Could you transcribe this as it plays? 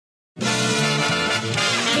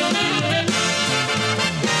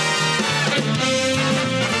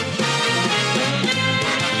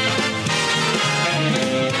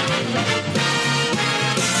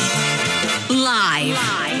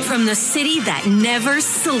from the city that never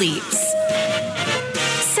sleeps.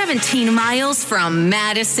 17 miles from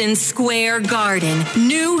Madison Square Garden,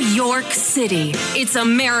 New York City. It's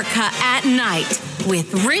America at Night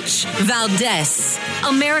with Rich Valdez,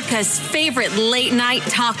 America's favorite late-night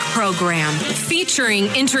talk program, featuring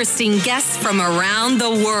interesting guests from around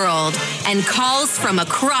the world and calls from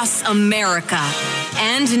across America.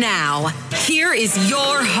 And now, here is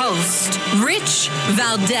your host, Rich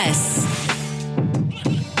Valdez.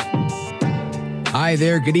 Hi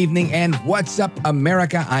there, good evening, and what's up,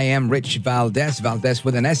 America? I am Rich Valdez, Valdez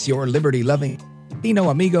with an S, your liberty-loving Latino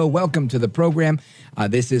amigo. Welcome to the program.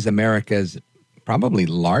 This is America's probably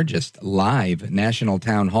largest live national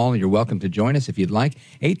town hall. You're welcome to join us if you'd like.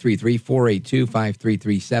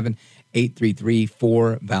 833-482-5337,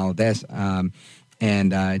 833-4-VALDEZ.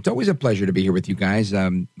 And it's always a pleasure to be here with you guys.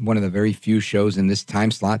 One of the very few shows in this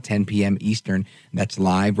time slot, 10 p.m. Eastern, that's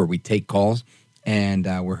live, where we take calls. And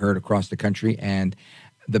we're heard across the country. And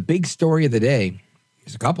the big story of the day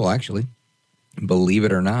is a couple, actually, believe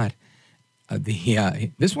it or not.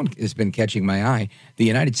 This one has been catching my eye. The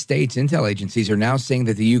United States intel agencies are now saying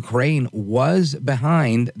that the Ukraine was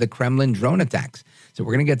behind the Kremlin drone attacks. So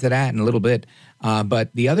we're going to get to that in a little bit. But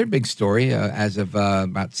the other big story, as of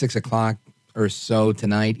about 6 o'clock or so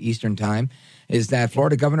tonight, Eastern time, is that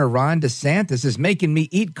Florida Governor Ron DeSantis is making me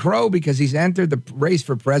eat crow because he's entered the race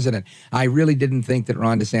for president. I really didn't think that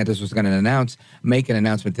Ron DeSantis was going to make an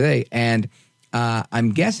announcement today. And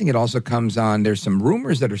I'm guessing it also comes on, there's some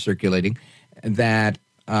rumors that are circulating that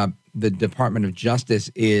the Department of Justice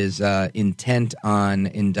is intent on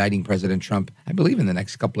indicting President Trump, I believe in the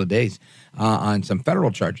next couple of days, on some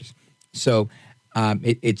federal charges. So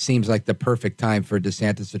it seems like the perfect time for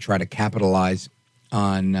DeSantis to try to capitalize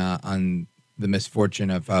on the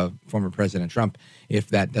misfortune of former President Trump, if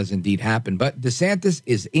that does indeed happen. But DeSantis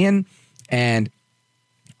is in, and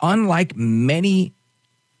unlike many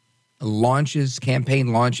campaign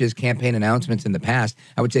announcements in the past,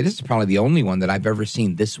 I would say this is probably the only one that I've ever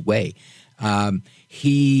seen this way.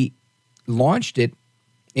 He launched it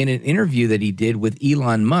in an interview that he did with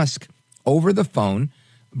Elon Musk over the phone,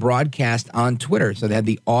 broadcast on Twitter. So they had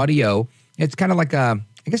the audio. It's kind of like I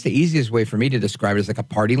guess the easiest way for me to describe it is like a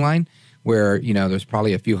party line, where, you know, there's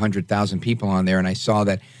probably a few 100,000 people on there. And I saw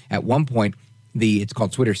that at one point, it's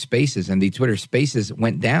called Twitter Spaces, and the Twitter Spaces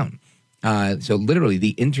went down. So literally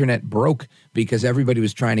the internet broke because everybody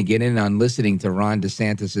was trying to get in on listening to Ron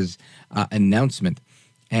DeSantis's announcement.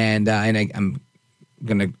 And I'm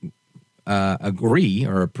going to agree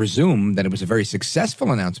or presume that it was a very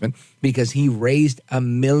successful announcement because he raised $1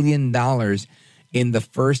 million in the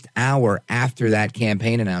first hour after that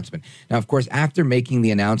campaign announcement. Now, of course, after making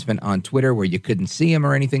the announcement on Twitter where you couldn't see him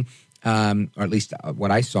or anything, or at least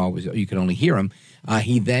what I saw was you could only hear him,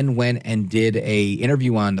 he then went and did a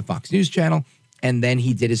interview on the Fox News channel, and then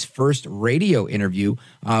he did his first radio interview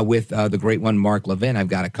with the great one, Mark Levin. I've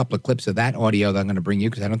got a couple of clips of that audio that I'm going to bring you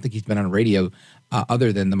because I don't think he's been on radio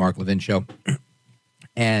other than the Mark Levin show.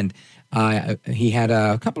 And he had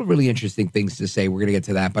a couple of really interesting things to say. We're going to get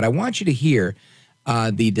to that. But I want you to hear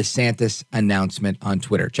the DeSantis announcement on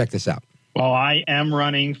Twitter. Check this out. Well, I am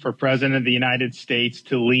running for president of the United States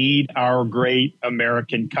to lead our great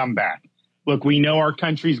American comeback. Look, we know our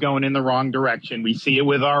country's going in the wrong direction. We see it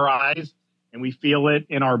with our eyes and we feel it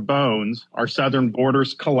in our bones. Our southern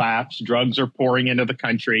borders collapse. Drugs are pouring into the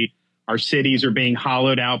country. Our cities are being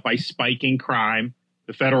hollowed out by spiking crime.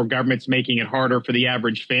 The federal government's making it harder for the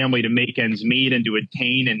average family to make ends meet and to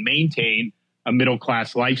attain and maintain a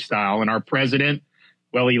middle-class lifestyle. And our president,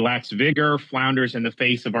 well, he lacks vigor, flounders in the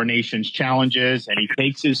face of our nation's challenges, and he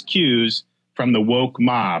takes his cues from the woke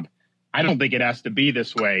mob. I don't think it has to be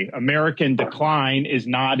this way. American decline is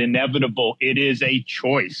not inevitable. It is a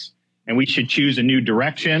choice, and we should choose a new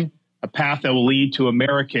direction, a path that will lead to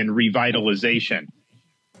American revitalization.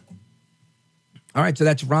 All right, so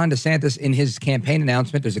that's Ron DeSantis in his campaign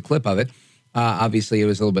announcement. There's a clip of it. Obviously, it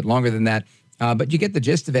was a little bit longer than that, but you get the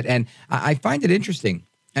gist of it, and I find it interesting.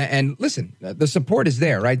 And listen, the support is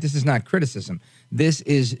there, right? This is not criticism. This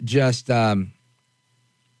is just an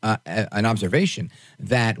observation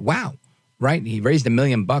that, wow, right? He raised $1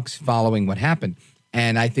 million following what happened.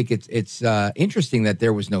 And I think it's interesting that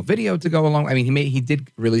there was no video to go along. I mean, he did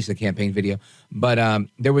release a campaign video, but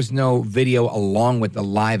there was no video along with the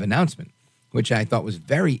live announcement, which I thought was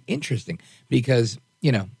very interesting because,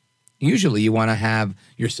 you know, usually you want to have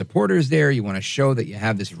your supporters there. You want to show that you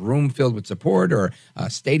have this room filled with support or a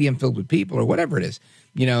stadium filled with people or whatever it is,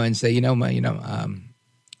 you know, and say,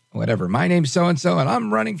 whatever, my name's so-and-so and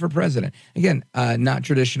I'm running for president. Again, not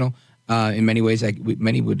traditional. In many ways,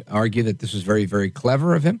 many would argue that this was very, very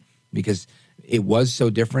clever of him because it was so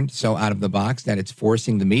different, so out of the box, that it's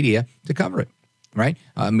forcing the media to cover it, right?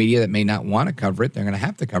 Media that may not want to cover it, they're going to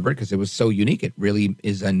have to cover it because it was so unique. It really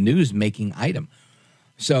is a news-making item.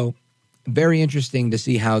 So very interesting to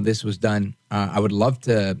see how this was done. I would love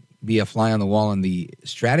to be a fly on the wall in the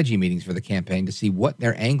strategy meetings for the campaign to see what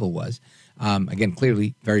their angle was. Again,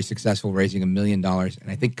 clearly very successful, raising $1 million,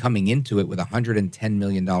 and I think coming into it with $110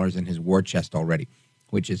 million in his war chest already,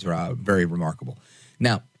 which is very remarkable.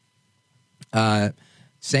 Now,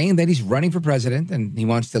 saying that he's running for president and he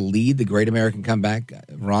wants to lead the great American comeback,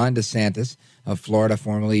 Ron DeSantis of Florida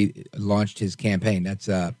formally launched his campaign. That's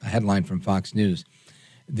a headline from Fox News.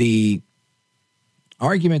 The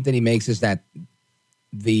argument that he makes is that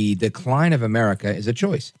the decline of America is a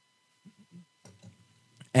choice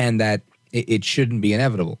and that it shouldn't be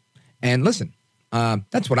inevitable. And listen,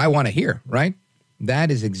 that's what I want to hear, right?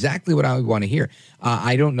 That is exactly what I want to hear.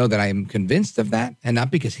 I don't know that I am convinced of that, and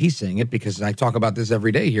not because he's saying it, because I talk about this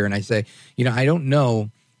every day here, and I say, I don't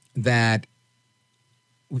know that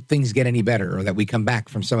things get any better or that we come back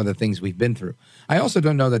from some of the things we've been through. I also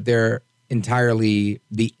don't know that they're entirely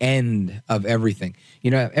the end of everything.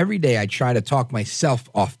 Every day I try to talk myself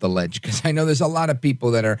off the ledge because I know there's a lot of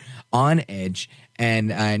people that are on edge and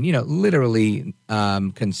literally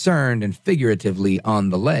concerned and figuratively on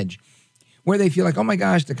the ledge, where they feel like, oh my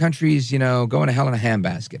gosh, the country's, going to hell in a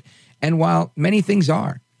handbasket. And while many things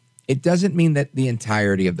are, it doesn't mean that the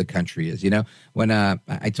entirety of the country is. When I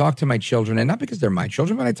talk to my children, and not because they're my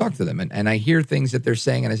children, but I talk to them and I hear things that they're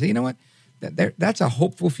saying, and I say, you know what? That's a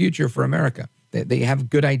hopeful future for America. They have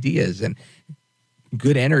good ideas and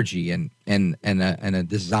good energy and a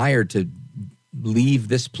desire to leave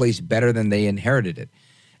this place better than they inherited it.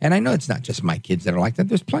 And I know it's not just my kids that are like that.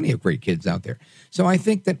 There's plenty of great kids out there. So I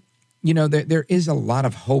think that, there is a lot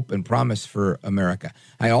of hope and promise for America.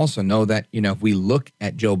 I also know that, if we look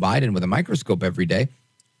at Joe Biden with a microscope every day,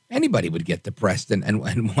 anybody would get depressed and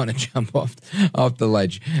want to jump off the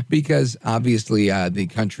ledge because obviously the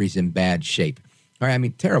country's in bad shape. All right, I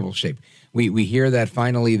mean, terrible shape. We hear that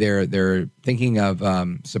finally they're thinking of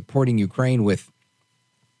supporting Ukraine with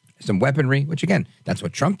some weaponry, which again, that's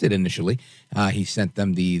what Trump did initially. He sent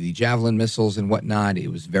them the Javelin missiles and whatnot. It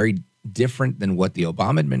was very different than what the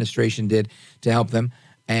Obama administration did to help them.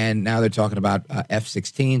 And now they're talking about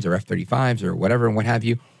F-16s or F-35s or whatever and what have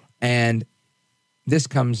you. And this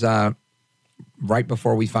comes right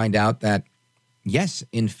before we find out that, yes,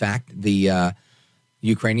 in fact, the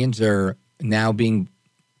Ukrainians are now being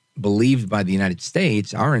believed by the United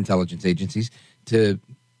States, our intelligence agencies, to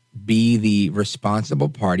be the responsible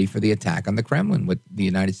party for the attack on the Kremlin, with the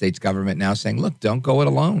United States government now saying, look, don't go it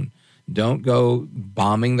alone. Don't go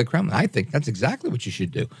bombing the Kremlin. I think that's exactly what you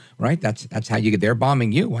should do, right? That's how you get. They're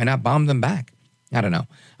bombing you. Why not bomb them back? I don't know.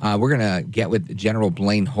 We're going to get with General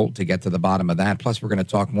Blaine Holt to get to the bottom of that. Plus, we're going to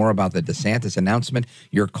talk more about the DeSantis announcement,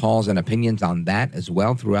 your calls and opinions on that as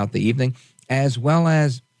well throughout the evening, as well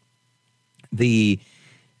as the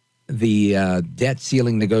debt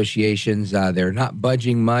ceiling negotiations. They're not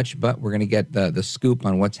budging much, but we're going to get the scoop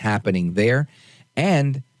on what's happening there.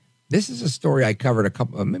 And this is a story I covered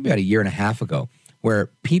maybe about a year and a half ago, where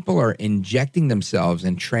people are injecting themselves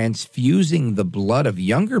and transfusing the blood of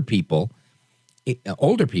younger people.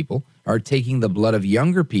 Older people are taking the blood of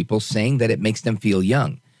younger people, saying that it makes them feel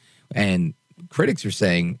young. And critics are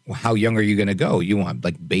saying, well, how young are you going to go? You want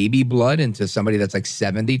like baby blood into somebody that's like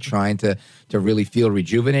 70 trying to really feel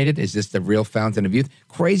rejuvenated? Is this the real fountain of youth?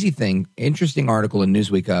 Crazy thing. Interesting article in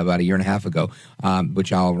Newsweek about a year and a half ago,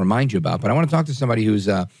 which I'll remind you about. But I want to talk to somebody who's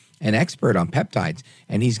an expert on peptides,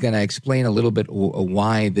 and he's going to explain a little bit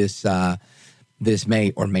why this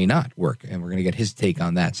may or may not work, and we're going to get his take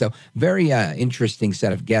on that. So very interesting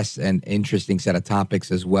set of guests and interesting set of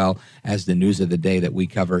topics, as well as the news of the day that we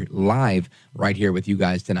cover live right here with you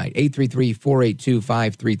guys tonight.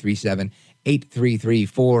 833-482-5337,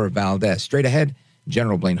 833-4-VALDEZ. Straight ahead,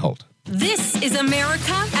 General Blaine Holt. This is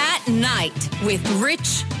America at Night with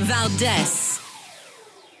Rich Valdez.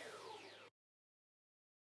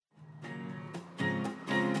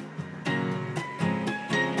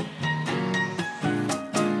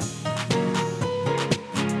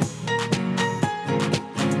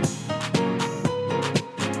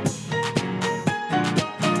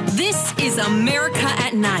 This is America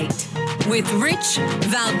at Night with Rich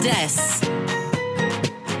Valdez.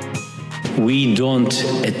 We don't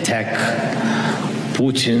attack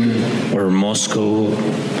Putin or Moscow.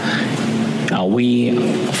 We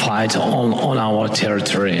fight on our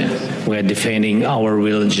territory. We are defending our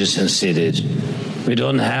villages and cities. We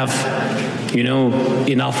don't have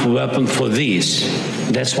enough weapon for this.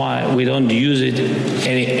 That's why we don't use it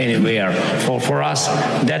anywhere. For us,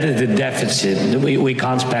 that is the deficit. We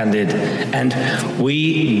can't spend it. And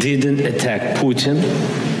we didn't attack Putin.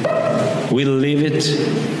 We leave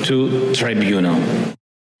it to tribunal.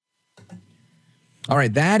 All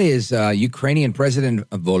right, that is Ukrainian President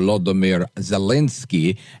Volodymyr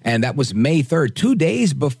Zelensky, and that was May 3rd, 2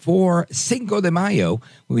 days before Cinco de Mayo,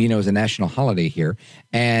 who is a national holiday here.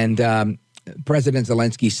 And President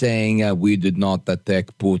Zelensky saying, we did not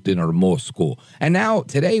attack Putin or Moscow. And now,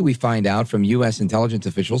 today, we find out from U.S. intelligence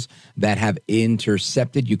officials that have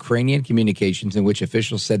intercepted Ukrainian communications in which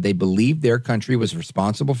officials said they believed their country was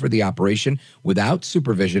responsible for the operation without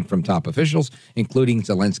supervision from top officials, including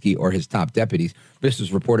Zelensky or his top deputies. This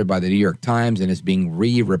was reported by the New York Times and is being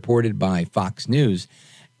re-reported by Fox News.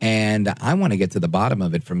 And I want to get to the bottom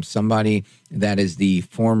of it from somebody that is the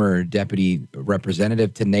former deputy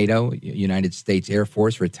representative to NATO, United States Air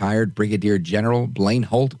Force, retired Brigadier General Blaine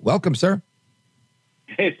Holt. Welcome, sir.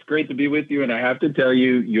 It's great to be with you. And I have to tell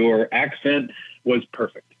you, your accent was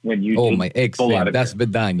perfect when you my excellent. Das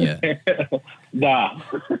bedanya. Da.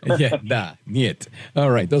 Yeah, da, niet. All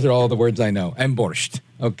right. Those are all the words I know. And borscht.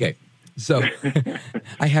 Okay. So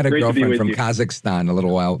I had a girlfriend from Kazakhstan a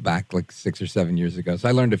little while back, like 6 or 7 years ago. So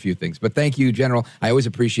I learned a few things. But thank you, General. I always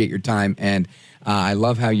appreciate your time. And I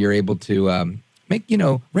love how you're able to make,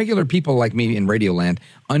 regular people like me in Radioland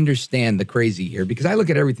understand the crazy here. Because I look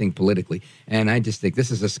at everything politically. And I just think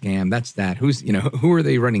this is a scam. That's that. Who are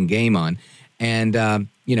they running game on? And,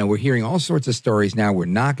 we're hearing all sorts of stories now. We're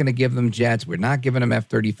not going to give them jets. We're not giving them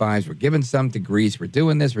F-35s. We're giving some to Greece. We're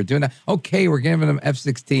doing this. We're doing that. Okay, we're giving them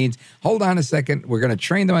F-16s. Hold on a second. We're going to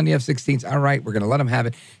train them on the F-16s. All right, we're going to let them have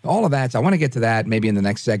it. All of that. So I want to get to that maybe in the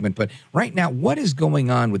next segment. But right now, what is going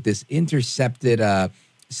on with this intercepted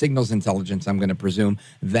signals intelligence, I'm going to presume,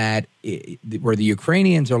 that where the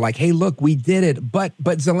Ukrainians are like, hey, look, we did it, but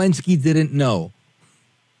Zelensky didn't know.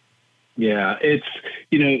 Yeah, it's,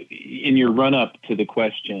 in your run-up to the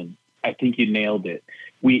question, I think you nailed it.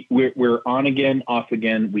 We're on again, off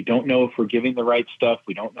again. We don't know if we're giving the right stuff.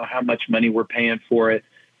 We don't know how much money we're paying for it.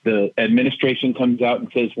 The administration comes out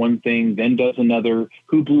and says one thing, then does another.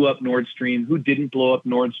 Who blew up Nord Stream? Who didn't blow up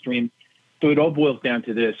Nord Stream? So it all boils down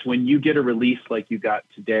to this. When you get a release like you got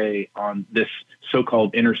today on this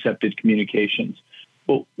so-called intercepted communications,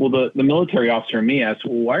 well, the military officer in me asks,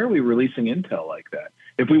 well, why are we releasing intel like that?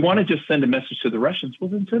 If we want to just send a message to the Russians, well,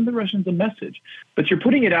 then send the Russians a message. But you're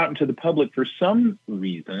putting it out into the public for some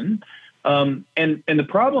reason. And the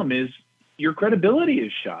problem is your credibility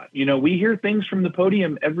is shot. We hear things from the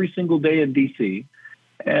podium every single day in D.C.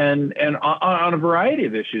 and on a variety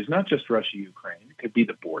of issues, not just Russia, Ukraine. It could be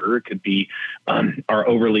the border. It could be our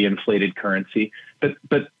overly inflated currency. But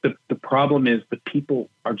the problem is the people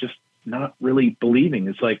are just not really believing.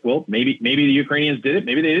 It's like, well, maybe the Ukrainians did it.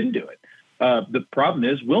 Maybe they didn't do it. The problem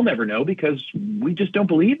is we'll never know because we just don't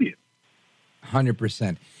believe you.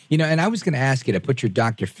 100%. And I was going to ask you to put your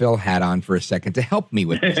Dr. Phil hat on for a second to help me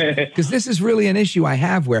with this, because this is really an issue I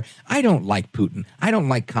have where I don't like Putin. I don't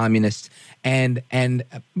like communists. And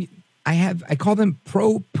I call them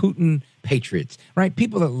pro-Putin patriots, right?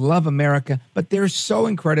 People that love America, but they're so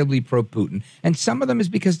incredibly pro-Putin. And some of them is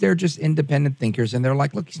because they're just independent thinkers and they're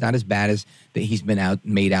like, look, he's not as bad as that he's been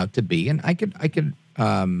made out to be. And I could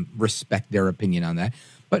respect their opinion on that.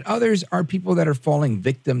 But others are people that are falling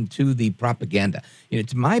victim to the propaganda.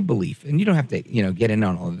 It's my belief, and you don't have to, get in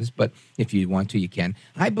on all of this, but if you want to, you can.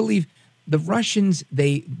 I believe the Russians,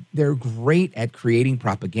 they're great at creating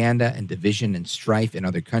propaganda and division and strife in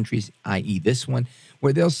other countries, i.e. this one,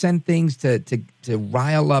 where they'll send things to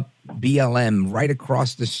rile up BLM right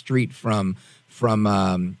across the street from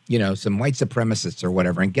some white supremacists or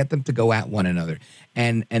whatever, and get them to go at one another,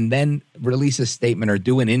 and then release a statement or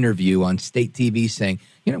do an interview on state TV saying,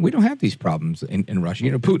 we don't have these problems in Russia.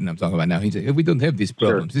 Putin I'm talking about now. He said, we don't have these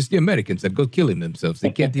problems. Sure. It's the Americans that go killing themselves.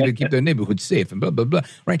 They can't even keep their neighborhood safe and blah, blah, blah.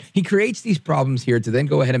 Right? He creates these problems here to then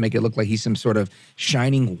go ahead and make it look like he's some sort of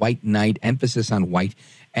shining white knight, emphasis on white,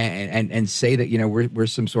 and say that, we're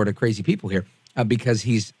some sort of crazy people here because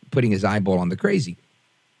he's putting his eyeball on the crazy.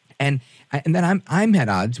 And then I'm at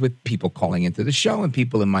odds with people calling into the show and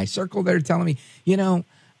people in my circle that are telling me,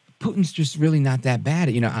 Putin's just really not that bad.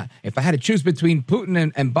 If I had to choose between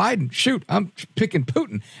Putin and Biden, shoot, I'm picking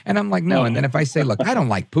Putin. And I'm like, no. And then if I say, look, I don't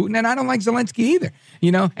like Putin and I don't like Zelensky either,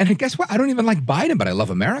 and guess what? I don't even like Biden, but I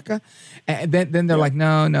love America. And then they're like,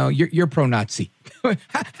 no, you're pro-Nazi.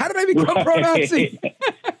 How did I become pro-Nazi?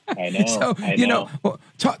 I know.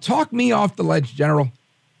 So, talk me off the ledge, General.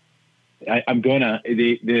 I'm gonna.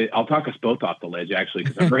 I'll talk us both off the ledge, actually,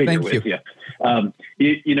 because I'm right here with you.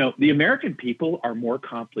 The American people are more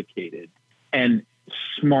complicated and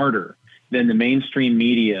smarter than the mainstream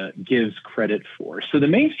media gives credit for. So the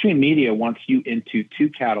mainstream media wants you into two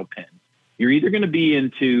cattle pens. You're either going to be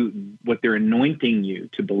into what they're anointing you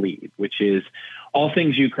to believe, which is all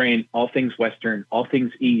things Ukraine, all things Western, all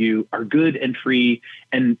things EU are good and free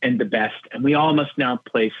and the best. And we all must now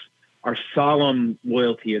place our solemn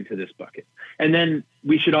loyalty into this bucket. And then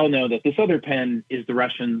we should all know that this other pen is the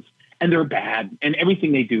Russians, and they're bad, and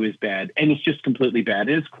everything they do is bad, and it's just completely bad.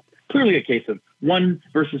 And it's clearly a case of one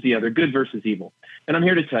versus the other, good versus evil. And I'm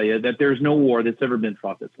here to tell you that there's no war that's ever been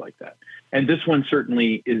fought that's like that. And this one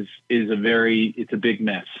certainly is it's a big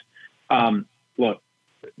mess. Look,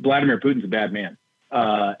 Vladimir Putin's a bad man,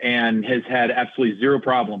 and has had absolutely zero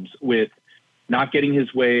problems with not getting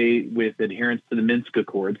his way with adherence to the Minsk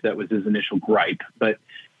Accords. That was his initial gripe. But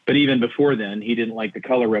even before then, he didn't like the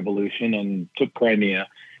color revolution and took Crimea.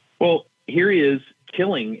 Well, here he is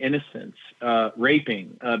killing innocents,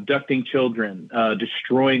 raping, abducting children,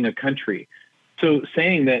 destroying a country. So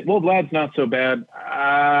saying that, well, Vlad's not so bad,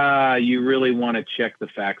 you really want to check the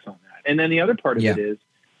facts on that. And then the other part of it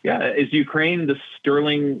is Ukraine the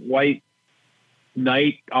sterling white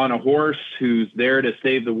knight on a horse who's there to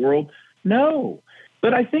save the world? No.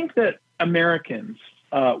 But I think that Americans,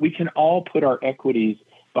 we can all put our equities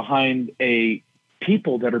behind a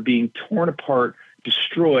people that are being torn apart,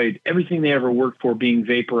 destroyed, everything they ever worked for being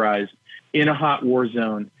vaporized in a hot war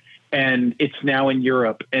zone. And it's now in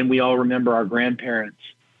Europe. And we all remember our grandparents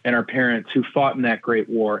and our parents who fought in that great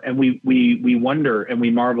war. And we wonder and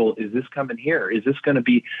we marvel, is this coming here? Is this going to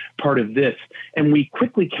be part of this? And we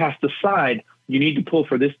quickly cast aside, you need to pull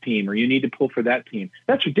for this team or you need to pull for that team.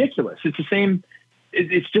 That's ridiculous. It's the same.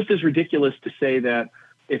 It's just as ridiculous to say that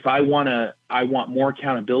if I want more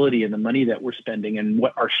accountability in the money that we're spending and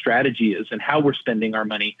what our strategy is and how we're spending our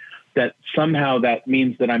money, that somehow that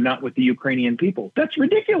means that I'm not with the Ukrainian people. That's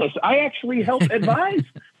ridiculous. I actually help advise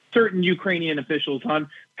certain Ukrainian officials on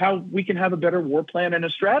how we can have a better war plan and a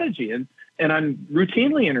strategy. And I'm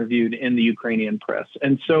routinely interviewed in the Ukrainian press.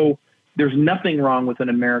 And so there's nothing wrong with an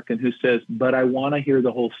American who says, but I want to hear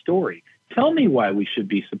the whole story. Tell me why we should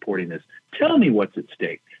be supporting this. Tell me what's at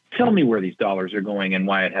stake. Tell me where these dollars are going and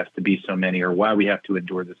why it has to be so many or why we have to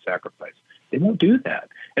endure this sacrifice. They won't do that.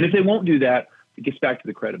 And if they won't do that, it gets back to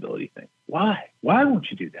the credibility thing. Why? Why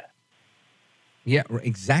won't you do that? Yeah,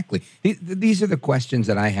 exactly. These are the questions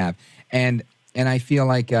that I have. And I feel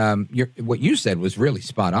like what you said was really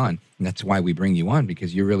spot on. And that's why we bring you on,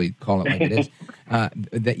 because you really call it like it is.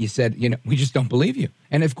 That you said, we just don't believe you.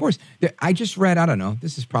 And of course, I just read, I don't know,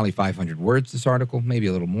 this is probably 500 words, this article, maybe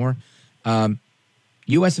a little more.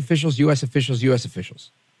 U.S. officials, U.S. officials, U.S. officials.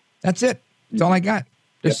 That's it. That's all I got.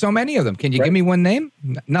 There's so many of them. Can you give me one name?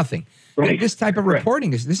 Nothing. Right. This type of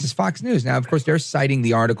reporting, this is Fox News. Now, of course, they're citing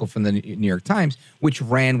the article from the New York Times, which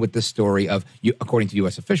ran with the story of, according to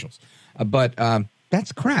U.S. officials. But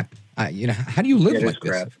that's crap. How do you live like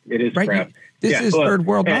this? It is crap. This is third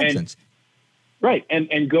world nonsense. Right.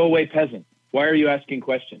 And go away, peasant. Why are you asking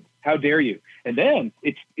questions? How dare you? And then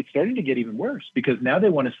it's starting to get even worse, because now they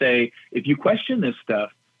want to say, if you question this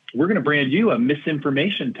stuff, we're going to brand you a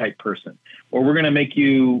misinformation type person, or we're going to make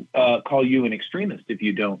you call you an extremist if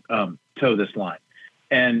you don't toe this line.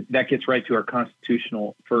 And that gets right to our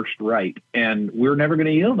constitutional first right. And we're never going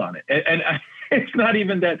to yield on it. And it's not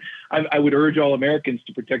even that I would urge all Americans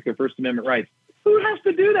to protect their First Amendment rights. Who has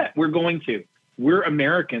to do that? We're going to. We're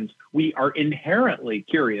Americans. We are inherently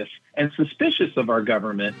curious and suspicious of our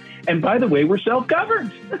government. And by the way, we're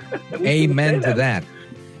self-governed. Amen to that.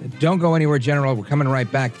 Don't go anywhere, General. We're coming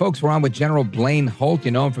right back. Folks, we're on with General Blaine Holt.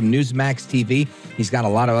 You know him from Newsmax TV. He's got a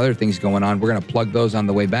lot of other things going on. We're going to plug those on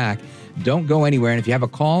the way back. Don't go anywhere. And if you have a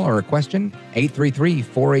call or a question,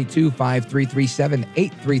 833-482-5337,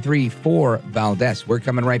 833-4-VALDES. We're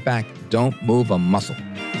coming right back. Don't move a muscle.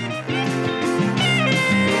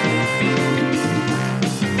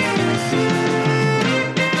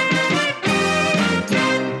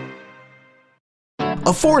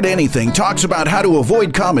 Afford Anything talks about how to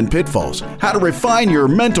avoid common pitfalls, how to refine your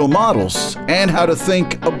mental models, and how to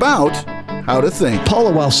think about how to think.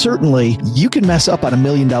 Paula, while certainly you can mess up on $1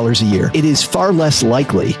 million a year, it is far less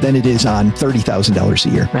likely than it is on $30,000 a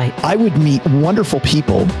year. Right. I would meet wonderful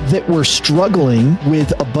people that were struggling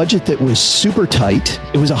with a budget that was super tight.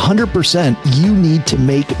 It was 100% you need to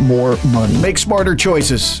make more money. Make smarter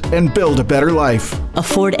choices and build a better life.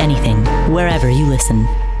 Afford Anything, wherever you listen.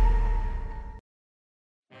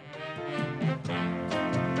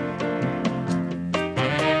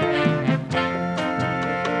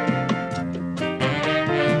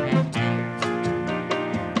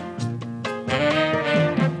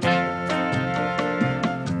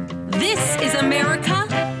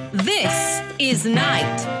 America's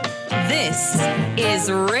night. This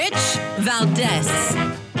is Rich Valdez.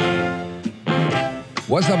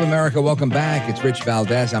 What's up, America? Welcome back. It's Rich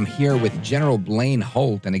Valdez. I'm here with General Blaine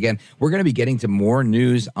Holt. And again, we're going to be getting to more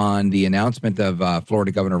news on the announcement of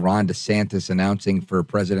Florida Governor Ron DeSantis announcing for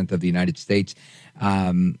President of the United States.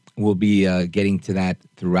 We'll be getting to that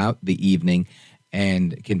throughout the evening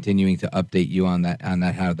and continuing to update you on that,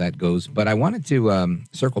 how that goes. But I wanted to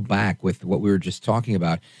circle back with what we were just talking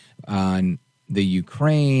about on the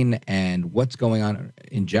Ukraine and what's going on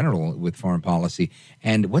in general with foreign policy.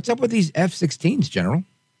 And what's up with these F-16s, General?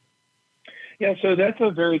 Yeah, so that's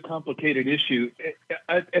a very complicated issue.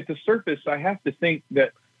 At the surface, I have to think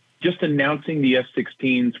that just announcing the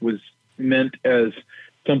F-16s was meant as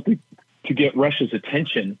something to get Russia's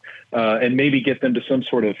attention and maybe get them to some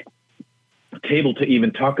sort of table to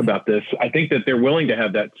even talk about this. I think that they're willing to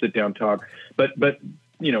have that sit-down talk. But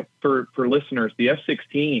you know, for listeners, the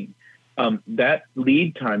F-16, that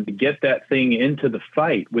lead time to get that thing into the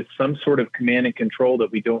fight with some sort of command and control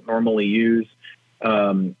that we don't normally use,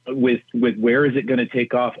 with where is it going to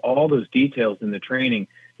take off, all those details in the training,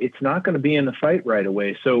 it's not going to be in the fight right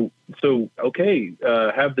away. So okay,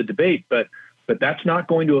 have the debate, but that's not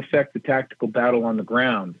going to affect the tactical battle on the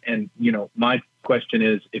ground. And, you know, my question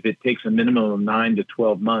is, if it takes a minimum of 9 to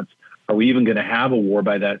 12 months, are we even going to have a war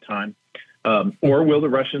by that time? Or will the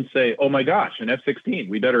Russians say, oh my gosh, an F-16,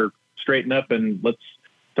 we better straighten up and let's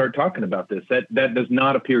start talking about this? That does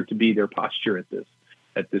not appear to be their posture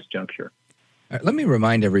at this juncture. Let me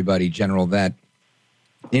remind everybody, General, that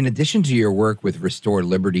in addition to your work with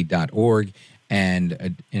RestoreLiberty.org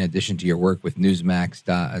and in addition to your work with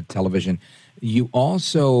Newsmax television, you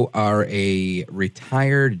also are a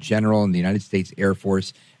retired general in the United States Air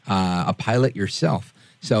Force, a pilot yourself.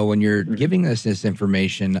 So when you're giving us this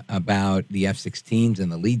information about the F-16s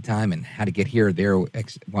and the lead time and how to get here, there,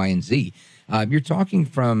 X, Y, and Z, you're talking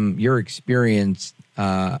from your experience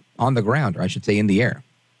on the ground, or I should say in the air.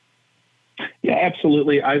 Yeah,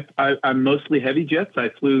 absolutely. I'm mostly heavy jets. I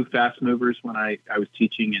flew fast movers when I was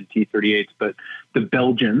teaching in T-38s, but the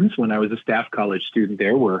Belgians, when I was a staff college student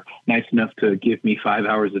there, were nice enough to give me 5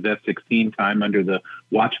 hours of F-16 time under the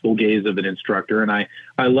watchful gaze of an instructor, and I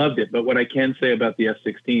loved it. But what I can say about the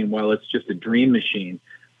F-16, while it's just a dream machine,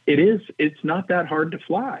 it's not that hard to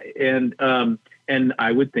fly. And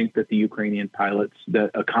I would think that the Ukrainian pilots,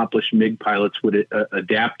 the accomplished MiG pilots, would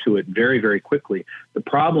adapt to it very, very quickly. The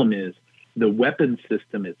problem is, the weapon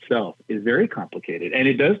system itself is very complicated, and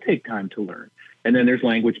it does take time to learn. And then there's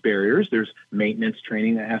language barriers. There's maintenance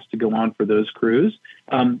training that has to go on for those crews.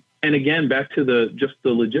 And again, back to the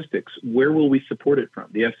logistics. Where will we support it from?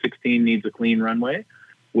 The F-16 needs a clean runway.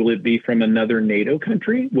 Will it be from another NATO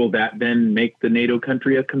country? Will that then make the NATO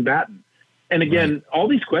country a combatant? And again, all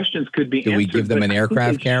these questions could be answered. Do we give them an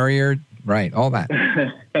aircraft carrier? Right, all that.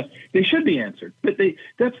 They should be answered. But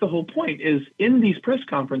that's the whole point, is in these press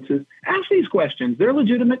conferences, ask these questions. They're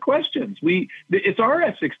legitimate questions. It's our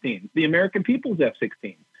F-16s, the American people's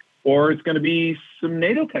F-16s, or it's going to be some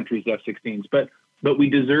NATO countries' F-16s. But we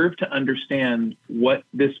deserve to understand what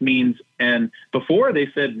this means. And before they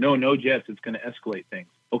said, no jets, it's going to escalate things.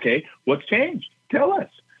 Okay, what's changed? Tell us.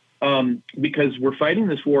 Because we're fighting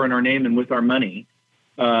this war in our name and with our money.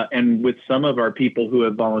 And with some of our people who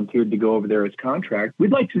have volunteered to go over there as contract,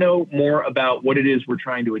 we'd like to know more about what it is we're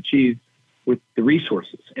trying to achieve with the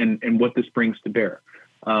resources and what this brings to bear.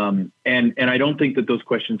 And I don't think that those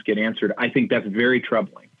questions get answered. I think that's very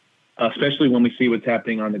troubling, especially when we see what's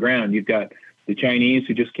happening on the ground. You've got the Chinese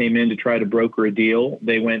who just came in to try to broker a deal.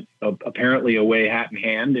 They went apparently away hat in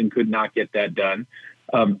hand and could not get that done.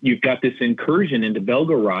 You've got this incursion into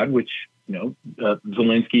Belgorod, which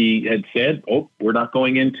Zelensky had said, we're not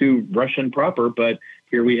going into Russian proper, but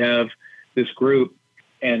here we have this group,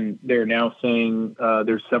 and they're now saying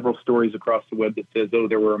there's several stories across the web that says,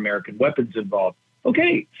 there were American weapons involved.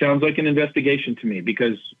 Okay, sounds like an investigation to me,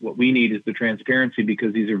 because what we need is the transparency,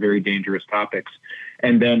 because these are very dangerous topics.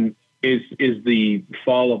 And then is the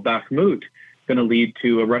fall of Bakhmut going to lead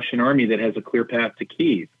to a Russian army that has a clear path to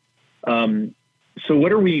Kyiv? So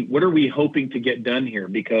what are we hoping to get done here?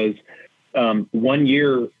 Because 1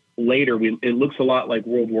 year later, it looks a lot like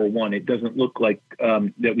World War I. It doesn't look like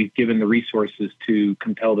that we've given the resources to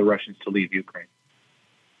compel the Russians to leave Ukraine.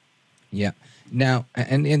 Yeah. Now,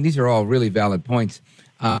 and these are all really valid points.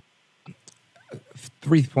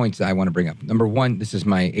 3 points I want to bring up. Number one, this is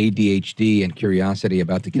my ADHD and curiosity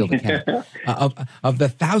about To Kill the Cat. Of the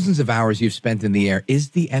thousands of hours you've spent in the air,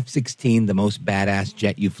 is the F-16 the most badass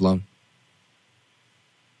jet you've flown?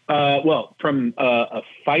 Well, from a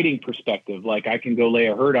fighting perspective, like I can go lay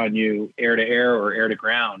a hurt on you air to air or air to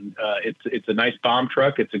ground. It's a nice bomb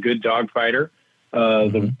truck. It's a good dogfighter.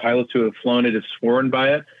 The pilots who have flown it have sworn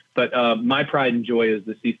by it. But my pride and joy is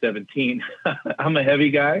the C-17. I'm a heavy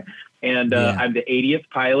guy, and I'm the 80th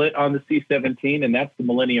pilot on the C-17, and that's the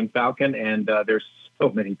Millennium Falcon. And there's so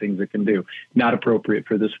many things it can do. Not appropriate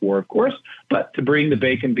for this war, of course, but to bring the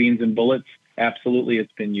bacon, beans, and bullets, absolutely,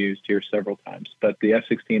 it's been used here several times. But the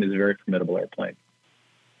F-16 is a very formidable airplane.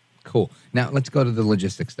 Cool. Now let's go to the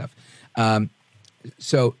logistics stuff.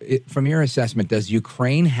 So from your assessment, does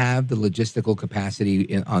Ukraine have the logistical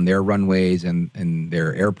capacity on their runways and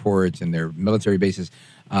their airports and their military bases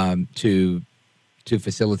to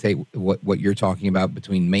facilitate what you're talking about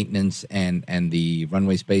between maintenance and the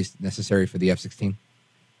runway space necessary for the F-16?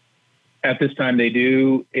 At this time, they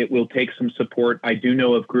do. It will take some support. I do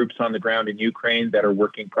know of groups on the ground in Ukraine that are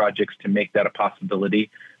working projects to make that a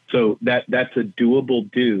possibility. So that's a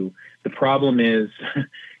doable do. The problem is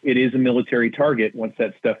it is a military target once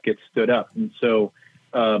that stuff gets stood up. And so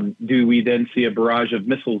do we then see a barrage of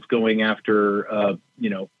missiles going after,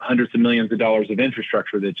 hundreds of millions of dollars of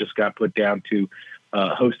infrastructure that just got put down to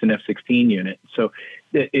host an F-16 unit? So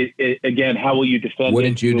again, how will you defend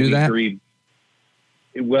Wouldn't it? you do that?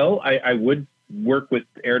 Well, I would work with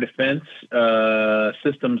air defense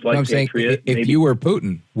systems like Patriot. If you were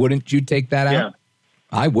Putin, wouldn't you take that out?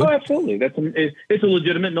 I would. Oh, absolutely. It's a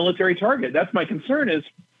legitimate military target. That's my concern is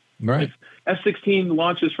if F-16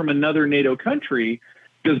 launches from another NATO country,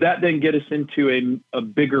 does that then get us into a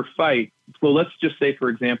bigger fight? Well, let's just say, for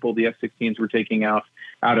example, the F-16s were taking out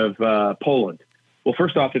of Poland. Well,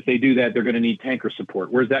 first off, if they do that, they're going to need tanker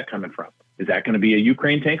support. Where's that coming from? Is that going to be a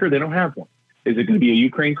Ukraine tanker? They don't have one. Is it going to be a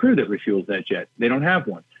Ukraine crew that refuels that jet? They don't have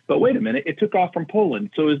one. But wait a minute, it took off from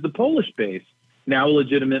Poland. So is the Polish base now a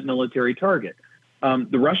legitimate military target?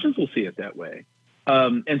 The Russians will see it that way.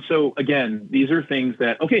 And so, again, these are things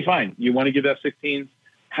that, okay, fine, you want to give F-16s.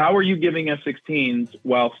 How are you giving F-16s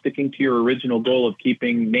while sticking to your original goal of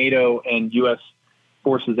keeping NATO and U.S.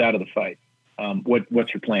 forces out of the fight?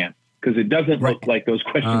 What's your plan? Because it doesn't look like those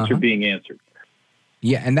questions are being answered.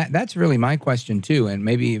 Yeah, and that's really my question, too. And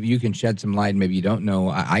maybe you can shed some light. Maybe you don't know.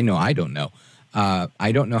 I know I don't know.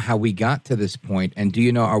 I don't know how we got to this point. And do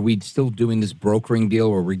you know, are we still doing this brokering deal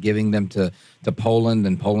where we're giving them to Poland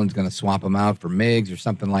and Poland's going to swap them out for MiGs or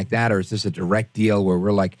something like that? Or is this a direct deal where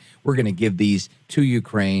we're going to give these to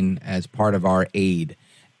Ukraine as part of our aid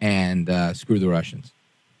and screw the Russians?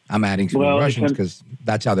 I'm adding screw the Russians because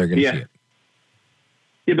that's how they're going to see it.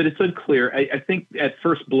 Yeah, but it's unclear. I think at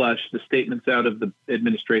first blush, the statements out of the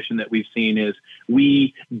administration that we've seen is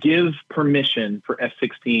we give permission for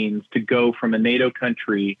F-16s to go from a NATO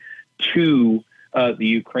country to the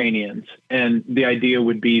Ukrainians. And the idea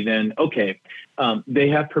would be then, okay, they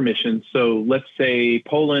have permission. So let's say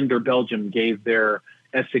Poland or Belgium gave their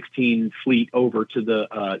F-16 fleet over to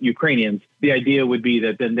the Ukrainians. The idea would be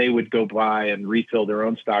that then they would go buy and refill their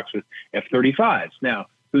own stocks with F-35s. Now,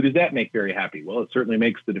 who does that make very happy? Well, it certainly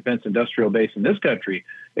makes the defense industrial base in this country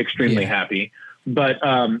extremely happy. But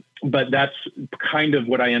that's kind of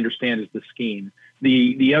what I understand is the scheme.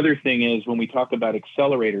 The other thing is when we talk about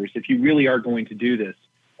accelerators, if you really are going to do this,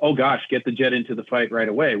 oh gosh, get the jet into the fight right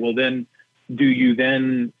away. Well, then do you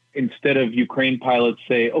then, instead of Ukraine pilots,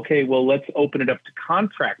 say, okay, well, let's open it up to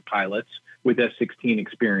contract pilots with F-16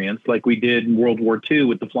 experience like we did in World War II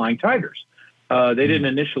with the Flying Tigers? They didn't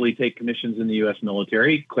initially take commissions in the U.S.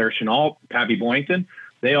 military. Claire Chennault, Pappy Boynton,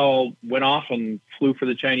 they all went off and flew for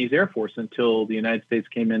the Chinese Air Force until the United States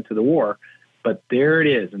came into the war. But there it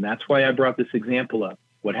is, and that's why I brought this example up.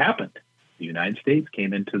 What happened? The United States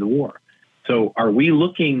came into the war. So are we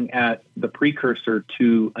looking at the precursor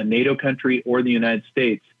to a NATO country or the United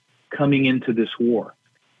States coming into this war?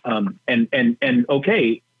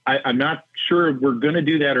 Okay, I'm not sure we're going to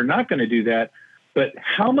do that or not going to do that. But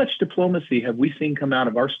how much diplomacy have we seen come out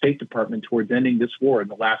of our State Department towards ending this war in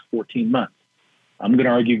the last 14 months? I'm going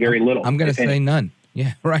to argue very little. I'm going to say none.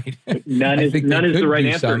 Yeah, right. None is the right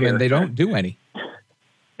answer here. And they don't do any.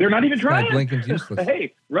 They're not even trying. Blinken's useless.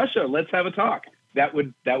 Hey, Russia, let's have a talk. That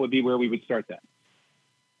would be where we would start that.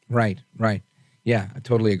 Right. Yeah, I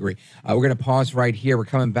totally agree. We're going to pause right here. We're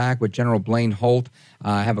coming back with General Blaine Holt.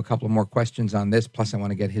 I have a couple of more questions on this. Plus, I want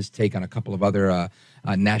to get his take on a couple of other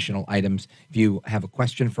national items. If you have a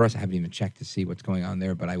question for us, I haven't even checked to see what's going on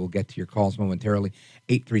there, but I will get to your calls momentarily.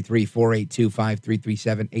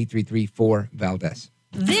 833-482-5337, 833-4-VALDEZ.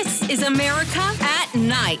 This is America at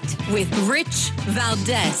Night with Rich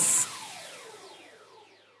Valdez.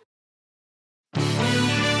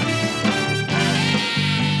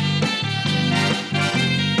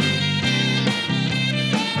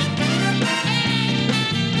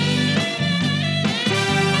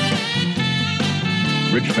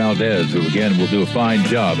 Rich Valdez, who, again, will do a fine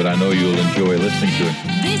job, and I know you'll enjoy listening to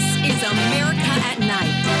him. This is America at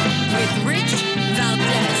Night with Rich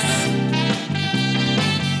Valdez.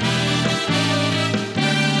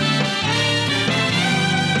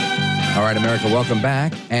 All right, America, welcome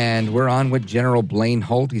back. And we're on with General Blaine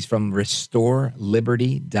Holt. He's from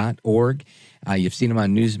restoreliberty.org. You've seen him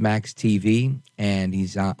on Newsmax TV, and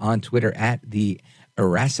he's on Twitter at The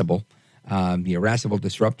Irascible. The Irascible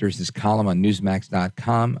Disruptors, his column on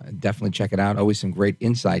Newsmax.com. Definitely check it out. Always some great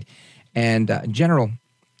insight. And General,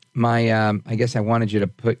 I guess I wanted you to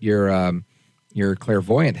put your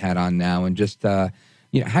clairvoyant hat on now and just how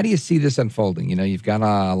do you see this unfolding? You've got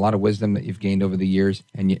a lot of wisdom that you've gained over the years,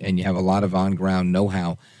 and you have a lot of on-ground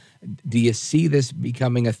know-how. Do you see this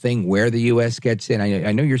becoming a thing where the U.S. gets in?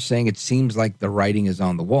 I know you're saying it seems like the writing is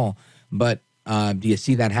on the wall, but do you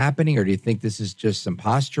see that happening, or do you think this is just some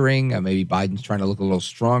posturing? Maybe Biden's trying to look a little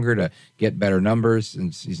stronger to get better numbers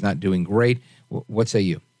since he's not doing great. What say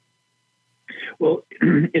you? Well,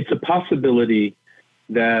 it's a possibility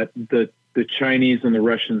that the Chinese and the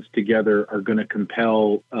Russians together are going to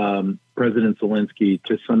compel President Zelensky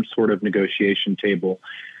to some sort of negotiation table.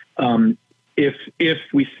 If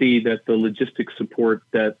we see that the logistic support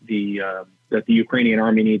that the Ukrainian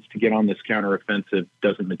army needs to get on this counteroffensive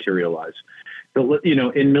doesn't materialize. But,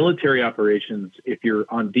 in military operations, if you're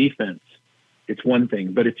on defense, it's one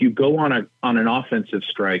thing. But if you go on an offensive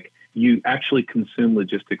strike, you actually consume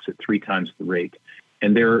logistics at 3 times the rate.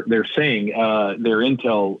 And they're saying their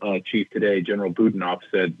intel chief today, General Budanov,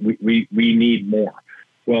 said we need more.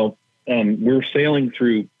 Well, we're sailing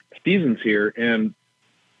through seasons here, and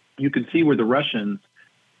you can see where the Russians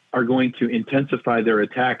are going to intensify their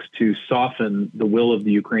attacks to soften the will of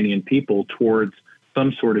the Ukrainian people towards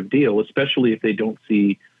some sort of deal, especially if they don't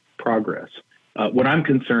see progress. What I'm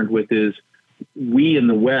concerned with is we in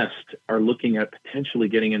the West are looking at potentially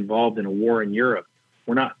getting involved in a war in Europe.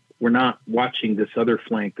 We're not watching this other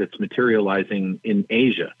flank that's materializing in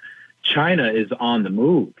Asia. China is on the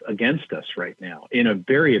move against us right now in a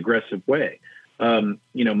very aggressive way.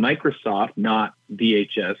 Microsoft, not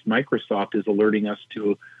DHS, Microsoft is alerting us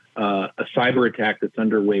to a cyber attack that's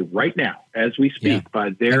underway right now as we speak by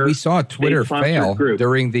their. And we saw Twitter fail group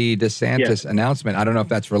during the DeSantis announcement. I don't know if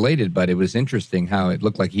that's related, but it was interesting how it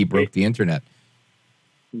looked like he broke the internet.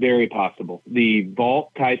 Very possible. The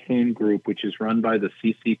Vault Typhoon group, which is run by the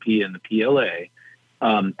CCP and the PLA,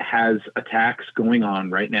 has attacks going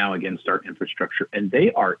on right now against our infrastructure, and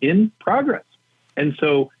they are in progress. And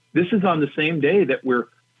so this is on the same day that we're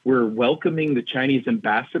welcoming the Chinese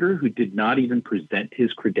ambassador who did not even present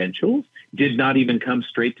his credentials, did not even come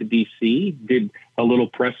straight to D.C., did a little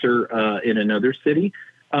presser in another city.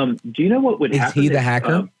 Do you know what would happen? Is he the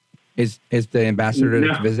hacker? Is the ambassador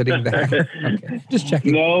that's visiting the hacker? Okay. Just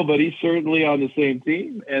checking. No, but he's certainly on the same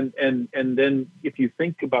team. And then if you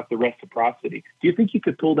think about the reciprocity, do you think you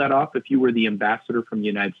could pull that off if you were the ambassador from the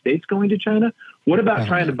United States going to China? What about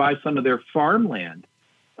trying to buy some of their farmland?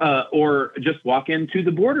 Or just walk into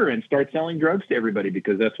the border and start selling drugs to everybody,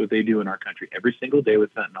 because that's what they do in our country every single day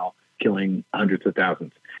with fentanyl, killing hundreds of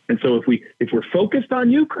thousands. And so if we're focused on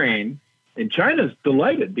Ukraine, and China's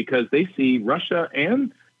delighted because they see Russia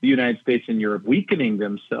and the United States and Europe weakening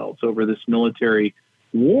themselves over this military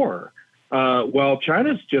war, while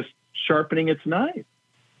China's just sharpening its knife.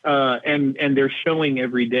 And they're showing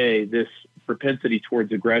every day this propensity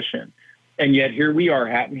towards aggression. And yet here we are,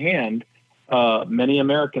 hat in hand. Many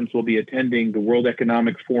Americans will be attending the World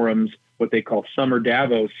Economic Forum's, what they call Summer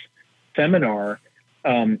Davos seminar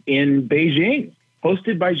in Beijing,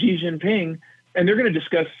 hosted by Xi Jinping. And they're going to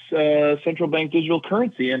discuss central bank digital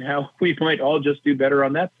currency and how we might all just do better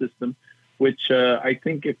on that system, which I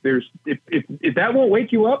think if that won't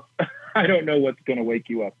wake you up, I don't know what's going to wake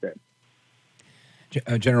you up then.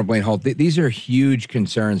 General Blaine Holt, these are huge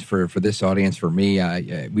concerns for this audience, for me.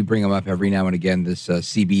 We bring them up every now and again, this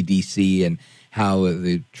CBDC and how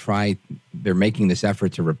they're making this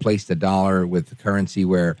effort to replace the dollar with the currency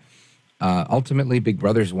where ultimately Big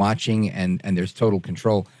Brother's watching and there's total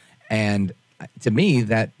control. And to me,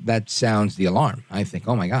 that sounds the alarm. I think,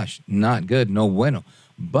 oh my gosh, not good, no bueno.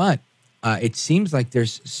 But it seems like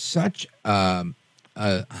there's such a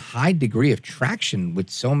high degree of traction with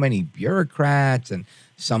so many bureaucrats and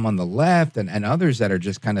some on the left and others that are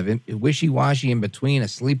just kind of wishy-washy in between,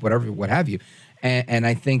 asleep, whatever, what have you. And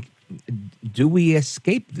I think, do we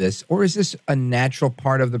escape this, or is this a natural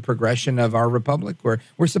part of the progression of our republic where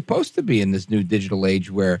we're supposed to be in this new digital age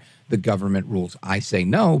where the government rules? I say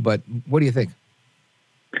no, but what do you think?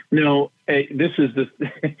 No, this is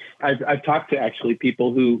I've talked to actually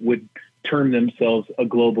people who would term themselves a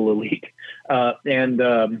global elite.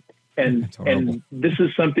 And And this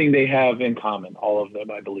is something they have in common, all of them,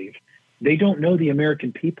 I believe. They don't know the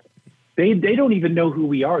American people. They don't even know who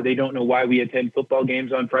we are. They don't know why we attend football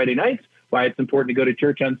games on Friday nights, why it's important to go to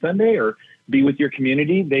church on Sunday or be with your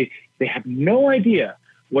community. They have no idea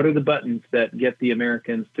what are the buttons that get the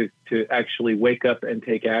Americans to actually wake up and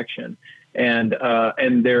take action. And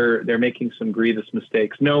they're making some grievous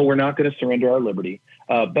mistakes. No, we're not going to surrender our liberty.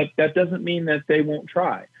 But that doesn't mean that they won't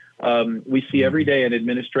try. We see every day an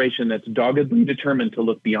administration that's doggedly determined to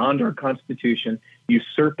look beyond our Constitution,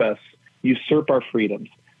 usurp us, usurp our freedoms,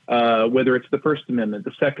 whether it's the First Amendment,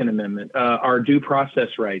 the Second Amendment, our due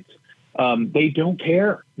process rights. They don't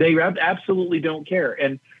care. They absolutely don't care.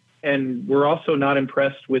 And we're also not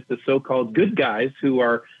impressed with the so-called good guys who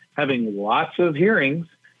are having lots of hearings,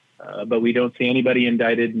 but we don't see anybody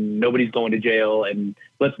indicted and nobody's going to jail. And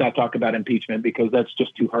let's not talk about impeachment because that's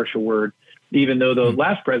just too harsh a word, even though the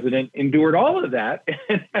last president endured all of that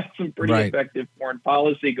and had some pretty effective foreign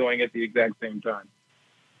policy going at the exact same time.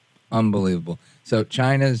 Unbelievable. So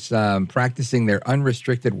China's practicing their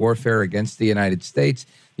unrestricted warfare against the United States.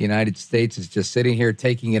 The United States is just sitting here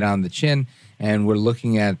taking it on the chin, and we're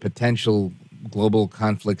looking at potential global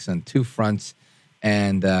conflicts on two fronts,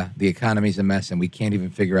 and the economy's a mess, and we can't even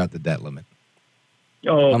figure out the debt limit.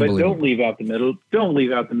 Oh, but don't leave out the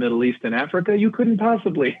Middle East and Africa. You couldn't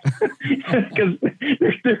possibly, because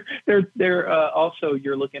they're also,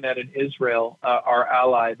 you're looking at an Israel, our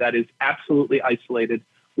ally, that is absolutely isolated,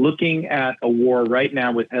 looking at a war right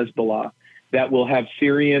now with Hezbollah that will have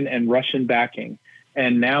Syrian and Russian backing.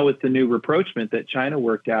 And now with the new rapprochement that China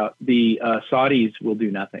worked out, the Saudis will do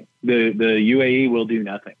nothing. The UAE will do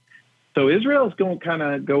nothing. So Israel is going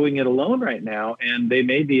it alone right now, and they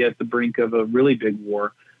may be at the brink of a really big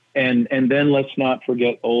war. And then let's not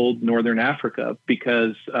forget old Northern Africa,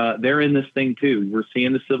 because they're in this thing too. We're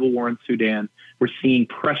seeing the civil war in Sudan. We're seeing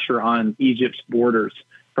pressure on Egypt's borders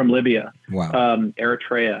from Libya,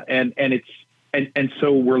 Eritrea, and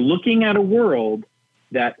so we're looking at a world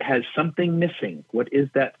that has something missing. What is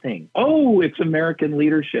that thing? Oh, it's American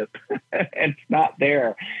leadership. It's not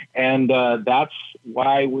there. And that's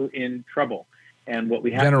why we're in trouble. And what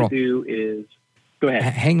we have General, to do is, go ahead.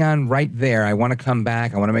 Hang on right there. I want to come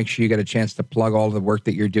back. I want to make sure you get a chance to plug all the work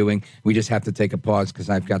that you're doing. We just have to take a pause because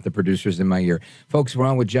I've got the producers in my ear. Folks, we're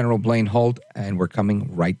on with General Blaine Holt, and we're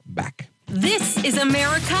coming right back. This is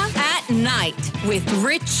America at Night with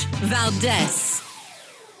Rich Valdez.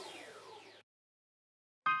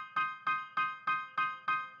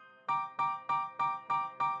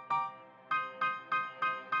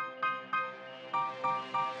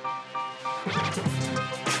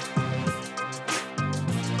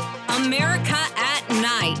 America at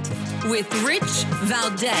Night with Rich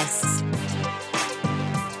Valdez.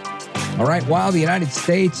 All right, while the United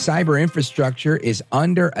States cyber infrastructure is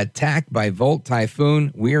under attack by Volt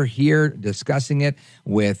Typhoon, we're here discussing it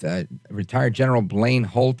with retired General Blaine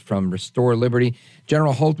Holt from Restore Liberty.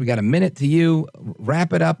 General Holt, we got a minute to you.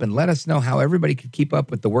 Wrap it up and let us know how everybody can keep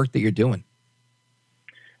up with the work that you're doing.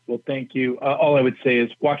 Well, thank you. All I would say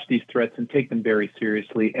is watch these threats and take them very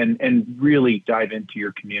seriously and really dive into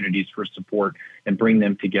your communities for support and bring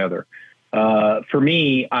them together. For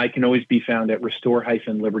me, I can always be found at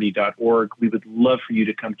restore-liberty.org. We would love for you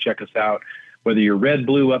to come check us out. Whether you're red,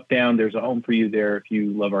 blue, up, down, there's a home for you there if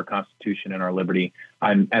you love our Constitution and our liberty.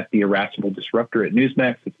 I'm at the Irascible Disruptor at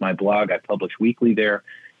Newsmax. It's my blog. I publish weekly there.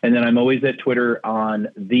 And then I'm always at Twitter on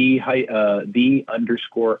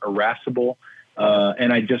 _Irascible.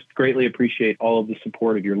 And I just greatly appreciate all of the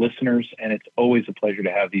support of your listeners. And it's always a pleasure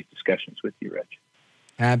to have these discussions with you, Rich.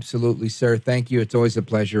 Absolutely, sir. Thank you. It's always a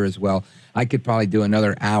pleasure as well. I could probably do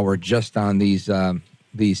another hour just on these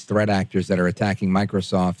threat actors that are attacking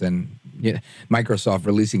Microsoft, and Microsoft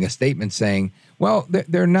releasing a statement saying, well,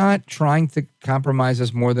 they're not trying to compromise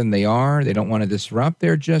us more than they are. They don't want to disrupt.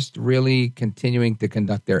 They're just really continuing to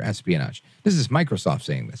conduct their espionage. This is Microsoft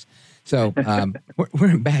saying this. So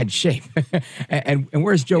we're in bad shape. and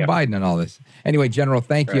where's Joe Biden in all this? Anyway, General,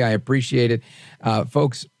 thank you. I appreciate it.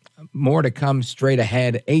 Folks, more to come straight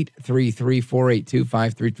ahead.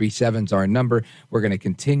 833-482-5337 is our number. We're going to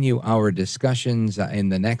continue our discussions in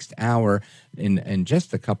the next hour in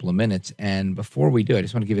just a couple of minutes. And before we do, I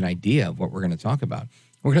just want to give you an idea of what we're going to talk about.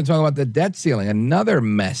 We're going to talk about the debt ceiling, another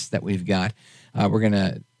mess that we've got. We're going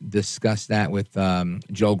to discuss that with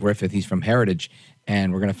Joel Griffith. He's from Heritage.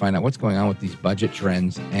 And we're going to find out what's going on with these budget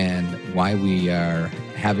trends and why we are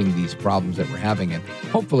having these problems that we're having. And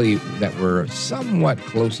hopefully that we're somewhat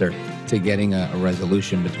closer to getting a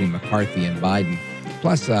resolution between McCarthy and Biden,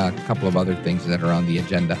 plus a couple of other things that are on the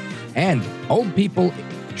agenda. And old people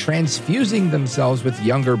transfusing themselves with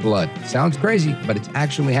younger blood. Sounds crazy, but it's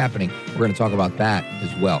actually happening. We're going to talk about that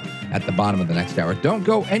as well at the bottom of the next hour. Don't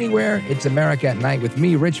go anywhere. It's America at Night with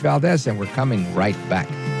me, Rich Valdez, and we're coming right back.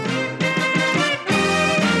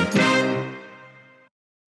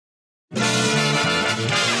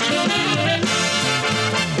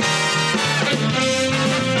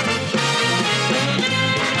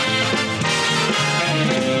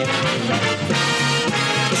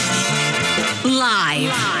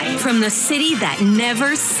 From the city that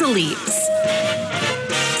never sleeps.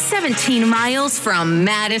 17 miles from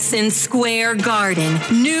Madison Square Garden,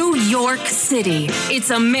 New York City.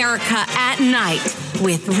 It's America at Night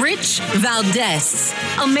with Rich Valdez,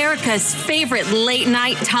 America's favorite late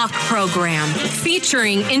night talk program,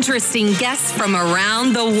 featuring interesting guests from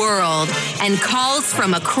around the world and calls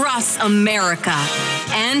from across America.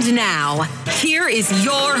 And now, here is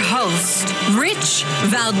your host, Rich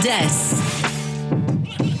Valdez.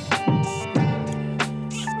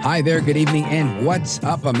 Hi there, good evening, and what's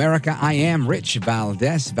up, America? I am Rich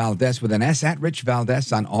Valdez, Valdez with an S, at Rich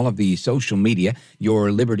Valdez on all of the social media,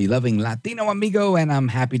 your liberty-loving Latino amigo, and I'm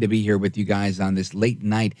happy to be here with you guys on this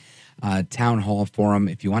late-night town hall forum.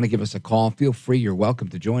 If you want to give us a call, feel free. You're welcome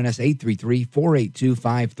to join us,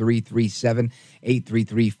 833-482-5337,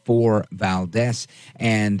 833-4-VALDEZ,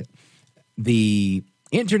 and the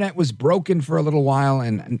internet was broken for a little while,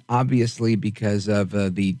 and obviously because of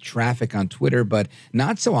the traffic on Twitter, but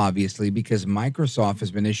not so obviously because Microsoft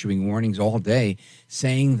has been issuing warnings all day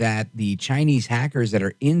saying that the Chinese hackers that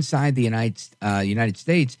are inside the United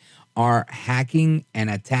States are hacking and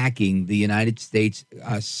attacking the United States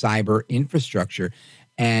cyber infrastructure,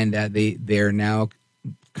 and they're now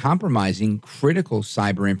compromising critical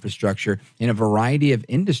cyber infrastructure in a variety of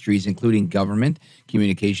industries, including government,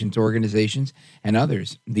 communications organizations, and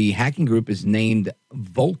others. The hacking group is named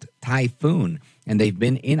Volt Typhoon, and they've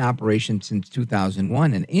been in operation since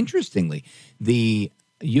 2001. And interestingly, the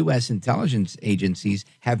U.S. intelligence agencies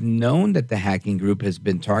have known that the hacking group has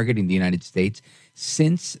been targeting the United States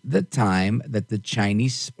since the time that the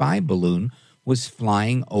Chinese spy balloon was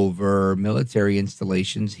flying over military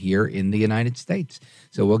installations here in the United States.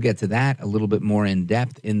 So we'll get to that a little bit more in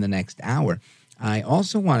depth in the next hour. I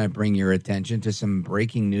also want to bring your attention to some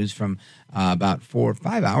breaking news from about 4 or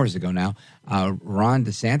 5 hours ago now. Ron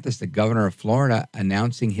DeSantis, the governor of Florida,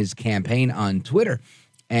 announcing his campaign on Twitter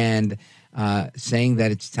and saying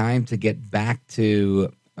that it's time to get back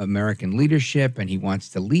to American leadership, and he wants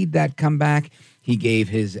to lead that comeback. He gave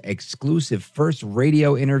his exclusive first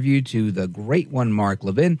radio interview to the great one, Mark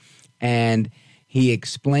Levin, and he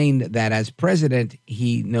explained that as president,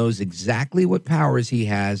 he knows exactly what powers he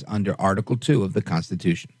has under Article 2 of the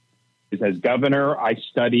Constitution. As governor, I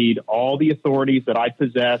studied all the authorities that I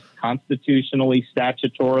possess constitutionally,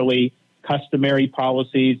 statutorily, customary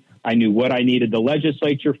policies. I knew what I needed the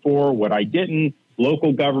legislature for, what I didn't,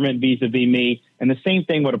 local government vis-a-vis me, and the same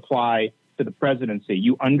thing would apply to the presidency.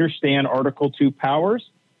 You understand Article 2 powers.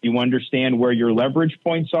 You understand where your leverage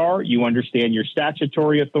points are. You understand your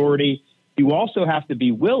statutory authority. You also have to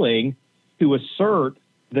be willing to assert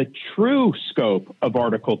the true scope of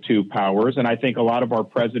Article 2 powers. And I think a lot of our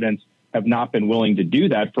presidents have not been willing to do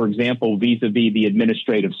that, for example, vis-a-vis the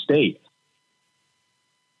administrative state.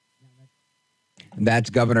 That's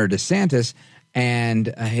Governor DeSantis and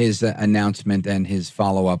his announcement and his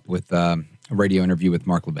follow-up with a radio interview with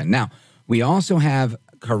Mark Levin. Now, we also have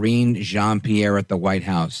Karine Jean-Pierre at the White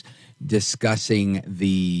House discussing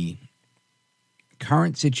the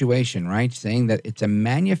current situation, right? Saying that it's a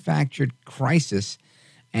manufactured crisis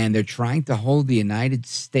and they're trying to hold the United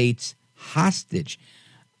States hostage.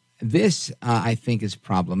 This, I think, is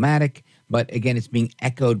problematic. But again, it's being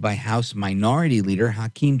echoed by House Minority Leader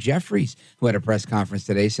Hakeem Jeffries, who at a press conference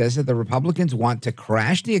today says that the Republicans want to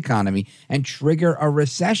crash the economy and trigger a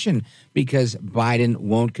recession because Biden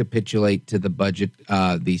won't capitulate to the budget,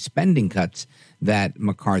 the spending cuts that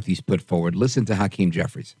McCarthy's put forward. Listen to Hakeem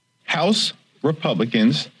Jeffries. House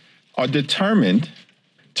Republicans are determined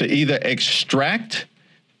to either extract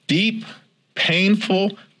deep,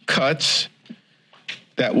 painful cuts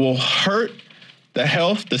that will hurt the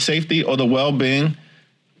health, the safety, or the well-being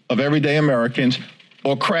of everyday Americans,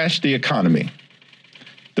 or crash the economy,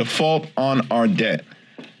 default on our debt,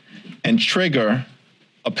 and trigger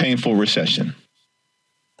a painful recession.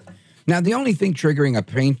 Now, the only thing triggering a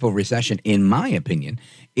painful recession, in my opinion,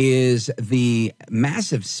 is the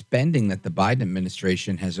massive spending that the Biden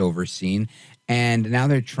administration has overseen, and now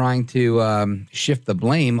they're trying to shift the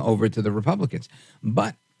blame over to the Republicans.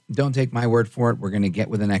 But Don't take my word for it. We're going to get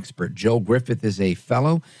with an expert. Joel Griffith is a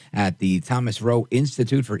fellow at the Thomas Rowe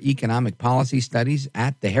Institute for Economic Policy Studies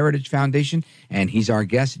at the Heritage Foundation, and he's our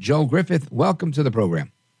guest. Joel Griffith, welcome to the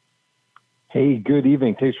program. Hey, good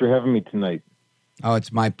evening. Thanks for having me tonight. Oh,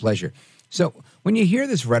 it's my pleasure. So when you hear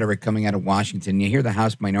this rhetoric coming out of Washington, you hear the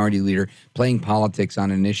House Minority Leader playing politics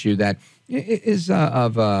on an issue that is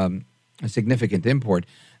of a significant import.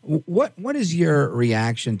 What is your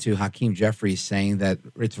reaction to Hakeem Jeffries saying that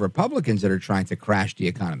it's Republicans that are trying to crash the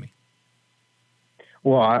economy?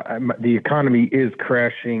 Well, the economy is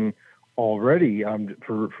crashing already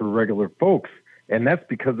for regular folks, and that's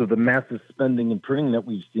because of the massive spending and printing that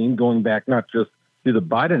we've seen going back not just to the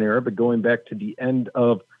Biden era, but going back to the end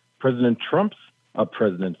of President Trump's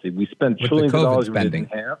presidency. We spent trillions of dollars we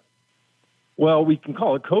didn't have. Well, we can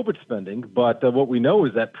call it COVID spending, but what we know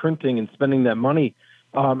is that printing and spending that money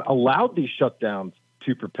allowed these shutdowns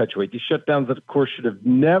to perpetuate. These shutdowns that, of course, should have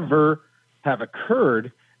never have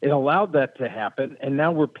occurred. It allowed that to happen, and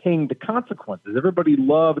now we're paying the consequences. Everybody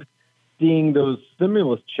loved seeing those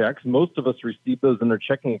stimulus checks. Most of us received those in their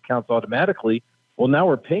checking accounts automatically. Well, now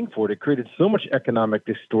we're paying for it. It created so much economic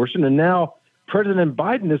distortion, and now President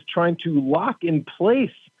Biden is trying to lock in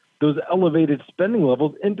place those elevated spending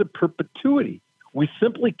levels into perpetuity. We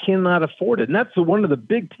simply cannot afford it, and that's one of the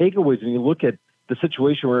big takeaways when you look at the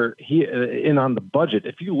situation where on the budget.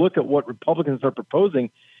 If you look at what Republicans are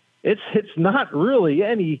proposing, it's not really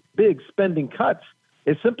any big spending cuts.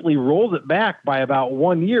 It simply rolls it back by about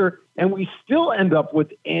 1 year, and we still end up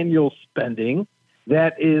with annual spending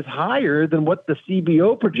that is higher than what the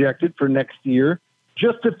CBO projected for next year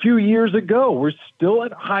just a few years ago. We're still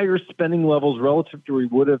at higher spending levels relative to where we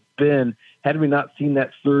would have been had we not seen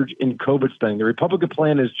that surge in COVID spending. The Republican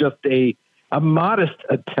plan is just a modest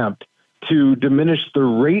attempt to diminish the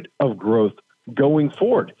rate of growth going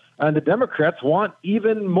forward. And the Democrats want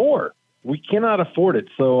even more. We cannot afford it.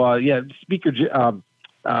 So,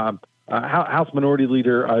 House Minority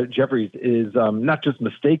Leader Jeffries is not just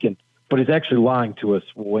mistaken, but he's actually lying to us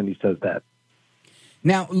when he says that.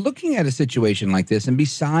 Now, looking at a situation like this, and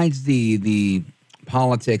besides the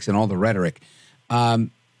politics and all the rhetoric,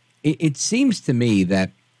 it seems to me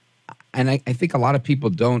that, and I think a lot of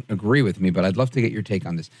people don't agree with me, but I'd love to get your take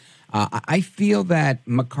on this. I feel that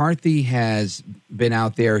McCarthy has been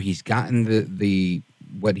out there. He's gotten the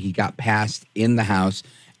what he got passed in the House,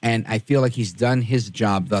 and I feel like he's done his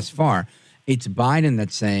job thus far. It's Biden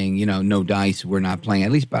that's saying, no dice, we're not playing,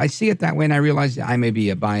 at least. But I see it that way, and I realize I may be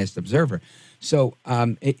a biased observer. So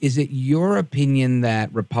is it your opinion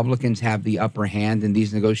that Republicans have the upper hand in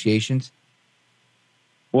these negotiations?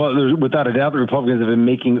 Well, without a doubt, the Republicans have been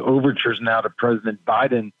making overtures now to President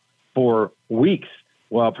Biden for weeks,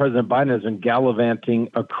 while President Biden has been gallivanting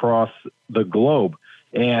across the globe.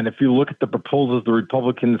 And if you look at the proposals the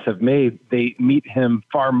Republicans have made, they meet him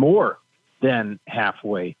far more than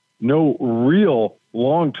halfway. No real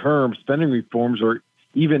long-term spending reforms or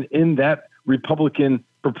even in that Republican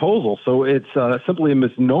proposal. So it's simply a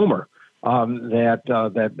misnomer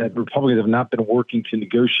that Republicans have not been working to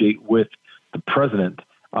negotiate with the president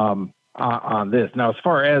on this. Now, as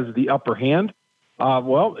far as the upper hand,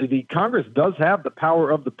 the Congress does have the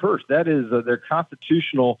power of the purse. That is their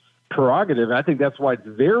constitutional prerogative. I think that's why it's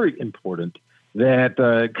very important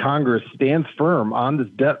that Congress stands firm on this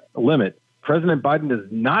debt limit. President Biden does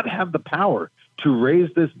not have the power to raise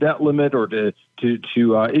this debt limit or to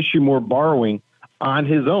issue more borrowing on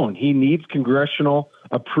his own. He needs congressional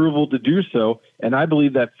approval to do so. And I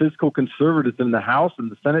believe that fiscal conservatives in the House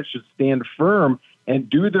and the Senate should stand firm and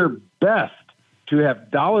do their best to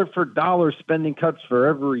have dollar for dollar spending cuts for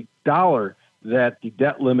every dollar that the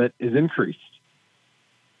debt limit is increased.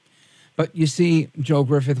 But you see, Joel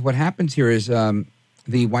Griffith, what happens here is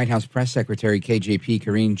the White House press secretary, KJP,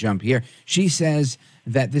 Karine Jean-Pierre, she says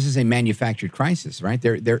that this is a manufactured crisis, right?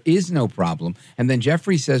 There is no problem. And then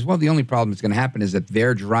Jeffrey says, well, the only problem that's going to happen is that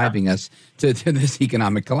they're driving us to this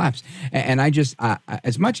economic collapse. And I just,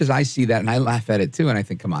 as much as I see that, and I laugh at it too, and I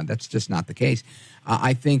think, come on, that's just not the case.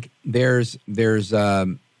 I think there's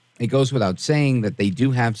it goes without saying that they do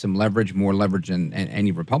have some leverage, more leverage than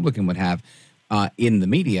any Republican would have in the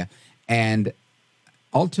media. And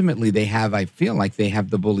ultimately, I feel like they have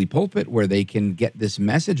the bully pulpit where they can get this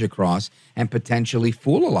message across and potentially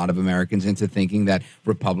fool a lot of Americans into thinking that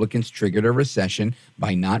Republicans triggered a recession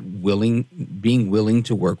by not being willing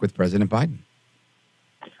to work with President Biden.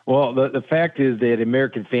 Well, the fact is that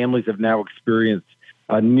American families have now experienced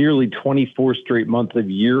nearly 24 straight months of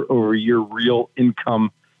year-over-year real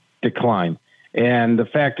income decline. And the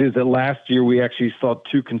fact is that last year we actually saw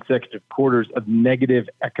 2 consecutive quarters of negative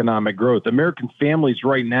economic growth. American families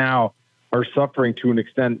right now are suffering to an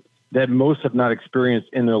extent that most have not experienced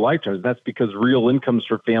in their lifetimes. That's because real incomes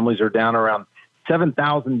for families are down around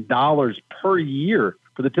 $7,000 per year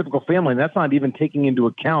for the typical family. And that's not even taking into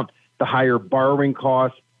account the higher borrowing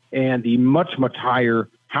costs and the much, much higher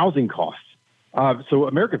housing costs. So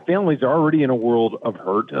American families are already in a world of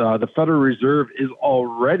hurt. The Federal Reserve is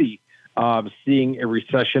already seeing a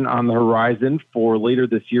recession on the horizon for later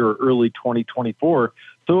this year or early 2024.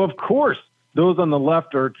 So, of course, those on the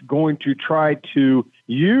left are going to try to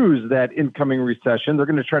use that incoming recession. They're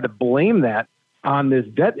going to try to blame that on this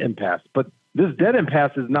debt impasse. But this debt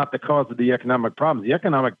impasse is not the cause of the economic problems. The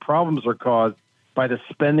economic problems are caused by the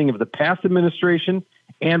spending of the past administration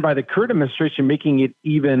and by the current administration making it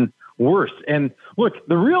even worse. And look,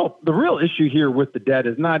 the real issue here with the debt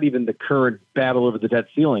is not even the current battle over the debt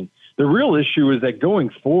ceiling. The real issue is that going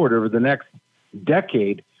forward over the next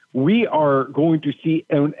decade, we are going to see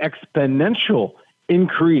an exponential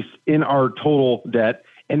increase in our total debt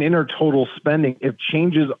and in our total spending if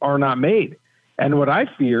changes are not made. And what I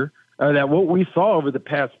fear that what we saw over the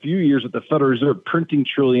past few years with the Federal Reserve printing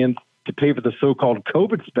trillions to pay for the so-called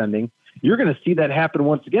COVID spending, you're going to see that happen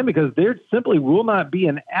once again because there simply will not be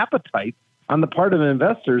an appetite on the part of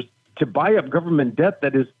investors to buy up government debt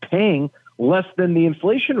that is paying less than the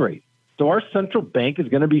inflation rate. So our central bank is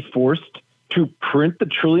going to be forced to print the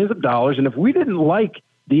trillions of dollars. And if we didn't like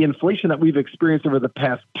the inflation that we've experienced over the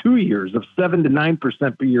past 2 years of 7 to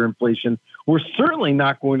 9% per year inflation, we're certainly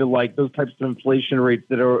not going to like those types of inflation rates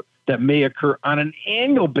that may occur on an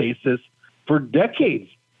annual basis for decades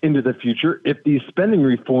into the future if these spending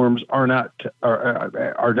reforms are not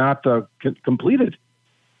completed.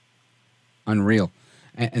 Unreal.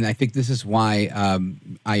 And I think this is why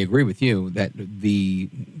I agree with you that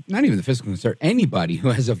not even the fiscal concern, anybody who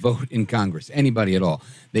has a vote in Congress, anybody at all,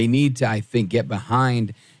 they need to, I think, get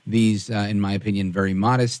behind these, in my opinion, very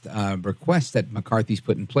modest requests that McCarthy's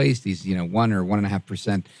put in place, these, 1 or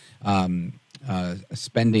 1.5%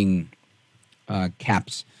 spending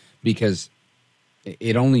caps, because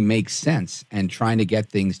it only makes sense, and trying to get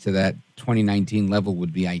things to that 2019 level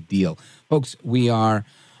would be ideal. Folks, we are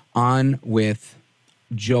on with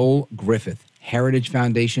Joel Griffith, Heritage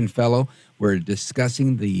Foundation Fellow. We're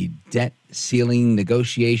discussing the debt ceiling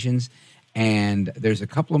negotiations, and there's a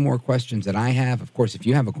couple of more questions that I have. Of course, if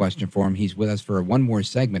you have a question for him, he's with us for one more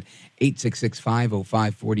segment.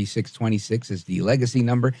 866-505-4626 is the legacy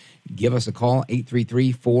number. Give us a call,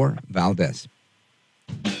 833-4-VALDEZ.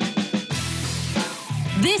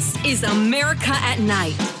 This is America at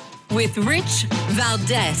Night with Rich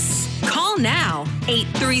Valdez. Call now,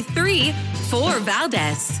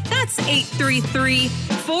 833-4-VALDEZ. That's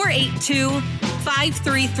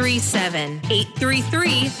 833-482-5337.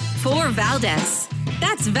 833-4-VALDEZ.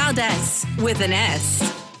 That's Valdez with an S.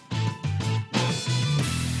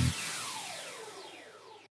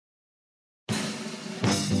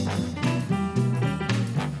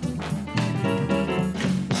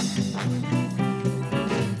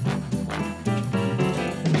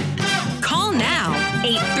 Call now,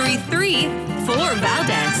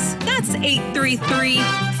 833-4-VALDEZ. That's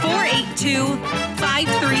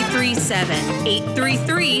 833-482-5337.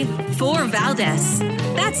 833-4-VALDEZ.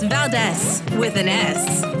 That's Valdez with an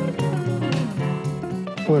S.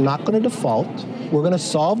 We're not going to default. We're going to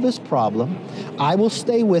solve this problem. I will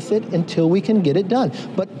stay with it until we can get it done.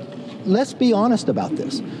 But let's be honest about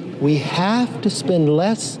this. We have to spend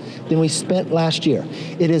less than we spent last year.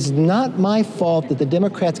 It is not my fault that the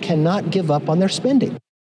Democrats cannot give up on their spending.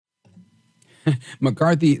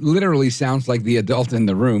 McCarthy literally sounds like the adult in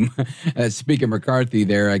the room. Speaker McCarthy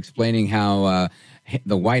there explaining how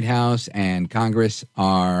the White House and Congress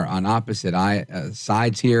are on opposite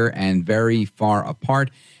sides here and very far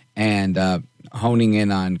apart, and honing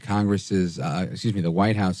in on the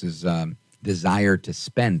White House's desire to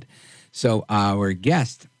spend. So our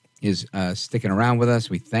guest is sticking around with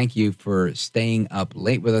us. We thank you for staying up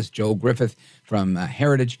late with us, Joel Griffith from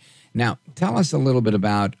Heritage. Now, tell us a little bit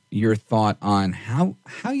about your thought on how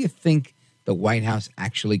you think the White House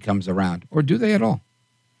actually comes around, or do they at all?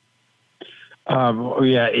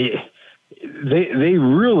 They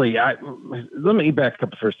really. Let me back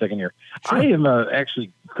up for a second here. Sure. I am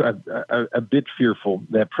actually a bit fearful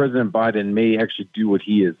that President Biden may actually do what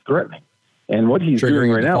he is threatening, and what he's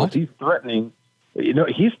doing right now is he's threatening.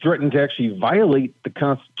 He's threatening to actually violate the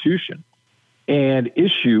Constitution and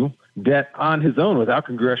issue debt on his own without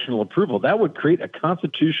congressional approval. That would create a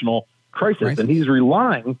constitutional crisis. And he's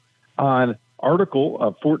relying on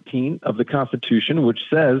Article 14 of the Constitution, which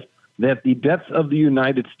says that the debts of the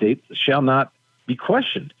United States shall not be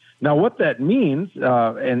questioned. Now, what that means,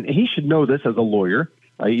 and he should know this as a lawyer,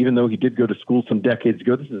 even though he did go to school some decades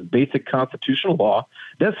ago. This is basic constitutional law.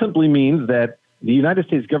 That simply means that the United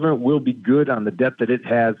States government will be good on the debt that it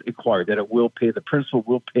has acquired, that it will pay the principal,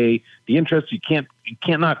 will pay the interest. You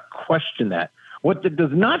cannot question that. What that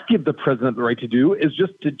does not give the president the right to do is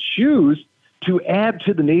just to choose to add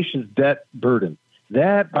to the nation's debt burden.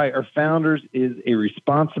 That, by our founders, is a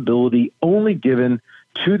responsibility only given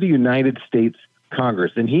to the United States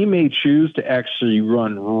Congress. And he may choose to actually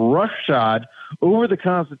run roughshod over the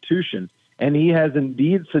Constitution, and he has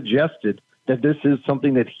indeed suggested that this is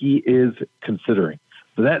something that he is considering.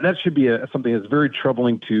 So that should be something that's very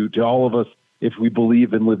troubling to all of us if we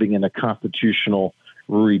believe in living in a constitutional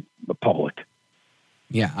republic.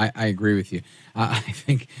 Yeah, I agree with you. I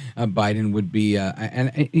think Biden would be,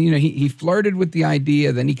 he flirted with the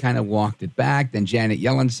idea, then he kind of walked it back. Then Janet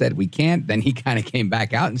Yellen said we can't. Then he kind of came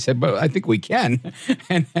back out and said, "But I think we can."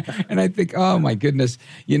 and I think, oh my goodness,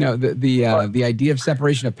 the idea of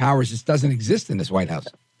separation of powers just doesn't exist in this White House.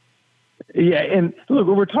 Yeah, and look,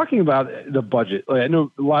 when we're talking about the budget, I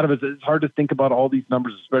know a lot of it's hard to think about all these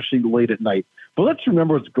numbers, especially late at night. But let's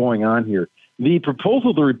remember what's going on here. The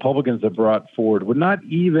proposal the Republicans have brought forward would not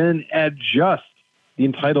even adjust the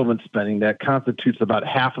entitlement spending that constitutes about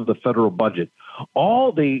half of the federal budget.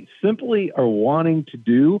 All they simply are wanting to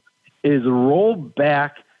do is roll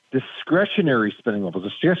back discretionary spending levels.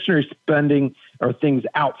 Discretionary spending are things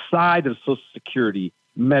outside of Social Security,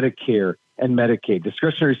 Medicare, and Medicaid.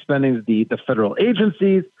 Discretionary spending is the federal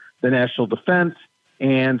agencies, the national defense,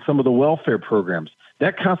 and some of the welfare programs.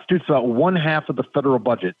 That constitutes about 1/2 of the federal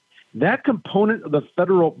budget. That component of the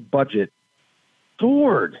federal budget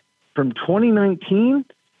soared from 2019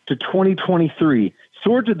 to 2023,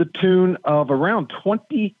 soared to the tune of around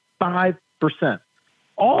 25%.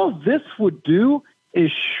 All this would do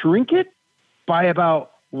is shrink it by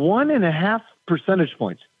about 1.5 percentage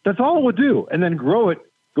points. That's all it would do, and then grow it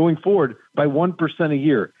going forward by 1% a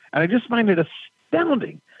year. And I just find it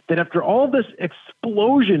astounding that after all this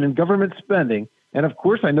explosion in government spending, and of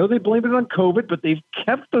course, I know they blamed it on COVID, but they've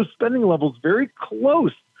kept those spending levels very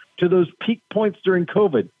close to those peak points during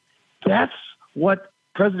COVID. That's what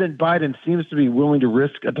President Biden seems to be willing to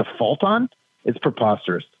risk a default on. It's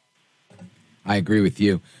preposterous. I agree with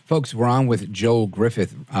you. Folks, we're on with Joel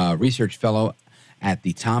Griffith, research fellow at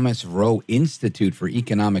the Thomas Rowe Institute for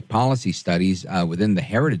Economic Policy Studies within the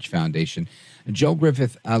Heritage Foundation. Joel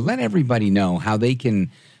Griffith, let everybody know how they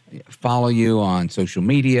can follow you on social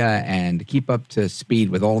media and keep up to speed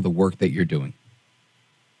with all the work that you're doing.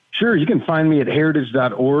 Sure. You can find me at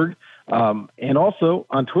heritage.org and also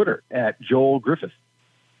on Twitter at Joel Griffith.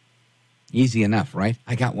 Easy enough, right?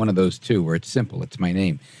 I got one of those too, where it's simple. It's my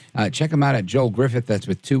name. Check him out at Joel Griffith. That's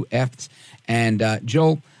with 2 F's. And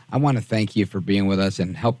Joel, I want to thank you for being with us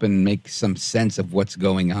and helping make some sense of what's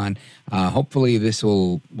going on. Hopefully this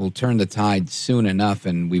will turn the tide soon enough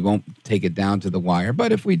and we won't take it down to the wire.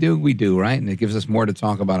 But if we do, we do, right? And it gives us more to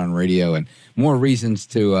talk about on radio and more reasons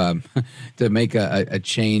to make a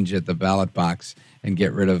change at the ballot box and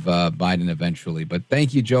get rid of Biden eventually. But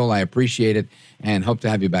thank you, Joel. I appreciate it and hope to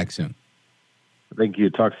have you back soon. Thank you.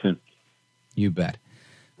 Talk soon. You bet.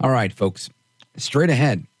 All right, folks. Straight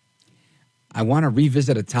ahead, I want to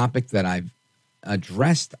revisit a topic that I've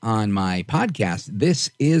addressed on my podcast,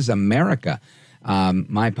 This is America.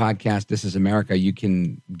 My podcast, This is America, you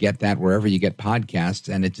can get that wherever you get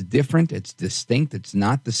podcasts, and it's different, it's distinct, it's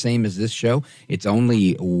not the same as this show. It's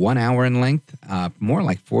only 1 hour in length, more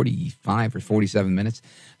like 45 or 47 minutes.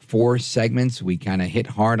 4 segments. We kind of hit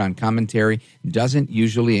hard on commentary. Doesn't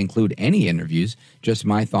usually include any interviews, just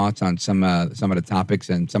my thoughts on some of the topics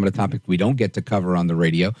and some of the topics we don't get to cover on the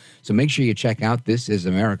radio. So make sure you check out This is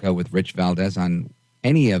America with Rich Valdez on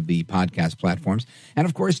any of the podcast platforms. And,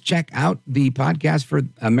 of course, check out the podcast for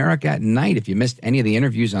America at Night. If you missed any of the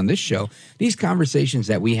interviews on this show, these conversations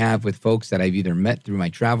that we have with folks that I've either met through my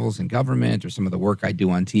travels in government or some of the work I do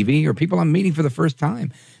on TV or people I'm meeting for the first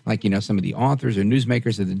time, like, some of the authors or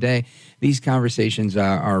newsmakers of the day, these conversations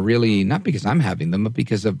are really not because I'm having them, but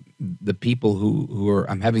because of the people who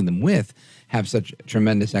I'm having them with have such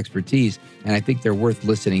tremendous expertise, and I think they're worth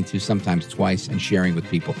listening to sometimes twice and sharing with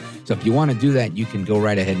people. So if you want to do that, you can go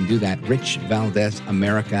right ahead and do that. Rich Valdez,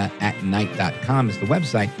 AmericaAtNight.com is the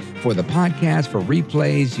website for the podcast, for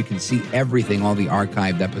replays. You can see everything, all the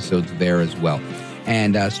archived episodes there as well.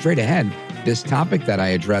 And straight ahead, this topic that I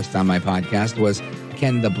addressed on my podcast was,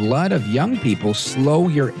 can the blood of young people slow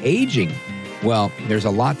your aging? Well, there's a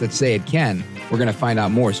lot that say it can. We're going to find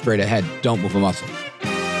out more straight ahead. Don't move a muscle.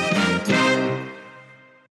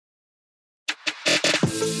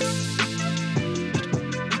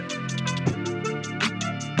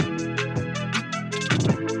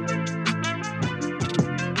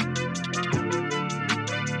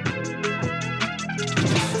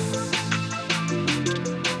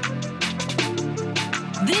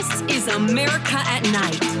 is America at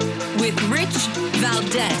Night with Rich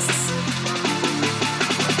Valdez.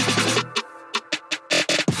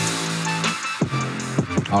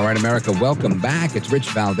 All right, America, welcome back. It's Rich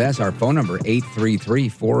Valdez. Our phone number,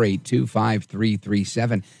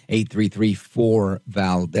 833-482-5337,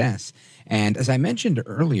 833-4-VALDEZ. And as I mentioned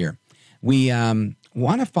earlier, we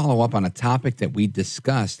want to follow up on a topic that we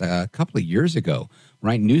discussed a couple of years ago,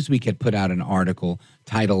 right? Newsweek had put out an article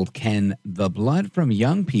titled, "Can the Blood from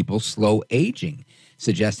Young People Slow Aging?"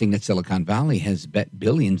 suggesting that Silicon Valley has bet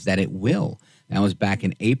billions that it will. That was back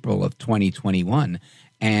in April of 2021.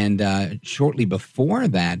 And shortly before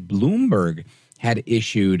that, Bloomberg had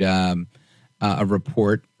issued a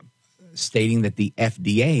report stating that the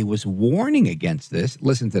FDA was warning against this.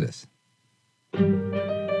 Listen to this.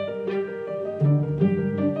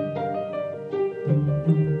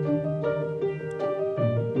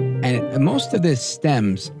 And most of this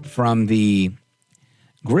stems from the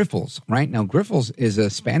Grifols, right? Now, Grifols is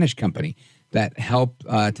a Spanish company that helped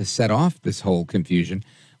to set off this whole confusion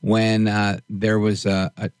when there was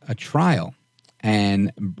a trial,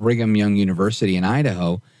 and Brigham Young University in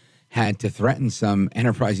Idaho had to threaten some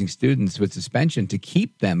enterprising students with suspension to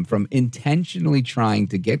keep them from intentionally trying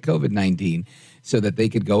to get COVID-19 so that they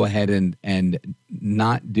could go ahead and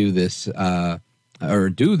not do this or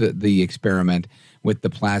do the experiment with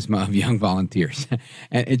the plasma of young volunteers.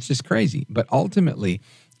 And it's just crazy. But ultimately,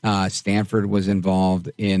 Stanford was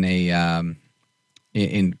involved in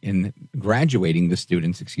in graduating the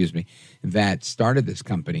students, that started this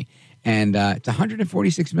company. And it's a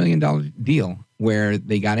 $146 million deal where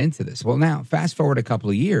they got into this. Well, now, fast forward a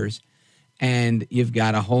couple of years, and you've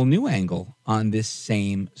got a whole new angle on this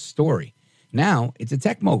same story. Now, it's a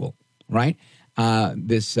tech mogul, right?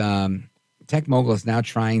 This tech mogul is now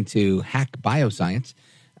trying to hack bioscience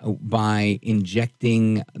by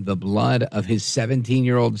injecting the blood of his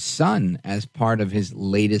 17-year-old son as part of his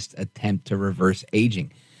latest attempt to reverse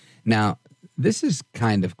aging. Now, this is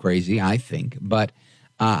kind of crazy, I think, but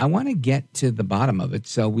I want to get to the bottom of it.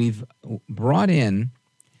 So we've brought in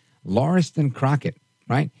Lauriston Crockett,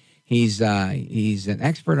 right? He's an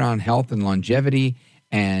expert on health and longevity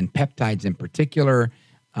and peptides in particular.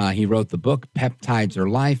 He wrote the book, Peptides Are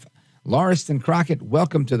Life. Lauriston Crockett,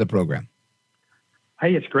 welcome to the program.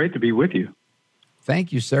 Hey, it's great to be with you.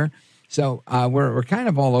 Thank you, sir. So we're kind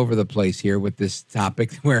of all over the place here with this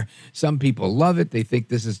topic where some people love it. They think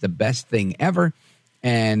this is the best thing ever.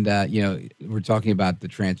 And, we're talking about the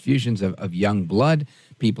transfusions of young blood.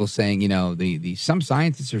 People saying, some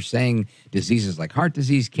scientists are saying diseases like heart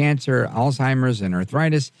disease, cancer, Alzheimer's, and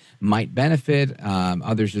arthritis might benefit.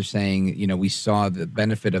 Others are saying, we saw the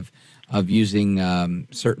benefit of using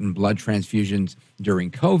certain blood transfusions during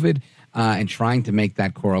COVID and trying to make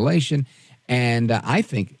that correlation. And I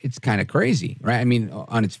think it's kind of crazy, right? I mean,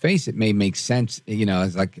 on its face, it may make sense,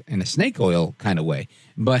 as like in a snake oil kind of way,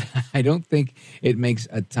 but I don't think it makes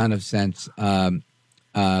a ton of sense. I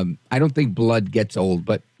don't think blood gets old,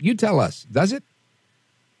 but you tell us, does it?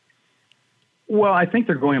 Well, I think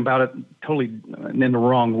they're going about it totally in the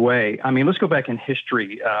wrong way. I mean, let's go back in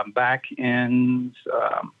history. Back in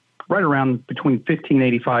right around between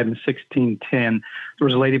 1585 and 1610, there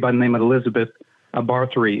was a lady by the name of Elizabeth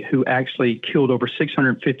Barthory, who actually killed over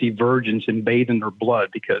 650 virgins and bathed in their blood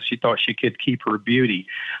because she thought she could keep her beauty.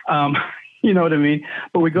 You know what I mean?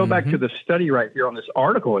 But we go back to the study right here on this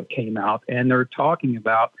article that came out, and they're talking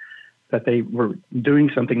about that they were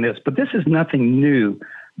doing something but this is nothing new.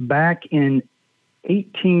 Back in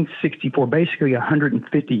 1864, basically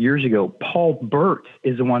 150 years ago, Paul Burt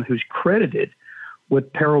is the one who's credited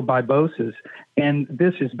with parabiosis, and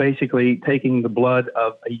this is basically taking the blood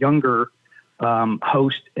of a younger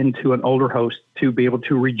host into an older host to be able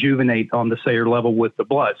to rejuvenate on the cellular level with the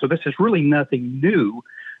blood. So this is really nothing new.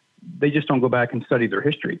 They just don't go back and study their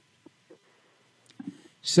history.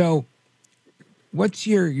 So what's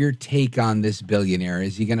your take on this billionaire?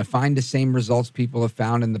 Is he going to find the same results people have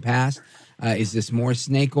found in the past? Is this more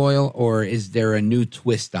snake oil, or is there a new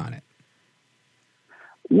twist on it?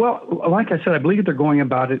 Well, like I said, I believe they're going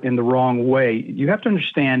about it in the wrong way. You have to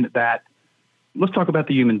understand that. Let's talk about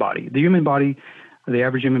the human body. The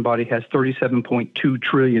average human body has 37.2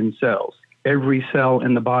 trillion cells. Every cell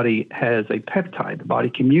in the body has a peptide. The body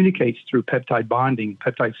communicates through peptide bonding,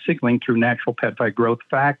 peptide signaling through natural peptide growth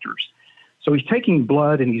factors. So he's taking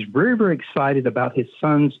blood, and he's very, very excited about his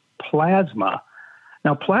son's plasma.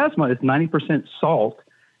 Now, plasma is 90% salt,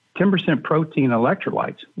 10% protein and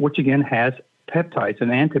electrolytes, which again has peptides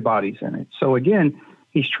and antibodies in it. So again,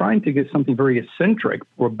 he's trying to get something very eccentric,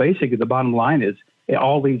 where basically the bottom line is it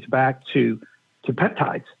all leads back to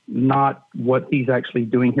peptides, not what he's actually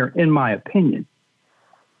doing here, in my opinion.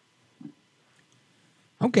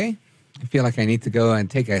 Okay. I feel like I need to go and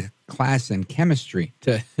take a class in chemistry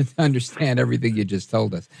to understand everything you just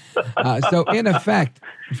told us. So in effect,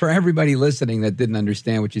 for everybody listening that didn't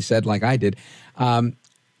understand what you said like I did,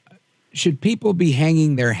 should people be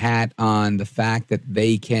hanging their hat on the fact that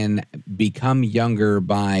they can become younger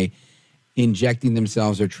by injecting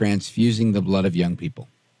themselves or transfusing the blood of young people?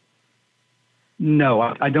 No,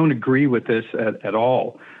 I don't agree with this at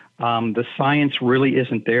all. The science really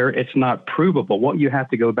isn't there. It's not provable. What you have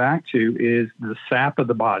to go back to is the sap of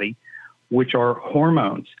the body, which are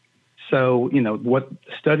hormones. So, what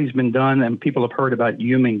study's been done, and people have heard about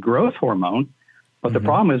human growth hormone, but the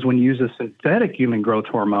problem is when you use a synthetic human growth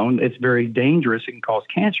hormone, it's very dangerous. It can cause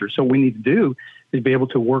cancer. So what we need to do is be able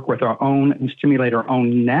to work with our own and stimulate our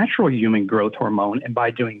own natural human growth hormone. And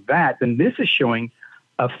by doing that, then this is showing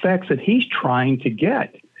effects that he's trying to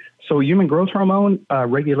get. So human growth hormone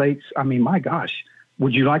regulates, my gosh,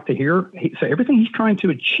 would you like to hear? So everything he's trying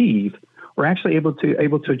to achieve, we're actually able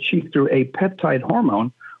to achieve through a peptide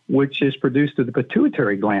hormone, which is produced through the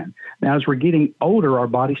pituitary gland. Now, as we're getting older, our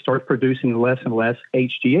body starts producing less and less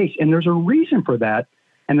HGH. And there's a reason for that.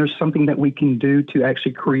 And there's something that we can do to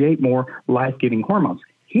actually create more life-giving hormones.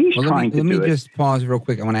 He's trying to do it. Let me just pause real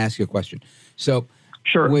quick. I want to ask you a question. So,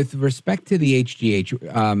 sure. With respect to the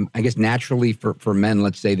HGH, I guess naturally for men,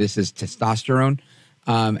 let's say this is testosterone,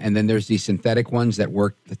 and then there's these synthetic ones that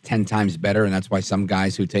work 10 times better, and that's why some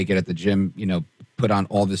guys who take it at the gym, put on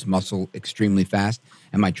all this muscle extremely fast.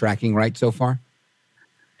 Am I tracking right so far?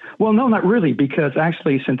 Well, no, not really, because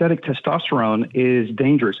actually synthetic testosterone is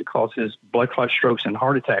dangerous. It causes blood clot, strokes, and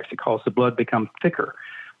heart attacks. It causes the blood become thicker.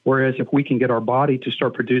 Whereas if we can get our body to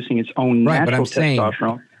start producing its own natural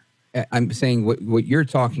testosterone. I'm saying what you're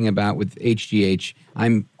talking about with HGH,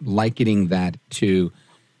 I'm likening that to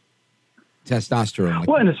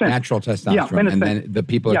testosterone, in a sense, natural testosterone. And then the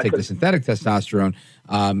people that take the synthetic testosterone,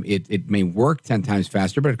 it may work 10 times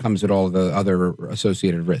faster, but it comes with all the other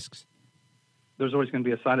associated risks. There's always going to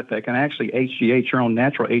be a side effect. And actually HGH, your own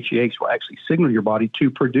natural HGH, will actually signal your body to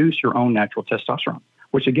produce your own natural testosterone,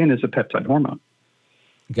 which again is a peptide hormone.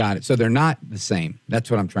 Got it. So they're not the same. That's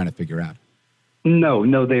what I'm trying to figure out.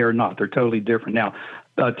 No, they are not. They're totally different. Now,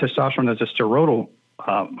 testosterone is a steroidal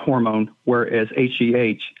hormone, whereas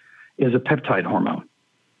HGH is a peptide hormone.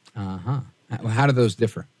 How do those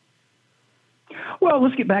differ? Well,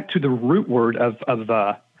 let's get back to the root word of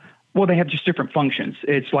they have just different functions.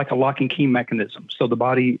 It's like a lock and key mechanism. So the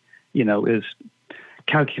body, is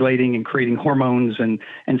calculating and creating hormones and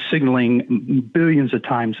signaling billions of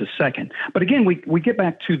times a second. But again, we get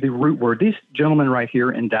back to the root word. This gentleman right here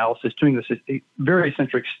in Dallas is doing this very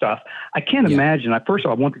eccentric stuff. I can't imagine. First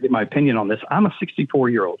of all, I want to get my opinion on this. I'm a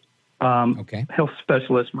 64-year-old health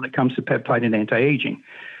specialist when it comes to peptide and anti-aging.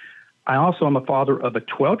 I also am a father of a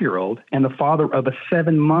 12-year-old and the father of a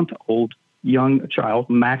 7-month-old young child,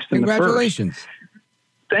 Maxton. Congratulations.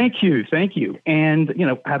 Thank you. And,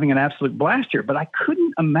 having an absolute blast here. But I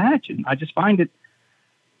couldn't imagine. I just find it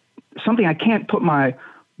something I can't put my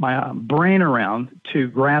brain around to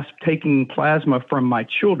grasp taking plasma from my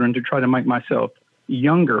children to try to make myself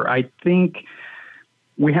younger. I think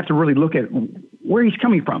we have to really look at where he's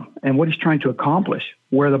coming from and what he's trying to accomplish,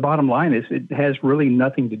 where the bottom line is it has really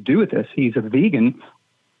nothing to do with this. He's a vegan,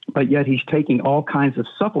 but yet he's taking all kinds of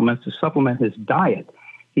supplements to supplement his diet.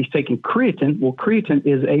 He's taking creatine. Well, creatine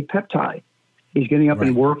is a peptide. He's getting up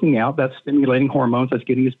and working out. That's stimulating hormones. That's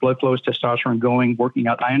getting his blood flow, his testosterone going, working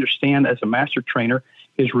out. I understand as a master trainer,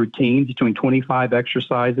 his routine. He's doing 25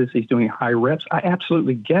 exercises. He's doing high reps. I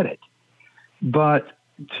absolutely get it. But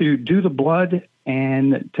to do the blood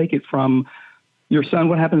and take it from your son,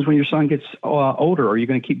 what happens when your son gets older? Are you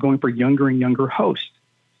going to keep going for younger and younger hosts?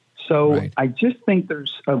 So I just think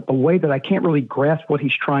there's a way that I can't really grasp what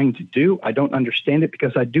he's trying to do. I don't understand it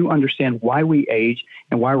because I do understand why we age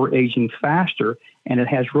and why we're aging faster, and it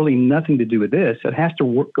has really nothing to do with this. It has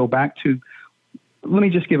to go back to, let me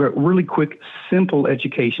just give a really quick, simple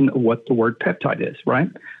education of what the word peptide is, right?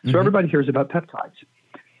 So everybody hears about peptides.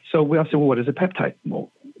 So we all say, well, what is a peptide?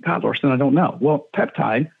 Well, God, Lauriston, I don't know. Well,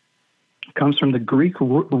 peptide comes from the Greek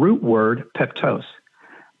root word peptos.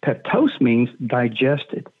 Peptos means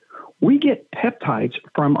digested. We get peptides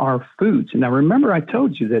from our foods. Now, remember, I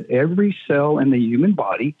told you that every cell in the human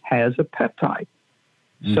body has a peptide.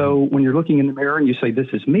 So when you're looking in the mirror and you say, this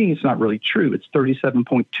is me, it's not really true. It's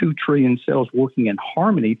 37.2 trillion cells working in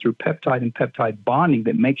harmony through peptide and peptide bonding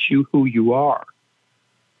that makes you who you are.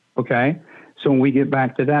 Okay? So when we get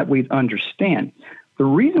back to that, we understand. The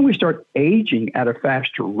reason we start aging at a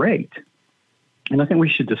faster rate, and I think we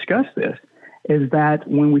should discuss this, is that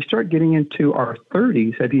when we start getting into our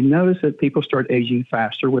 30s, have you noticed that people start aging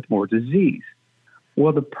faster with more disease?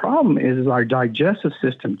 Well, the problem is our digestive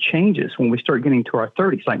system changes when we start getting to our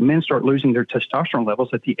 30s. Like men start losing their testosterone levels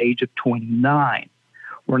at the age of 29.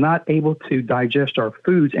 We're not able to digest our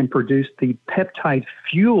foods and produce the peptide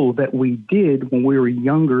fuel that we did when we were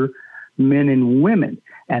younger men and women.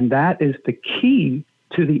 And that is the key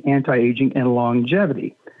to the anti-aging and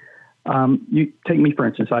longevity. You take me, for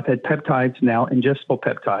instance, I've had peptides now, ingestible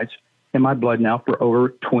peptides, in my blood now for over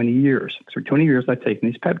 20 years. For 20 years, I've taken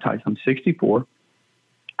these peptides. I'm 64.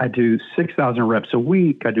 I do 6,000 reps a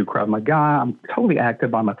week. I do Krav Maga. I'm totally active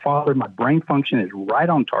by my father. My brain function is right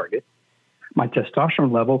on target. My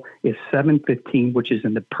testosterone level is 715, which is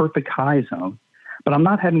in the perfect high zone. But I'm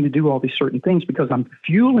not having to do all these certain things because I'm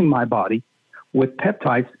fueling my body with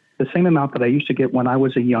peptides the same amount that I used to get when I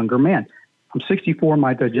was a younger man. I'm 64.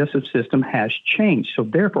 My digestive system has changed. So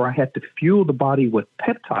therefore, I have to fuel the body with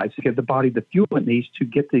peptides to give the body the fuel it needs to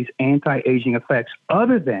get these anti-aging effects,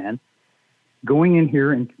 other than going in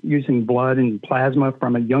here and using blood and plasma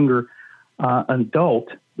from a younger adult,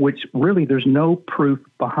 which really there's no proof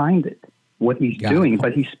behind it, what he's doing,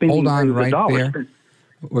 but he's spending millions of dollars. There.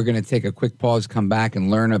 We're going to take a quick pause, come back,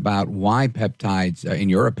 and learn about why peptides, in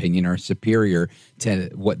your opinion, are superior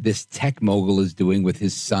to what this tech mogul is doing with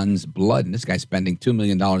his son's blood. And this guy's spending $2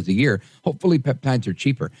 million a year. Hopefully peptides are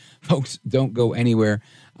cheaper. Folks, don't go anywhere.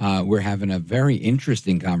 We're having a very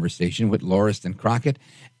interesting conversation with Lauriston Crockett,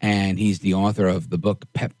 and he's the author of the book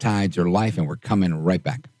Peptides Are Life, and we're coming right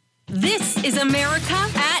back. This is America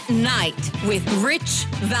at Night with Rich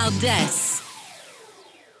Valdez.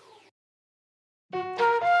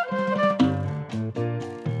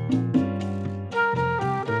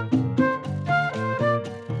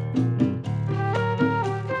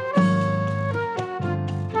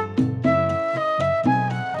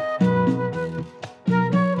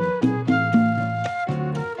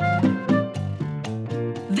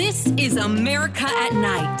 This is America at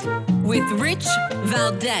Night with Rich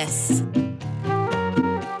Valdez.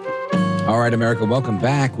 All right, America, welcome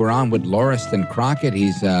back. We're on with Lauriston Crockett.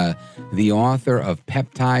 He's the author of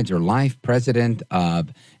Peptides Are Life, president of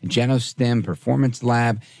GenoStim Performance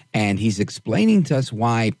Lab, and he's explaining to us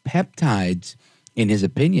why peptides, in his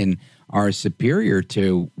opinion, are superior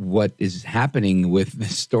to what is happening with the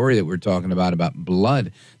story that we're talking about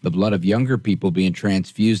blood, the blood of younger people being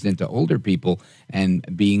transfused into older people and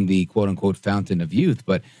being the quote-unquote fountain of youth.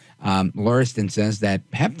 But Lauriston says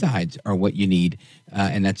that peptides are what you need,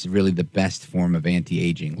 and that's really the best form of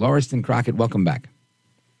anti-aging. Lauriston Crockett, welcome back.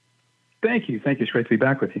 Thank you. Thank you. It's great to be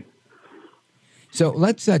back with you. So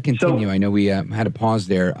let's continue. I know we had a pause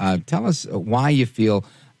there. Tell us why you feel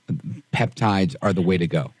peptides are the way to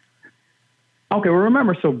go. Okay, well,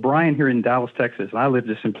 remember, so Brian here in Dallas, Texas, and I live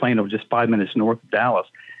just in Plano, just 5 minutes north of Dallas,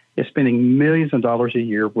 is spending millions of dollars a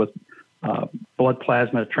year with blood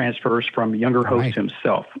plasma transfers from younger hosts to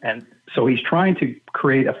himself. And so he's trying to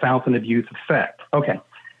create a fountain of youth effect. Okay,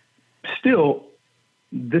 still,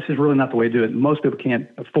 this is really not the way to do it. Most people can't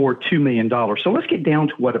afford $2 million. So let's get down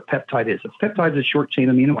to what a peptide is. A peptide is a short-chain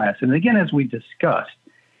amino acid. And again, as we discussed,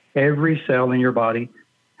 every cell in your body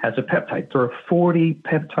has a peptide. There are 40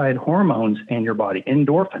 peptide hormones in your body,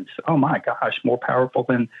 endorphins. Oh my gosh, more powerful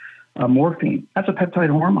than morphine. That's a peptide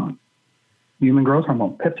hormone, human growth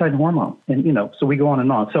hormone, peptide hormone. And, so we go on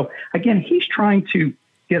and on. So again, he's trying to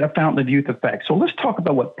get a fountain of youth effect. So let's talk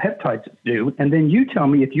about what peptides do. And then you tell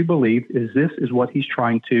me if you believe this is what he's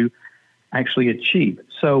trying to actually achieve.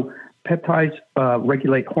 So peptides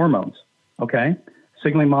regulate hormones, okay?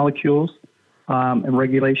 Signaling molecules and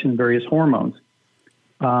regulation of various hormones.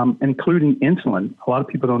 Including insulin. A lot of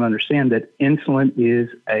people don't understand that insulin is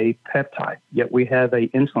a peptide, yet we have an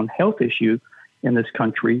insulin health issue in this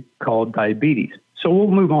country called diabetes. So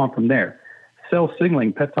we'll move on from there. Cell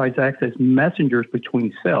signaling, peptides act as messengers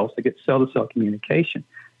between cells to get cell-to-cell communication.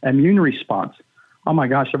 Immune response. Oh my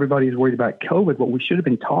gosh, everybody's worried about COVID. What we should have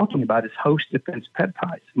been talking about is host defense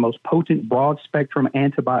peptides, the most potent broad-spectrum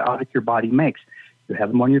antibiotic your body makes. You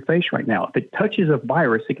have them on your face right now. If it touches a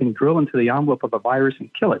virus, it can drill into the envelope of a virus and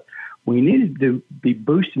kill it. We need to be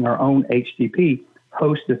boosting our own HDP,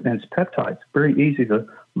 host defense peptides. Very easy to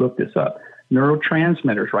look this up.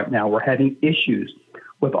 Neurotransmitters right now, we're having issues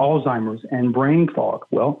with Alzheimer's and brain fog.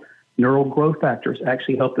 Well, neural growth factors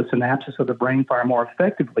actually help the synapses of the brain fire more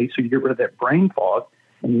effectively, so you get rid of that brain fog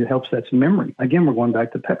and it helps that memory. Again, we're going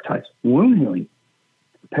back to peptides. Wound healing.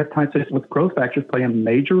 Peptides with growth factors play a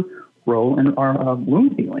major role in our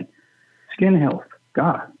wound healing. Skin health.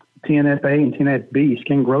 God, TNF-A and TNF-B,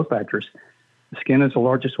 skin growth factors. The skin is the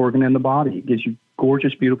largest organ in the body. It gives you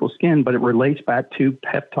gorgeous, beautiful skin, but it relates back to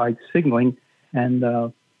peptide signaling and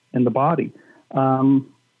in the body.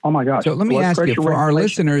 Oh my gosh. So let me Blood ask you, pressure for our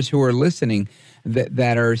regulation. listeners who are listening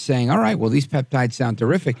that are saying, all right, well, these peptides sound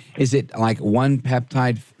terrific. Is it like one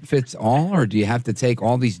peptide fits all, or do you have to take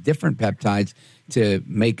all these different peptides to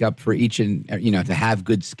make up for each and, to have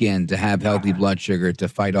good skin, to have healthy blood sugar, to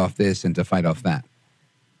fight off this and to fight off that?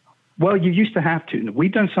 Well, you used to have to.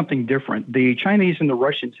 We've done something different. The Chinese and the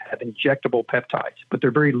Russians have injectable peptides, but they're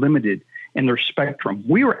very limited in their spectrum.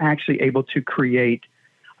 We were actually able to create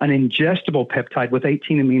an ingestible peptide with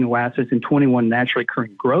 18 amino acids and 21 naturally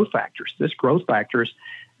occurring growth factors. This growth factors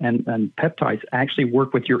and peptides actually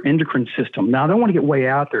work with your endocrine system. Now, I don't want to get way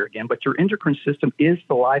out there again, but your endocrine system is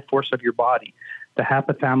the life force of your body. The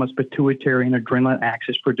hypothalamus, pituitary, and adrenaline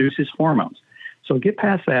axis produces hormones. So get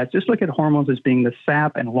past that. Just look at hormones as being the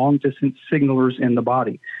sap and long-distance signalers in the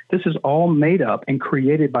body. This is all made up and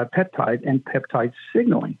created by peptide and peptide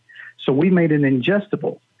signaling. So we made an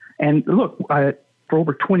ingestible. And look, for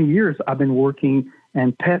over 20 years, I've been working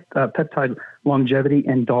in peptide longevity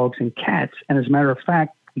in dogs and cats. And as a matter of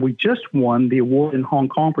fact, we just won the award in Hong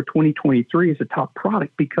Kong for 2023 as a top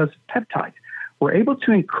product because of peptides. We're able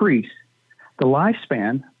to increase the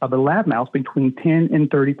lifespan of a lab mouse between 10 and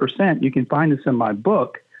 30%. You can find this in my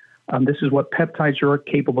book. This is what peptides are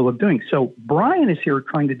capable of doing. So Brian is here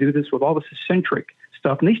trying to do this with all this eccentric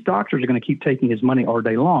stuff, and these doctors are going to keep taking his money all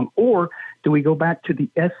day long. Or do we go back to the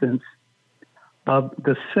essence of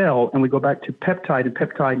the cell, and we go back to peptide and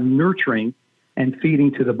peptide nurturing and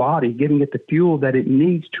feeding to the body, giving it the fuel that it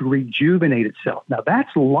needs to rejuvenate itself? Now, that's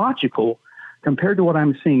logical compared to what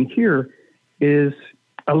I'm seeing here is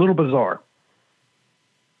a little bizarre.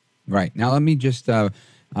 Right. Now, let me just let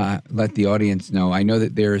the audience know. I know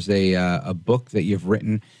that there's a book that you've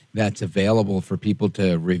written that's available for people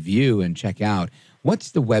to review and check out. What's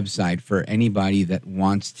the website for anybody that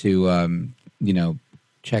wants to,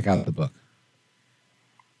 check out the book?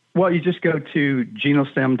 Well, you just go to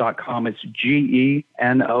genostem.com. It's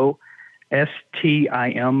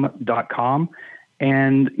genostim.com.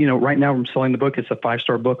 And, right now I'm selling the book. It's a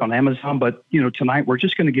 5-star book on Amazon. But, tonight we're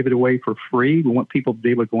just going to give it away for free. We want people to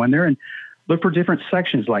be able to go in there and look for different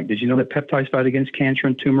sections. Like, did you know that peptides fight against cancer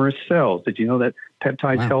and tumorous cells? Did you know that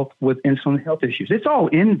peptides help with insulin health issues? It's all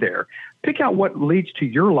in there. Pick out what leads to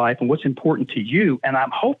your life and what's important to you. And I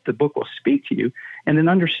hope the book will speak to you. And then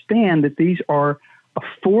understand that these are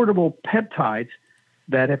affordable peptides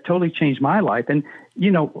that have totally changed my life. And,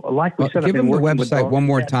 like we said, give them the website one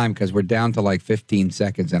more time time because we're down to like 15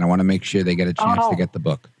 seconds, and I want to make sure they get a chance to get the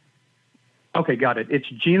book. Okay, got it. It's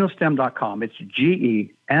genostem.com. It's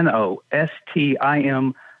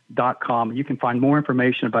genostim.com. You can find more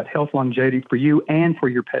information about health longevity for you and for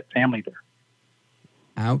your pet family there.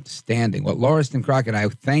 Outstanding. Well, Lauriston Crockett, I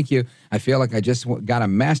thank you. I feel like I just got a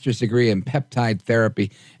master's degree in peptide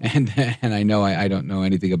therapy, and I know I don't know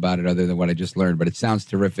anything about it other than what I just learned, but it sounds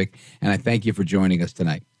terrific, and I thank you for joining us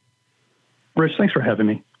tonight. Rich, thanks for having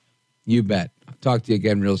me. You bet. I'll talk to you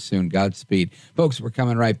again real soon. Godspeed. Folks, we're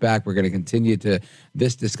coming right back. We're going to continue to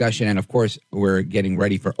this discussion, and of course, we're getting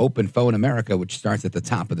ready for Open Phone America, which starts at the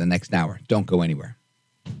top of the next hour. Don't go anywhere.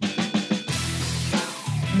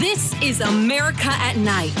 This is America at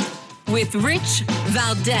Night with Rich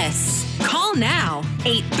Valdez. Call now,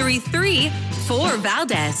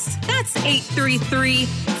 833-4VALDEZ. That's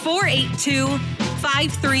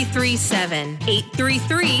 833-482-5337.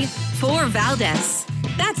 833-4VALDEZ.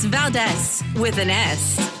 That's Valdez with an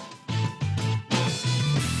S.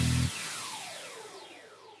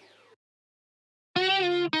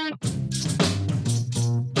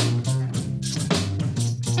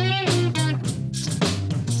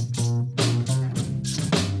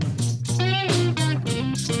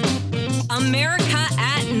 America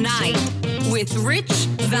at Night with Rich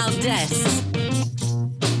Valdez.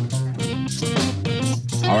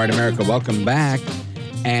 All right, America, welcome back.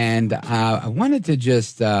 And I wanted to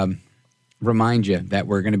just remind you that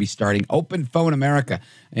we're going to be starting Open Phone America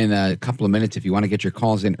in a couple of minutes. If you want to get your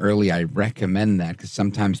calls in early, I recommend that because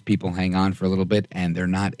sometimes people hang on for a little bit and they're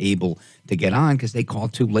not able to get on because they call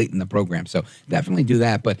too late in the program. So definitely do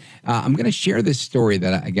that. But I'm going to share this story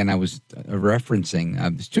that, again, I was referencing.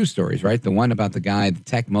 There's two stories, right? The one about the guy, the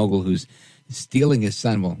tech mogul who's stealing his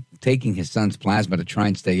son, well, taking his son's plasma to try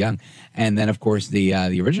and stay young. And then, of course, the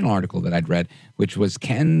original article that I'd read, which was,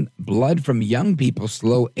 Can Blood from Young People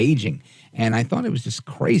Slow Aging? And I thought it was just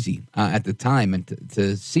crazy at the time. And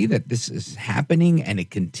to see that this is happening and it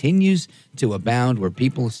continues to abound where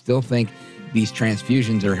people still think these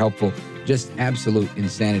transfusions are helpful, just absolute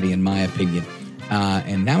insanity in my opinion.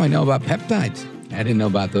 And now I know about peptides. I didn't know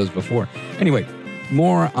about those before. Anyway,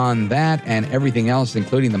 More on that and everything else,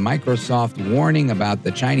 including the Microsoft warning about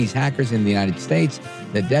the Chinese hackers in the United States,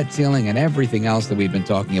 the debt ceiling, and everything else that we've been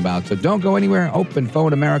talking about. So don't go anywhere. Open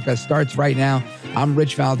Phone America starts right now. I'm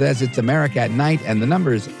Rich Valdez. It's America at Night, and the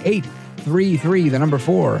number is 833, the number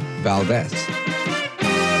 4, Valdez.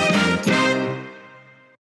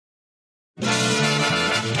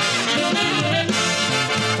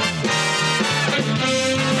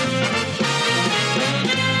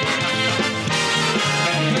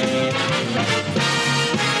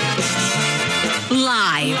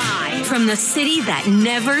 Live from the city that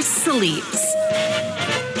never sleeps.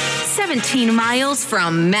 17 miles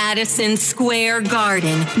from Madison Square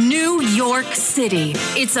Garden, New York City.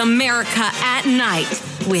 It's America at Night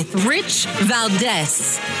with Rich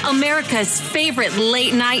Valdez, America's favorite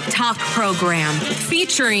late night talk program,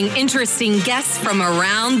 featuring interesting guests from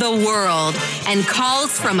around the world and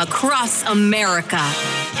calls from across America.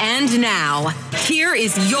 And now, here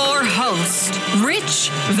is your host, Rich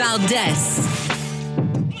Valdez.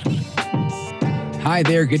 Hi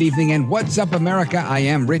there, good evening, and what's up, America? I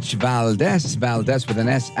am Rich Valdez, Valdez with an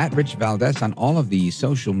S, at Rich Valdez on all of the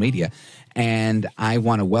social media, and I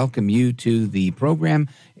want to welcome you to the program.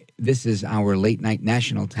 This is our late night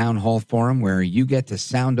national town hall forum where you get to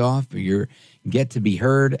sound off, you get to be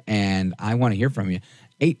heard, and I want to hear from you.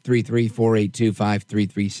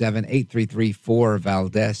 833-482-5337,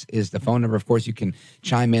 833-4-Valdez is the phone number. Of course, you can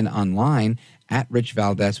chime in online at Rich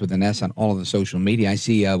Valdez with an S on all of the social media. I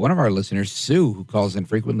see one of our listeners, Sue, who calls in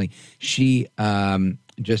frequently. She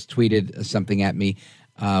just tweeted something at me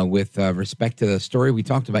with respect to the story we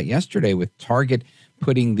talked about yesterday with Target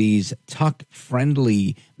putting these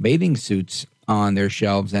tuck-friendly bathing suits on their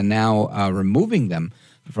shelves and now removing them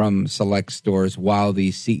from select stores while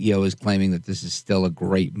the CEO is claiming that this is still a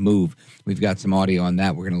great move. We've got some audio on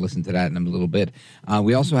that. We're going to listen to that in a little bit.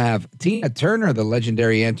 We also have Tina Turner, the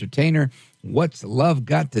legendary entertainer. What's love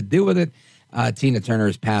got to do with it? Tina Turner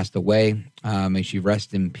has passed away. May she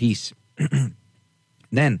rest in peace.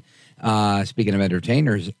 Then, speaking of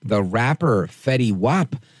entertainers, the rapper Fetty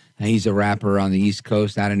Wap, he's a rapper on the East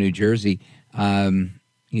Coast out of New Jersey.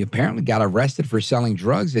 He apparently got arrested for selling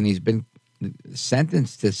drugs, and he's been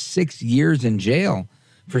sentenced to 6 years in jail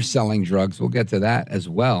for selling drugs. We'll get to that as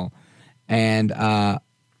well. And a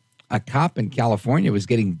cop in California was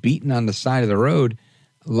getting beaten on the side of the road.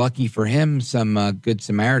 Lucky for him, some good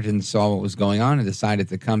Samaritans saw what was going on and decided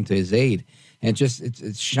to come to his aid. And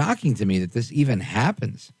it's shocking to me that this even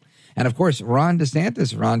happens. And, of course, Ron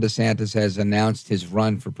DeSantis has announced his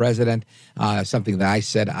run for president, something that I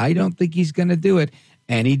said I don't think he's going to do it,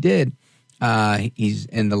 and he did. He's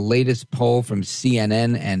in the latest poll from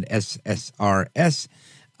CNN and SSRS.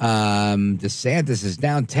 DeSantis is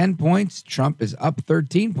down 10 points. Trump is up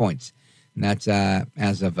 13 points. And that's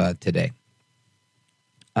as of today.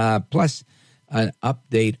 Plus, an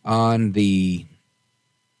update on the,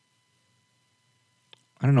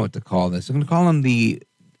 I don't know what to call this. I'm going to call him the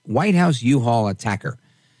White House U-Haul attacker.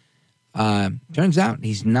 Turns out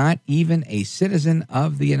he's not even a citizen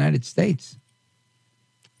of the United States.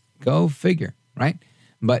 Go figure, right?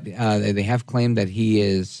 But they have claimed that he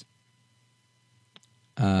is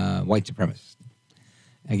white supremacist.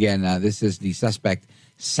 Again, this is the suspect,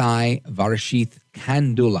 Sai Varshith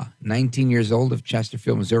Kandula, 19 years old, of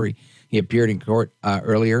Chesterfield, Missouri. He appeared in court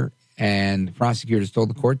earlier, and prosecutors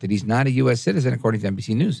told the court that he's not a U.S. citizen, according to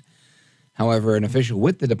NBC News. However, an official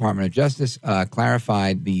with the Department of Justice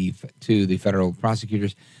clarified to the federal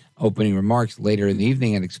prosecutors opening remarks later in the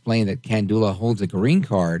evening and explained that Kandula holds a green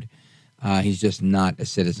card. He's just not a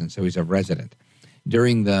citizen, so he's a resident.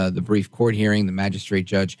 During the brief court hearing, the magistrate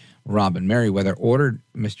judge, Robin Merriweather, ordered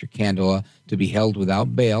Mr. Kandula to be held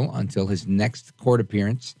without bail until his next court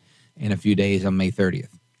appearance in a few days on May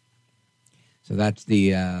 30th. So that's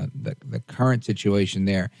the current situation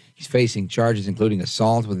there. He's facing charges including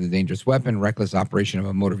assault with a dangerous weapon, reckless operation of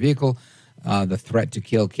a motor vehicle, the threat to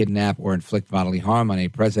kill, kidnap, or inflict bodily harm on a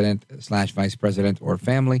president/vice president or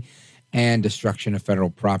family, and destruction of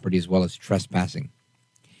federal property, as well as trespassing.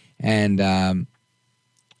 And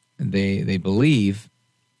they believe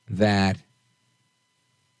that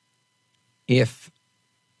if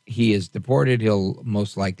he is deported, he'll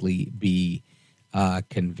most likely be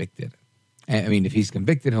convicted. I mean, if he's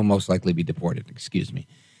convicted, he'll most likely be deported. Excuse me.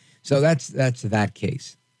 So that's that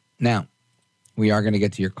case. Now, we are going to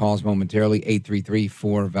get to your calls momentarily.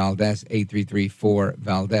 833-4-Valdez,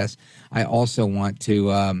 833-4-Valdez. I also want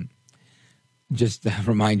to just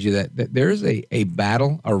remind you that there is a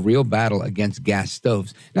battle, a real battle against gas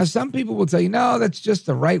stoves. Now, some people will tell you, no, that's just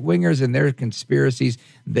the right-wingers and their conspiracies.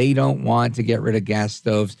 They don't want to get rid of gas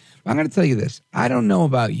stoves. But I'm going to tell you this. I don't know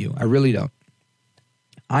about you. I really don't.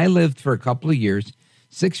 I lived for a couple of years,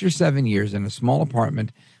 6 or 7 years, in a small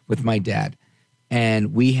apartment with my dad,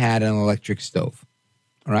 and we had an electric stove,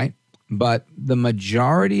 all right? But the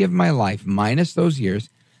majority of my life, minus those years,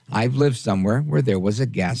 I've lived somewhere where there was a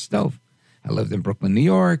gas stove. I lived in Brooklyn, New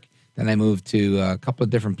York. Then I moved to a couple of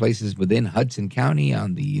different places within Hudson County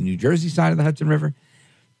on the New Jersey side of the Hudson River.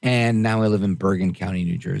 And now I live in Bergen County,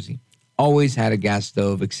 New Jersey. Always had a gas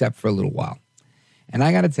stove, except for a little while. And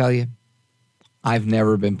I got to tell you, I've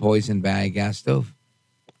never been poisoned by a gas stove.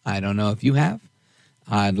 I don't know if you have.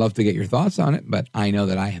 I'd love to get your thoughts on it, but I know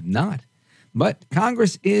that I have not. But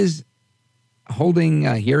Congress is holding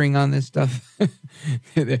a hearing on this stuff.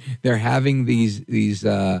 They're having these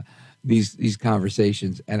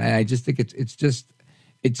conversations, and I just think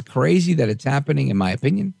it's crazy that it's happening, in my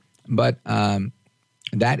opinion. But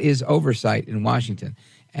that is oversight in Washington,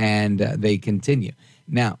 and they continue.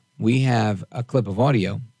 Now we have a clip of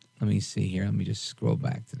audio. Let me see here. Let me just scroll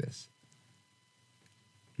back to this.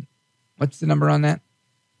 What's the number on that?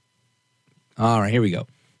 All right, here we go.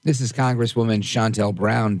 This is Congresswoman Shontel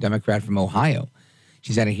Brown, Democrat from Ohio.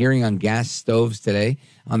 She's at a hearing on gas stoves today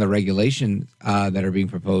on the regulations that are being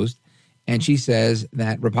proposed. And she says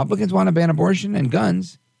that Republicans want to ban abortion and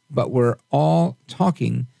guns, but we're all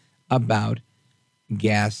talking about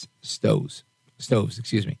gas stoves.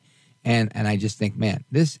 And I just think, man,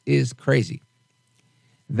 this is crazy.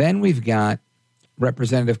 Then we've got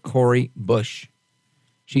Representative Cori Bush.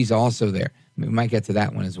 She's also there. We might get to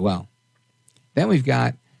that one as well. Then we've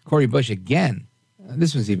got Cori Bush again.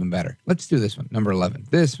 This one's even better. Let's do this one, number 11.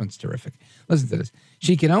 This one's terrific. Listen to this.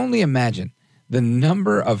 She can only imagine the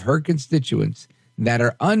number of her constituents that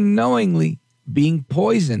are unknowingly being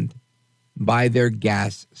poisoned by their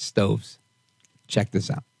gas stoves. Check this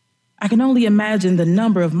out. I can only imagine the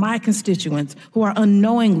number of my constituents who are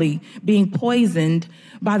unknowingly being poisoned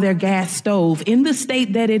by their gas stove in the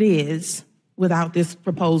state that it is without this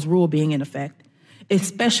proposed rule being in effect,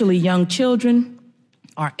 especially young children,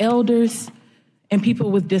 our elders, and people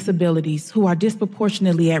with disabilities who are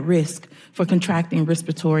disproportionately at risk for contracting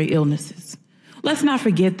respiratory illnesses. Let's not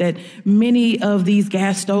forget that many of these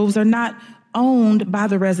gas stoves are not owned by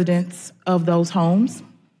the residents of those homes,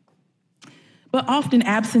 but often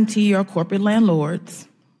absentee or corporate landlords.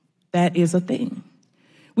 That is a thing.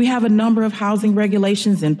 We have a number of housing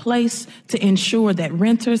regulations in place to ensure that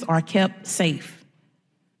renters are kept safe.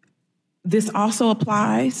 This also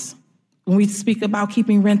applies when we speak about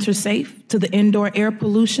keeping renters safe to the indoor air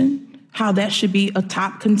pollution, how that should be a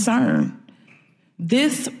top concern.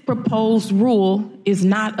 This proposed rule is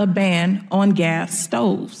not a ban on gas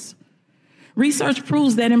stoves. Research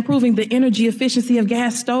proves that improving the energy efficiency of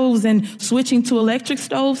gas stoves and switching to electric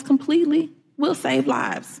stoves completely will save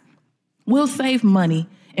lives, will save money,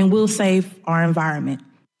 and will save our environment.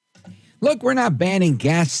 Look, we're not banning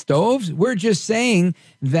gas stoves. We're just saying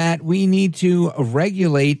that we need to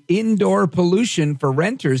regulate indoor pollution for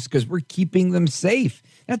renters because we're keeping them safe.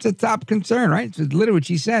 That's a top concern, right? It's literally what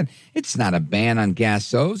she said. It's not a ban on gas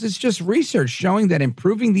stoves. It's just research showing that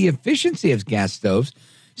improving the efficiency of gas stoves.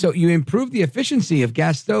 So you improve the efficiency of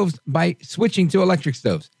gas stoves by switching to electric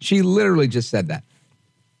stoves. She literally just said that.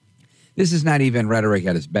 This is not even rhetoric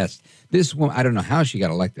at its best. This woman, I don't know how she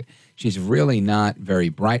got elected. She's really not very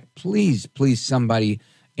bright. Please, somebody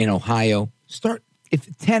in Ohio,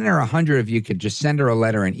 if 10 or 100 of you could just send her a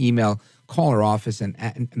letter, an email, call her office and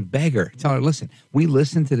beg her. Tell her, listen, we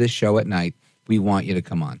listen to this show at night. We want you to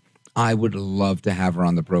come on. I would love to have her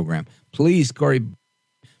on the program. Please, Cori,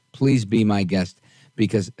 please be my guest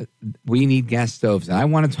because we need gas stoves. And I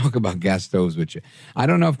want to talk about gas stoves with you. I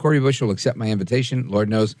don't know if Cori Bush will accept my invitation. Lord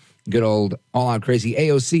knows, good old all-out crazy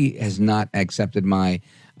AOC has not accepted my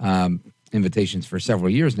invitations for several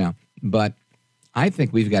years now. But I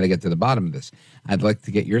think we've got to get to the bottom of this. I'd like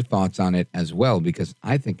to get your thoughts on it as well because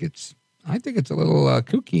I think it's a little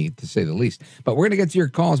kooky, to say the least. But we're going to get to your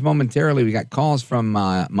calls momentarily. We got calls from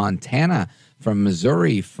Montana, from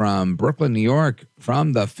Missouri, from Brooklyn, New York,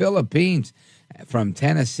 from the Philippines, from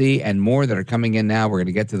Tennessee, and more that are coming in now. We're going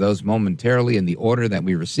to get to those momentarily in the order that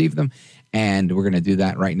we receive them, and we're going to do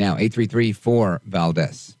that right now.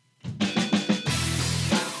 833-4-VALDEZ.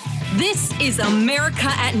 This is America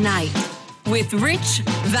at Night with Rich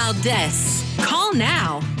Valdez. Call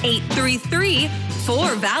now,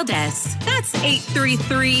 833-4-VALDEZ. That's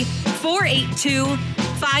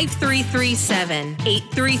 833-482-5337.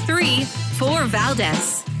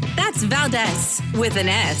 833-4-VALDEZ. That's Valdez with an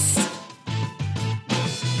S.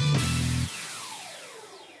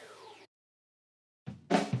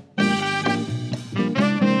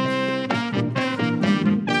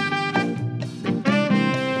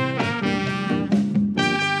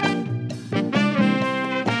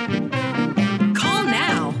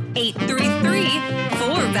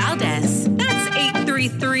 833-4VALDEZ. That's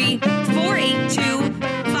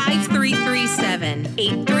 833-482-5337.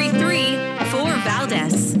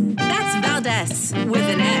 833-4VALDEZ. That's Valdez with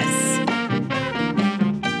an S.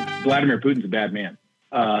 Vladimir Putin's a bad man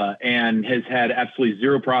and has had absolutely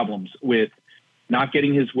zero problems with not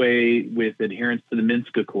getting his way with adherence to the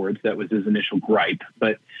Minsk Accords. That was his initial gripe.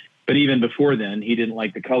 But even before then, he didn't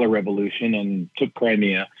like the color revolution and took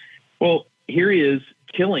Crimea. Well, here he is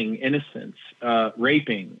killing innocents,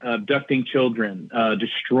 raping, abducting children,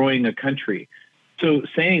 destroying a country. So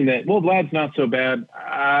saying that, well, Vlad's not so bad,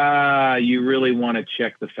 you really want to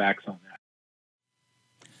check the facts on that.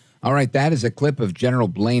 All right, that is a clip of General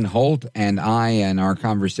Blaine Holt and I and our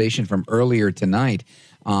conversation from earlier tonight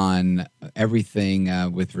on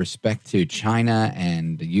everything with respect to China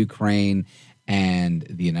and Ukraine and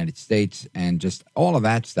the United States and just all of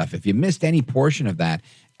that stuff. If you missed any portion of that,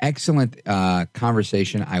 excellent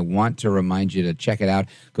conversation. I want to remind you to check it out.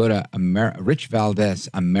 Go to Rich Valdez,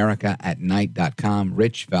 AmericaAtNight.com,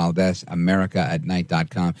 Rich Valdez,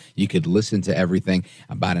 AmericaAtNight.com. You could listen to everything.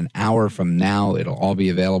 About an hour from now, it'll all be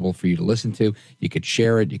available for you to listen to. You could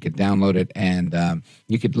share it, you could download it, and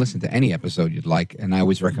you could listen to any episode you'd like. And I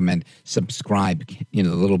always recommend subscribe, the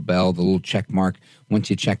little bell, the little check mark. Once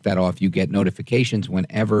you check that off, you get notifications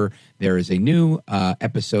whenever there is a new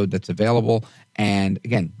episode that's available. And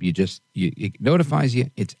again, it notifies you.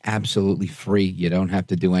 It's absolutely free. You don't have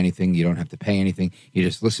to do anything. You don't have to pay anything. You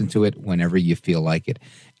just listen to it whenever you feel like it.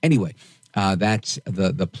 Anyway, that's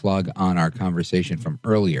the plug on our conversation from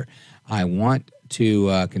earlier. I want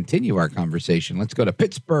to continue our conversation. Let's go to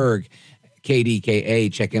Pittsburgh.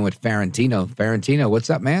 KDKA, check in with Ferrantino. Ferrantino, what's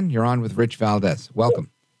up, man? You're on with Rich Valdez. Welcome.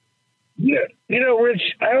 Yeah.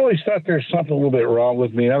 Rich, I always thought there's something a little bit wrong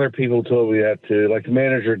with me. Other people told me that too. Like the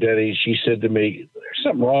manager, Denny, she said to me, there's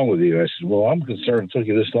something wrong with you. I said, well, I'm concerned it took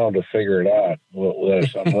you this long to figure it out. Well,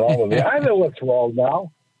 there's something wrong with me. I know what's wrong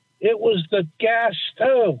now. It was the gas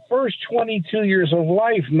stove. First 22 years of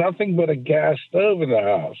life, nothing but a gas stove in the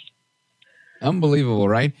house. Unbelievable,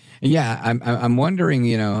 right? Yeah, I'm wondering,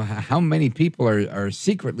 how many people are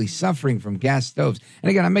secretly suffering from gas stoves.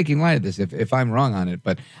 And again, I'm making light of this if I'm wrong on it.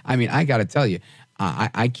 But, I mean, I got to tell you,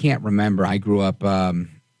 I can't remember. I grew up,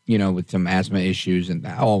 with some asthma issues, and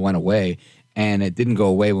that all went away. And it didn't go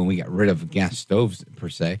away when we got rid of gas stoves, per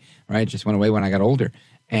se, right? It just went away when I got older.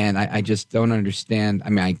 And I just don't understand. I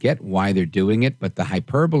mean, I get why they're doing it, but the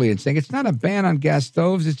hyperbole and saying it's not a ban on gas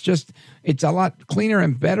stoves. It's a lot cleaner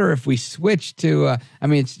and better if we switch to,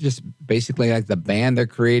 it's just basically like the ban they're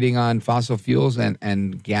creating on fossil fuels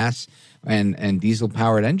and gas and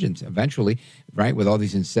diesel-powered engines eventually, right, with all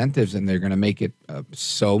these incentives. And they're going to make it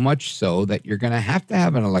so much so that you're going to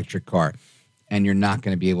have an electric car, and you're not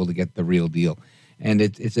going to be able to get the real deal. And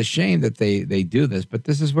it's a shame that they do this, but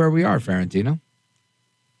this is where we are, Ferrantino.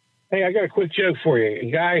 Hey, I got a quick joke for you. A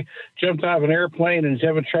guy jumped out of an airplane and he's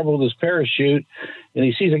having trouble with his parachute, and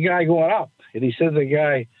he sees a guy going up. And he says to the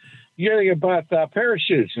guy, you know anything about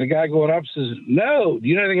parachutes? And the guy going up says, no. Do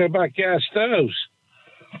you know anything about gas stoves?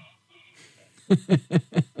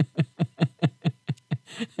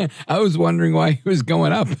 I was wondering why he was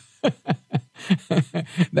going up.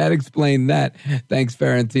 That explained that. Thanks,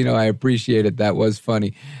 Ferrantino. I appreciate it. That was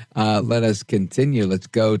funny. Let us continue. Let's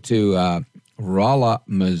go to Rolla,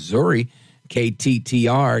 Missouri,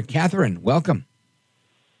 KTTR. Catherine, welcome.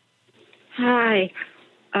 Hi.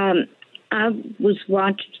 I've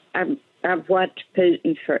watched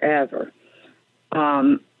Putin forever.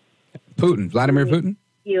 Vladimir Putin?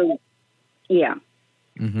 Yeah.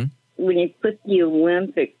 Mm-hmm. When he put the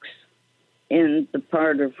Olympics in the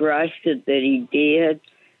part of Russia that he did,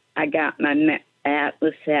 I got my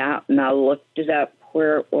atlas out and I looked it up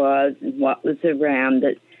where it was and what was around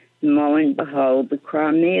it. And lo and behold, the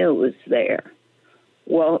Crimea was there.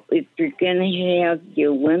 Well, if you're going to have the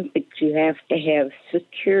Olympics, you have to have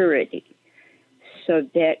security. So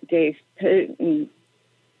that gave Putin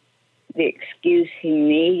the excuse he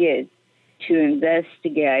needed to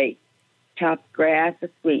investigate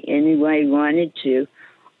topographically any way he wanted to,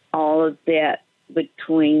 all of that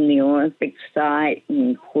between the Olympic site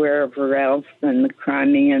and wherever else on the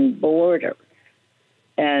Crimean border,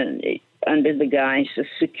 and under the guise of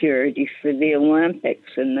security for the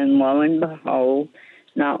Olympics. And then lo and behold,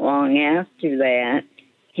 not long after that,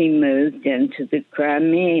 he moved into the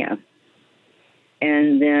Crimea.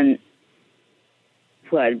 And then,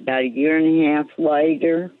 about a year and a half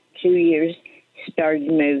later, 2 years, started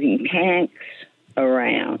moving tanks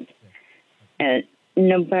around. And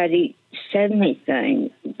nobody said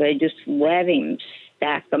anything. They just let him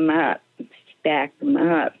stack them up.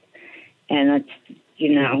 And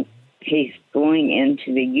it's, he's going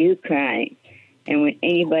into the Ukraine. And when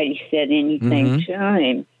anybody said anything to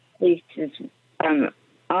him, he says, I'm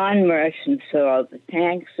on Russian soil, the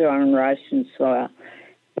tanks are on Russian soil.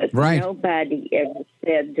 But nobody ever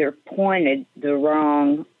said they're pointed the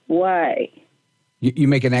wrong way. You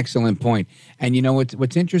make an excellent point. And you know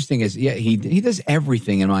what's interesting is, he does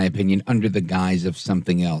everything, in my opinion, under the guise of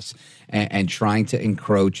something else and trying to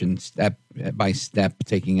encroach and step by step,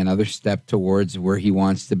 taking another step towards where he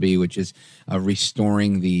wants to be, which is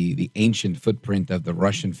restoring the ancient footprint of the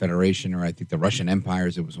Russian Federation, or I think the Russian Empire,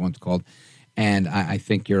 as it was once called. And I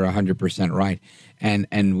think you're 100% right.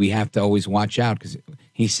 And we have to always watch out, because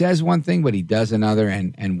he says one thing, but he does another.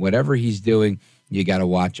 And whatever he's doing, you got to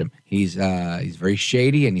watch him. He's very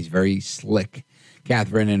shady and he's very slick.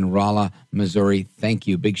 Catherine in Rolla, Missouri, thank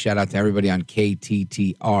you. Big shout out to everybody on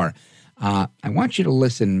KTTR. I want you to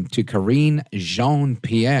listen to Karine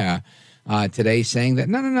Jean-Pierre today saying that,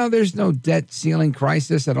 no, there's no debt ceiling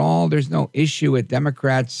crisis at all. There's no issue with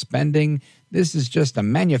Democrats spending. This is just a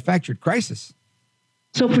manufactured crisis.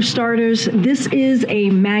 So for starters, this is a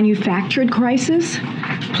manufactured crisis,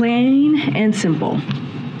 plain and simple.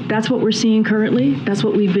 That's what we're seeing currently. That's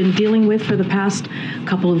what we've been dealing with for the past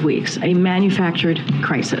couple of weeks, a manufactured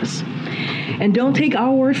crisis. And don't take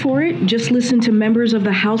our word for it. Just listen to members of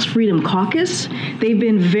the House Freedom Caucus. They've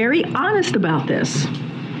been very honest about this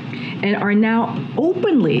and are now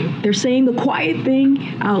openly, they're saying the quiet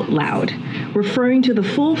thing out loud, referring to the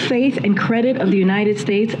full faith and credit of the United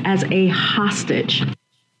States as a hostage.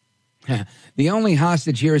 The only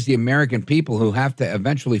hostage here is the American people, who have to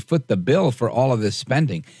eventually foot the bill for all of this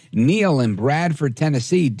spending. Neil in Bradford,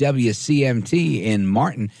 Tennessee, WCMT in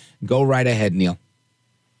Martin. Go right ahead, Neil.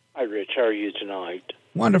 Hi, Rich. How are you tonight?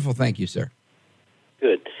 Wonderful. Thank you, sir.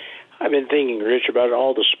 Good. I've been thinking, Rich, about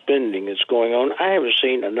all the spending that's going on. I haven't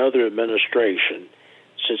seen another administration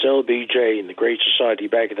since LBJ and the Great Society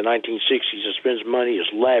back in the 1960s that spends money as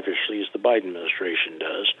lavishly as the Biden administration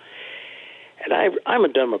does. And I'm a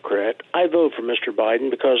Democrat. I vote for Mr.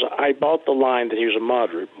 Biden because I bought the line that he was a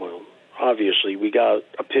moderate. Well, obviously, we got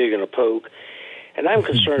a pig and a poke. And I'm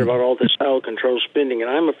concerned about all this out-of-control spending,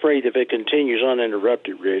 and I'm afraid if it continues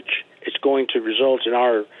uninterrupted, Rich, it's going to result in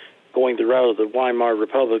our going the route of the Weimar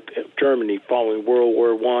Republic of Germany following World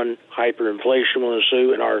War I. Hyperinflation will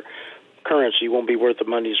ensue, and our currency won't be worth the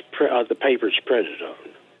money the paper it's printed on.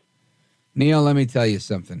 Neil, let me tell you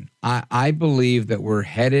something. I believe that we're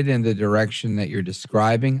headed in the direction that you're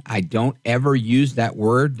describing. I don't ever use that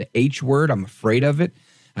word, the H word. I'm afraid of it.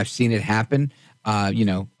 I've seen it happen,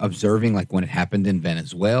 observing, like when it happened in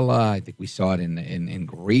Venezuela. I think we saw it in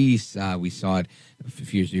Greece. We saw it a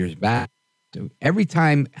few years back. So every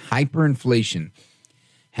time hyperinflation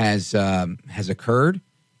has occurred,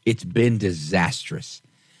 it's been disastrous.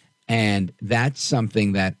 And that's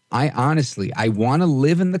something that I want to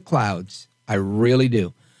live in the clouds. I really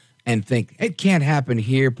do. And think, it can't happen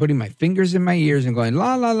here, putting my fingers in my ears and going,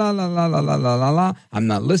 la, la, la, la, la, la, la, la, la, la. I'm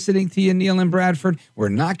not listening to you, Neil and Bradford. We're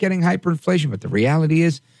not getting hyperinflation. But the reality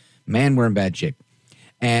is, man, we're in bad shape.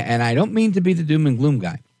 And I don't mean to be the doom and gloom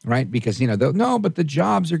guy, right? Because, no, but the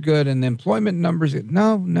jobs are good and the employment numbers,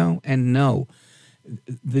 no, and no.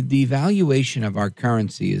 The devaluation of our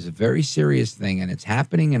currency is a very serious thing, and it's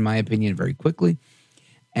happening, in my opinion, very quickly.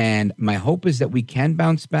 And my hope is that we can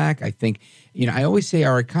bounce back. I think, I always say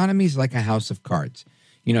our economy is like a house of cards.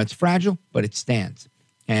 It's fragile, but it stands.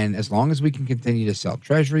 And as long as we can continue to sell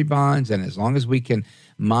treasury bonds, and as long as we can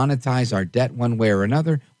monetize our debt one way or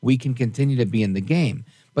another, we can continue to be in the game.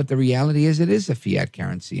 But the reality is, it is a fiat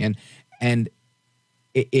currency. And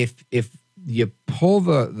if you pull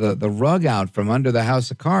the rug out from under the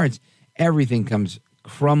house of cards, everything comes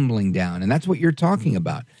crumbling down. And that's what you're talking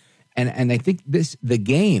about. And I think the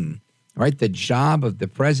game, right, the job of the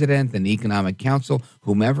president and the economic council,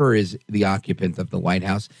 whomever is the occupant of the White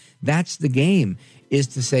House, that's the game, is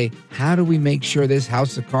to say, how do we make sure this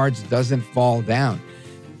house of cards doesn't fall down?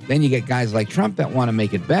 Then you get guys like Trump that want to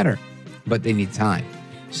make it better, but they need time.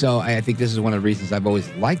 So I think this is one of the reasons I've always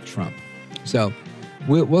liked Trump. So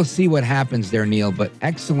we'll see what happens there, Neil, but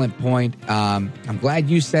excellent point. I'm glad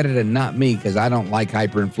you said it and not me, because I don't like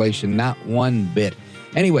hyperinflation, not one bit.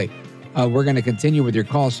 Anyway, we're going to continue with your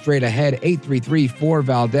calls straight ahead,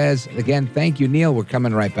 833-4-VALDEZ. Again, thank you, Neil. We're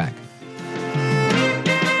coming right back.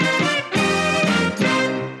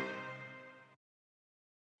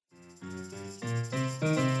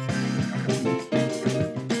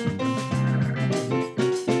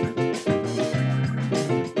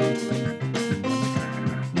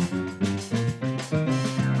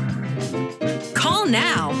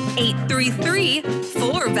 Now,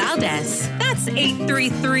 833-4-VALDEZ. That's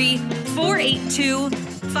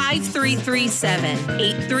 833-482-42 5337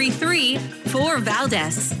 833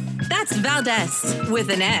 4Valdez. That's Valdez with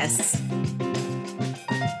an S.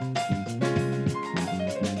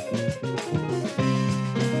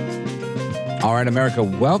 All right, America,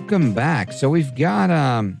 welcome back. So we've got,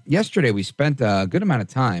 yesterday we spent a good amount of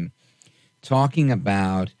time talking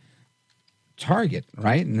about Target,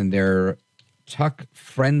 right? And their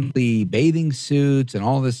tuck-friendly bathing suits and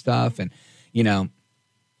all this stuff. And, you know,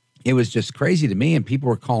 it was just crazy to me. And people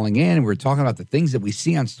were calling in and we were talking about the things that we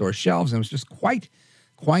see on store shelves. And it was just quite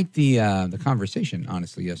the conversation,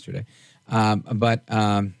 honestly, yesterday. But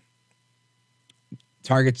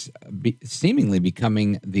Target's seemingly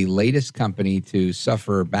becoming the latest company to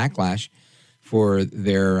suffer backlash for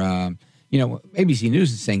their, ABC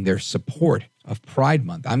News is saying their support of Pride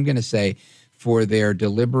Month. I'm going to say for their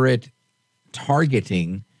deliberate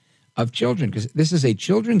targeting of children, because this is a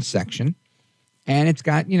children's section, and it's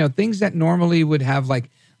got, things that normally would have like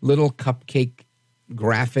little cupcake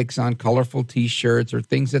graphics on colorful T-shirts or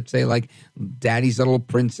things that say like Daddy's Little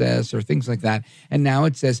Princess or things like that. And now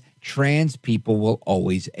it says trans people will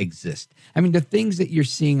always exist. I mean, the things that you're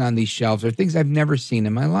seeing on these shelves are things I've never seen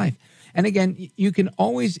in my life. And again, you can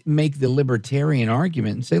always make the libertarian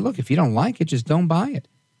argument and say, look, if you don't like it, just don't buy it.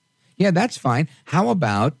 Yeah, that's fine. How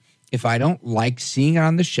about if I don't like seeing it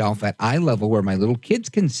on the shelf at eye level where my little kids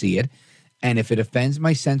can see it, and if it offends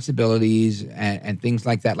my sensibilities and things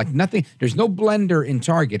like that, like nothing, there's no blender in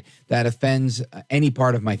Target that offends any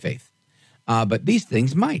part of my faith. But these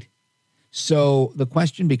things might. So the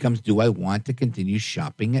question becomes, do I want to continue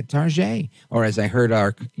shopping at Target? Or as I heard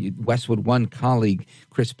our Westwood One colleague,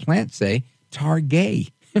 Chris Plant, say, Target.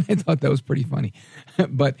 I thought that was pretty funny.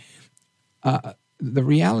 But the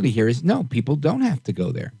reality here is, no, people don't have to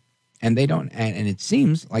go there. And they don't. And it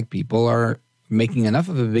seems like people are making enough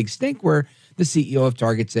of a big stink where the CEO of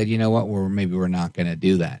Target said, you know what, maybe we're not going to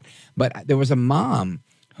do that. But there was a mom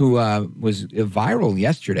who was viral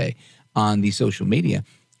yesterday on the social media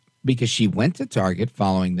because she went to Target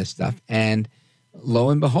following this stuff. And lo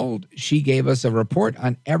and behold, she gave us a report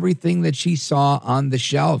on everything that she saw on the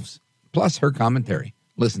shelves, plus her commentary.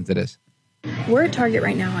 Listen to this. We're at Target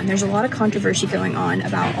right now, and there's a lot of controversy going on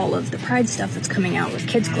about all of the Pride stuff that's coming out with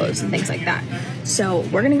kids' clothes and things like that. So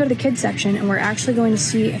we're going to go to the kids section, and we're actually going to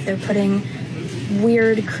see if they're putting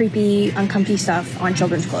weird, creepy, uncomfy stuff on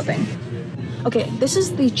children's clothing. Okay, this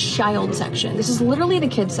is the child section. This is literally the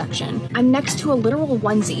kids section. I'm next to a literal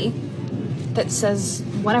onesie that says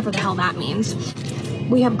whatever the hell that means.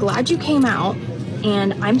 We have Glad You Came Out,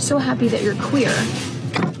 and I'm so happy that you're queer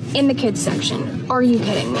in the kids section. Are you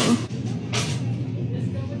kidding me?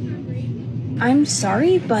 I'm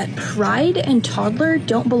sorry, but pride and toddler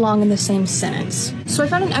don't belong in the same sentence. So I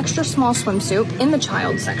found an extra small swimsuit in the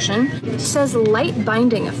child section. It says light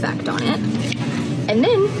binding effect on it. And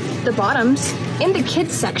then the bottoms in the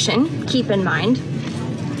kids section, keep in mind,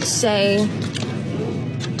 say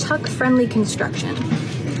tuck friendly construction.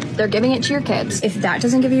 They're giving it to your kids. If that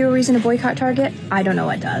doesn't give you a reason to boycott Target, I don't know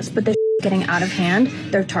what does. But this getting out of hand.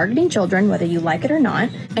 They're targeting children, whether you like it or not,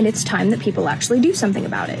 and it's time that people actually do something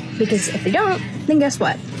about it. Because if they don't, then guess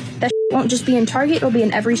what? That won't just be in Target, it'll be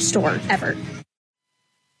in every store ever.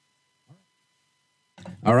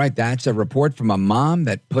 All right, that's a report from a mom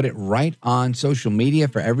that put it right on social media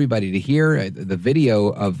for everybody to hear. The video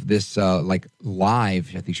of this, live,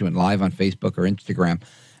 I think she went live on Facebook or Instagram,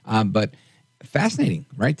 but fascinating,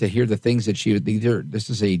 right, to hear the things that she would either.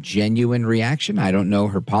 This is a genuine reaction. I don't know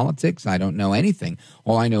her politics. I don't know anything.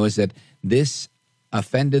 All I know is that this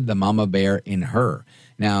offended the mama bear in her.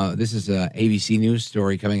 Now, this is a ABC News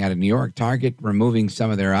story coming out of New York. Target removing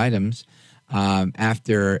some of their items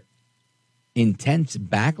after intense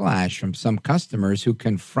backlash from some customers who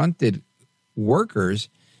confronted workers,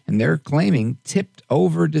 and they're claiming tipped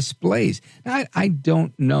over displays. Now, I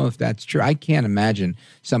don't know if that's true. I can't imagine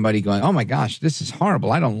somebody going, oh my gosh, this is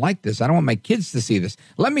horrible. I don't like this. I don't want my kids to see this.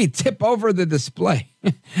 Let me tip over the display.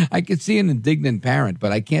 I could see an indignant parent,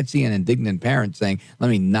 but I can't see an indignant parent saying, let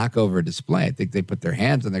me knock over a display. I think they put their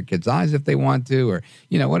hands on their kids' eyes if they want to, or,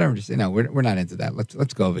 whatever. Just say, no, we're not into that.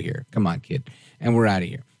 Let's go over here. Come on, kid. And we're out of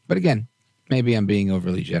here. But again, maybe I'm being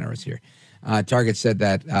overly generous here. Target said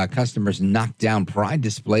that customers knocked down pride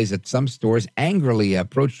displays at some stores, angrily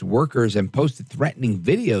approached workers, and posted threatening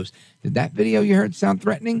videos. Did that video you heard sound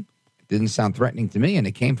threatening? It didn't sound threatening to me, and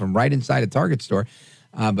it came from right inside a Target store.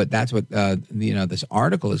 But that's what this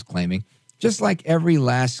article is claiming. Just like every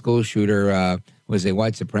last school shooter was a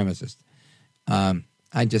white supremacist.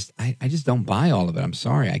 I just don't buy all of it. I'm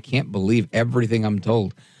sorry. I can't believe everything I'm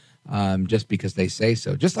told. just because they say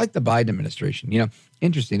so. Just like the Biden administration.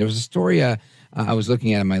 Interesting. There was a story I was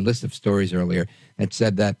looking at in my list of stories earlier that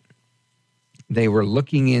said that they were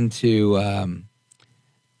looking into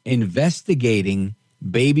investigating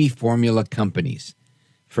baby formula companies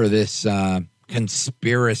for this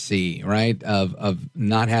conspiracy, right, of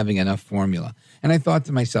not having enough formula. And I thought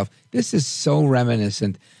to myself, this is so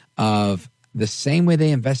reminiscent of the same way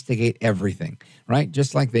they investigate everything, right?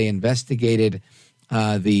 Just like they investigated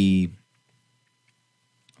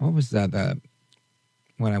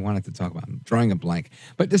what I wanted to talk about. I'm drawing a blank.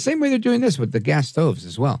 But the same way they're doing this with the gas stoves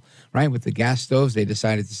as well, right? With the gas stoves, they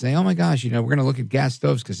decided to say, oh my gosh, we're going to look at gas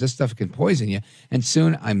stoves because this stuff can poison you. And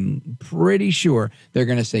soon, I'm pretty sure they're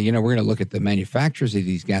going to say, we're going to look at the manufacturers of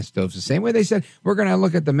these gas stoves. The same way they said, we're going to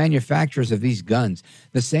look at the manufacturers of these guns.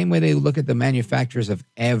 The same way they look at the manufacturers of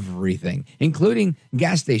everything, including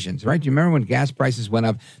gas stations, right? Do you remember when gas prices went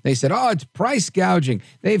up? They said, oh, it's price gouging.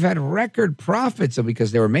 They've had record profits. So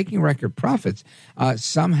because they were making record profits,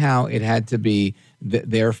 somehow it had to be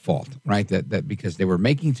their fault, right? That because they were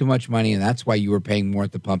making too much money and that's why you were paying more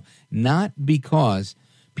at the pump, not because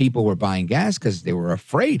people were buying gas because they were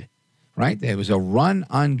afraid, right? There was a run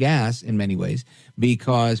on gas in many ways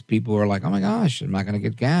because people were like, oh my gosh, I'm not going to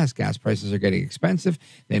get gas. Gas prices are getting expensive.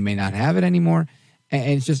 They may not have it anymore.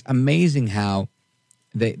 And it's just amazing how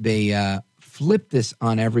they flip this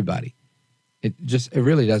on everybody. It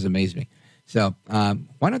really does amaze me. So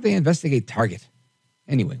why don't they investigate Target?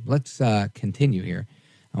 Anyway, let's continue here.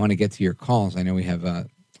 I want to get to your calls. I know we have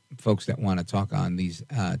folks that want to talk on these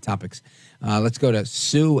topics. Let's go to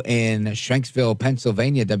Sue in Shanksville,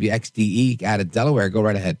 Pennsylvania, WXDE out of Delaware. Go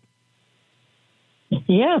right ahead.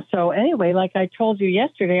 Yeah, so anyway, like I told you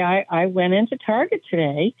yesterday, I went into Target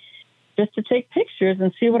today just to take pictures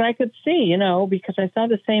and see what I could see, because I saw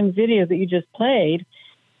the same video that you just played.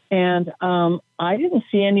 And I didn't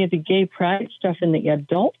see any of the gay pride stuff in the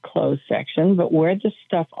adult clothes section, but where the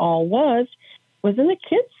stuff all was in the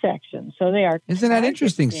kids section. So they are. Isn't that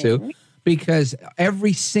interesting, Sue? Because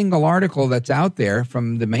every single article that's out there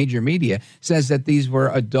from the major media says that these were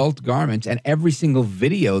adult garments, and every single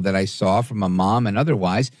video that I saw from a mom and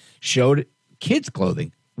otherwise showed kids'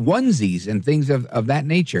 clothing, onesies and things of that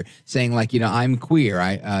nature, saying like, I'm queer,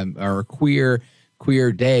 or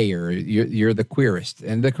queer day, or you're the queerest,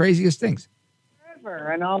 and the craziest things.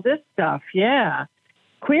 And all this stuff, yeah.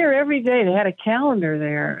 Queer every day. They had a calendar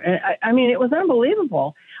there. And I mean, it was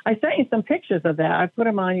unbelievable. I sent you some pictures of that. I put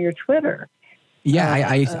them on your Twitter. Yeah,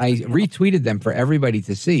 I retweeted them for everybody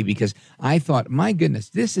to see because I thought, my goodness,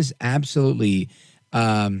 this is absolutely,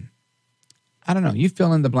 I don't know, you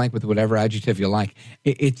fill in the blank with whatever adjective you like.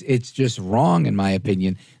 It's just wrong, in my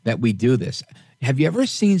opinion, that we do this. Have you ever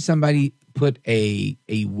seen somebody put a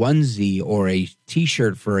onesie or a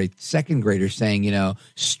T-shirt for a second grader saying,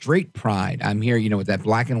 straight pride? I'm here, with that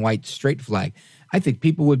black and white straight flag. I think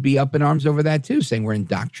people would be up in arms over that too, saying we're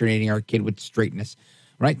indoctrinating our kid with straightness,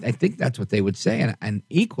 right? I think that's what they would say. And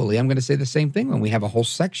equally, I'm going to say the same thing when we have a whole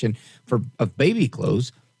section of baby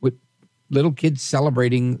clothes with little kids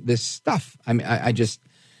celebrating this stuff. I mean, I just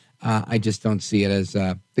don't see it as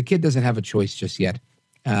the kid doesn't have a choice just yet.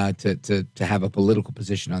 To have a political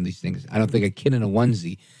position on these things. I don't think a kid in a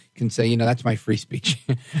onesie can say, that's my free speech.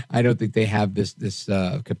 I don't think they have this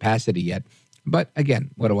capacity yet. But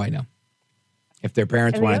again, what do I know? If their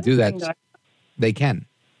parents want to do that, they can.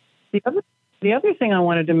 The other thing I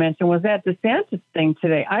wanted to mention was that DeSantis thing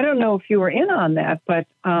today. I don't know if you were in on that, but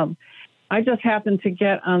I just happened to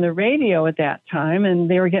get on the radio at that time, and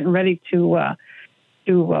they were getting ready to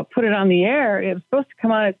put it on the air. It was supposed to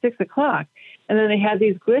come on at 6 o'clock. And then they had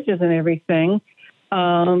these glitches and everything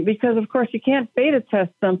because, of course, you can't beta test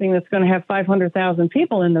something that's going to have 500,000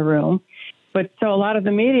 people in the room. But so a lot of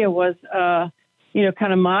the media was,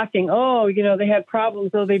 kind of mocking, they had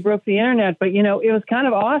problems, they broke the Internet. But, it was kind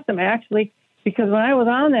of awesome, actually, because when I was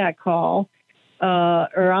on that call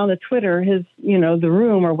or on the Twitter, the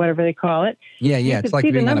room or whatever they call it. Yeah. It's like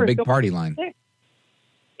being on a big party line.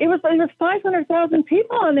 It was 500,000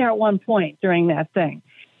 people on there at one point during that thing.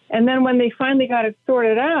 And then when they finally got it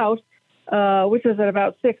sorted out, which was at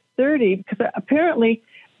about 6:30, because apparently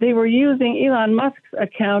they were using Elon Musk's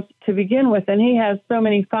account to begin with, and he has so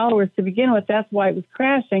many followers to begin with, that's why it was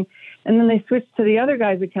crashing. And then they switched to the other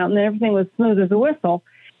guy's account, and then everything was smooth as a whistle.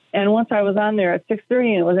 And once I was on there at 6:30,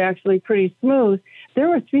 and it was actually pretty smooth, there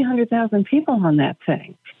were 300,000 people on that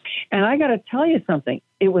thing. And I got to tell you something.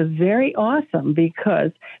 It was very awesome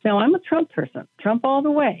because, now I'm a Trump person, Trump all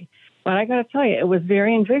the way. But I got to tell you, it was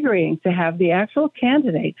very invigorating to have the actual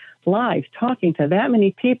candidate live talking to that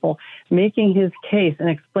many people, making his case and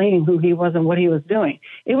explaining who he was and what he was doing.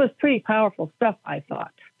 It was pretty powerful stuff, I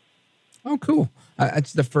thought. Oh, cool.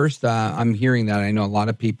 That's the first I'm hearing that. I know a lot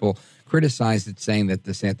of people criticized it, saying that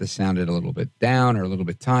DeSantis sounded a little bit down or a little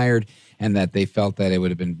bit tired, and that they felt that it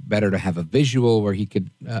would have been better to have a visual where he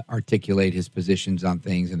could articulate his positions on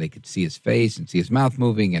things, and they could see his face and see his mouth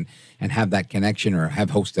moving and have that connection, or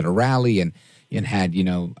have hosted a rally and had,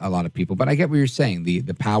 a lot of people. But I get what you're saying, the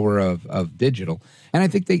power of digital. And I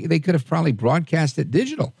think they could have probably broadcast it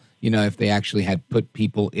digital, if they actually had put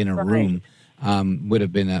people in a room. Would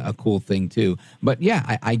have been a cool thing too. But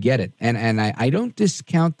yeah, I get it. And I don't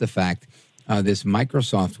discount the fact, this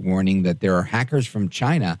Microsoft warning that there are hackers from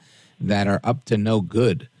China that are up to no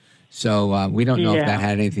good. So we don't know if that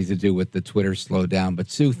had anything to do with the Twitter slowdown.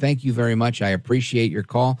 But Sue, thank you very much. I appreciate your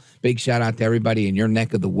call. Big shout out to everybody in your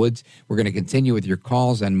neck of the woods. We're going to continue with your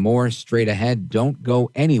calls and more straight ahead. Don't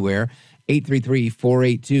go anywhere.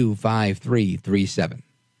 833-482-5337.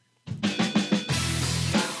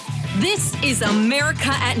 This is America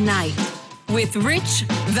at Night with Rich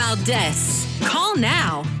Valdez. Call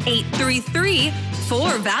now,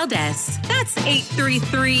 833-4VALDEZ. That's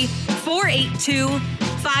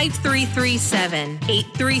 833-482-5337.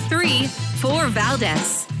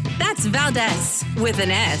 833-4VALDEZ. That's Valdez with an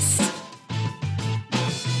S.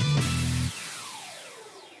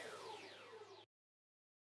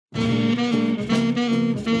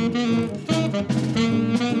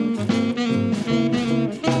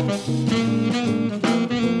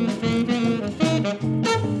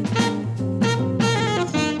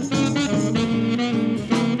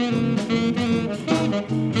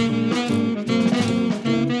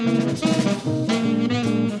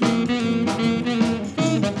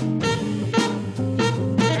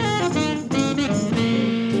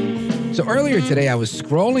 Earlier today, I was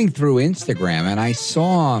scrolling through Instagram and I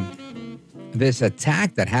saw this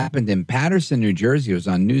attack that happened in Paterson, New Jersey. It was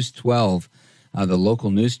on News 12, the local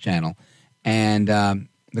news channel. And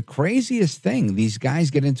the craziest thing, these guys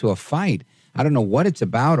get into a fight. I don't know what it's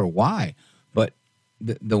about or why, but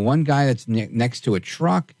the one guy that's next to a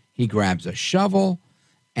truck, he grabs a shovel,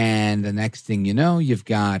 and the next thing you know, you've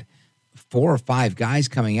got 4 or 5 guys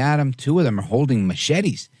coming at him. 2 of them are holding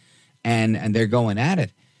machetes, and they're going at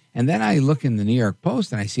it. And then I look in the New York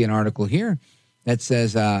Post and I see an article here that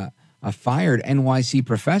says a fired NYC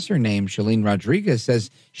professor named Shalene Rodriguez says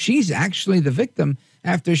she's actually the victim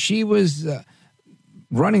after she was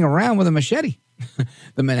running around with a machete.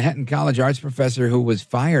 The Manhattan College arts professor who was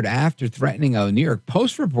fired after threatening a New York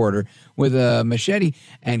Post reporter with a machete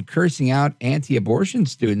and cursing out anti-abortion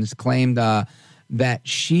students claimed that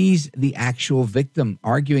she's the actual victim,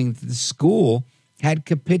 arguing that the school had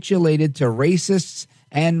capitulated to racists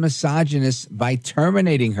and misogynists by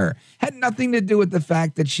terminating her. Had nothing to do with the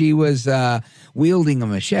fact that she was wielding a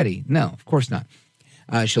machete. No, of course not.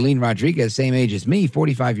 Shalene Rodriguez, same age as me,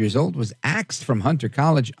 45 years old, was axed from Hunter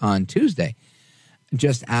College on Tuesday,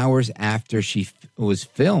 just hours after she was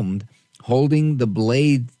filmed holding the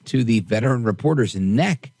blade to the veteran reporter's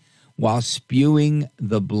neck while spewing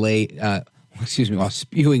while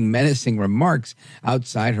spewing menacing remarks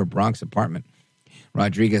outside her Bronx apartment.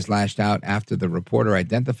 Rodriguez lashed out after the reporter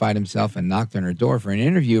identified himself and knocked on her door for an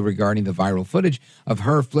interview regarding the viral footage of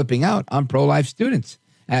her flipping out on pro-life students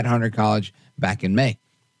at Hunter College back in May.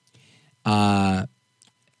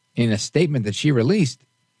 In a statement that she released,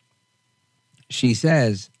 she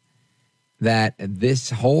says that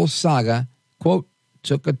this whole saga, quote,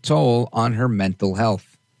 took a toll on her mental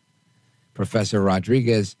health. Professor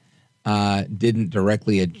Rodriguez didn't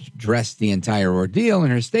directly address the entire ordeal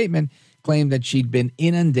in her statement, claimed that she'd been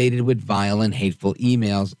inundated with violent, hateful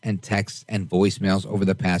emails and texts and voicemails over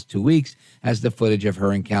the past 2 weeks as the footage of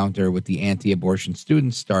her encounter with the anti-abortion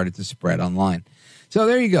students started to spread online. So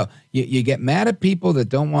there you go. You get mad at people that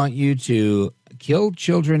don't want you to kill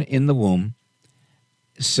children in the womb.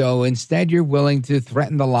 So instead, you're willing to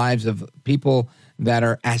threaten the lives of people that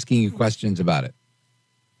are asking you questions about it.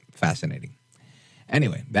 Fascinating.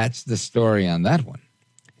 Anyway, that's the story on that one.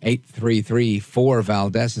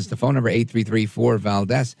 833-4VALDEZ is the phone number,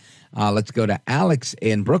 833-4VALDEZ. Let's go to Alex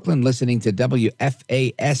in Brooklyn listening to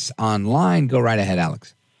WFAS online. Go right ahead,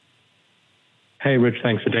 Alex. Hey, Rich,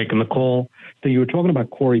 thanks for taking the call. So you were talking about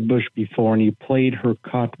Cori Bush before, and you played her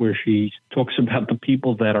cut where she talks about the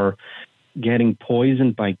people that are getting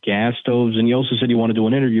poisoned by gas stoves, and you also said you want to do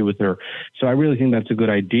an interview with her. So I really think that's a good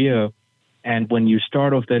idea. And when you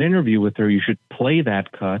start off that interview with her, you should play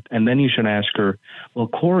that cut, and then you should ask her, well,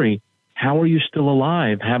 Cori, how are you still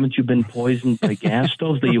alive? Haven't you been poisoned by gas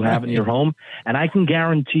stoves that you have in your home? And I can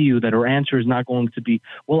guarantee you that her answer is not going to be,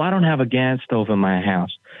 well, I don't have a gas stove in my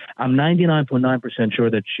house. I'm 99.9% sure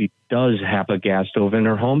that she does have a gas stove in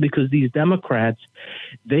her home, because these Democrats,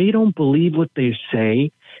 they don't believe what they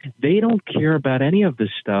say. They don't care about any of this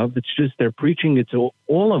stuff. It's just they're preaching it to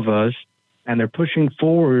all of us, and they're pushing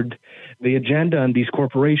forward the agenda and these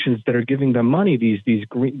corporations that are giving them money, these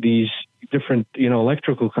different,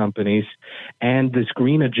 electrical companies, and this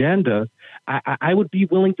green agenda. I would be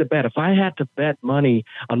willing to bet, if I had to bet money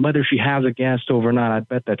on whether she has a gas stove or not, I'd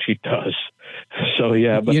bet that she does. So,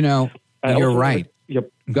 yeah. But you're right.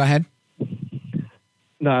 Yep. Go ahead.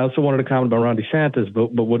 No, I also wanted to comment about Ron DeSantis,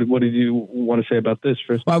 but what did you want to say about this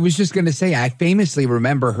first? Well, I was just going to say, I famously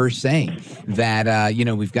remember her saying that,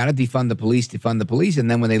 we've got to defund the police.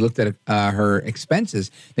 And then when they looked at her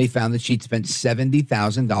expenses, they found that she'd spent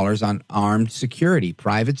 $70,000 on armed security,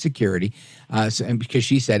 private security, and because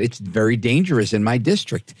she said it's very dangerous in my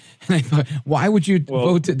district. And I thought, why would you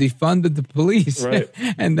vote to defund the police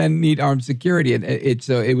and then need armed security? And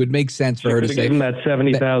it would make sense for her to say that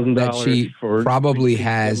 $70,000 that she probably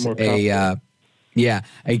has a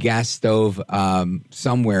gas stove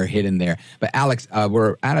somewhere hidden there. But Alex,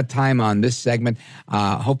 we're out of time on this segment.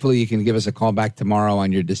 Hopefully you can give us a call back tomorrow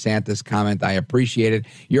on your DeSantis comment. I appreciate it.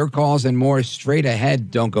 Your calls and more straight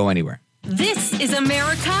ahead. Don't go anywhere. This is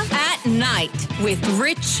America at Night with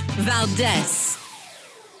Rich Valdez.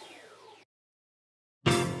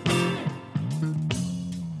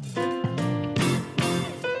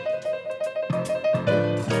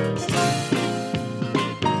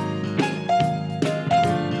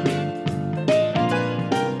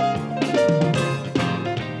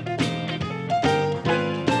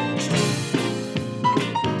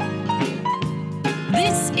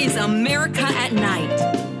 This is America at Night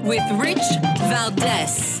with Rich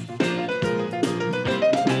Valdez.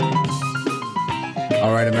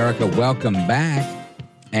 All right, America, welcome back.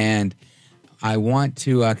 And I want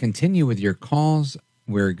to continue with your calls.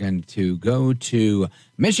 We're going to go to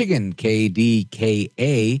Michigan,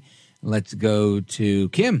 KDKA. Let's go to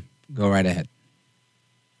Kim. Go right ahead.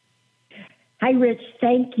 Hi, Rich.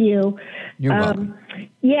 Thank you. You're welcome.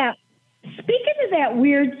 Yeah. Speaking of that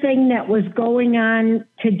weird thing that was going on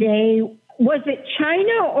today, was it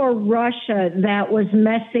China or Russia that was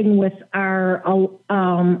messing with our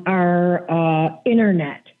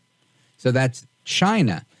internet? So that's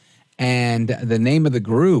China. And the name of the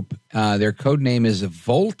group, their code name is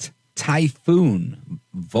Volt Typhoon.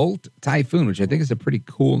 Volt Typhoon, which I think is a pretty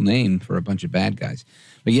cool name for a bunch of bad guys.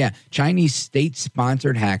 But yeah, Chinese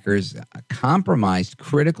state-sponsored hackers compromised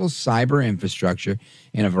critical cyber infrastructure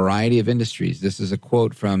in a variety of industries. This is a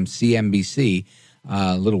quote from CNBC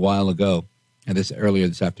a little while ago, earlier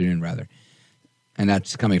this afternoon, rather. And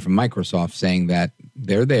that's coming from Microsoft saying that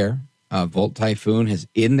they're there. Volt Typhoon is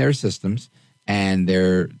in their systems, and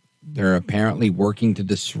they're apparently working to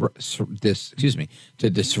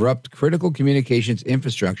disrupt critical communications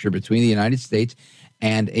infrastructure between the United States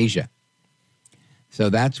and Asia. So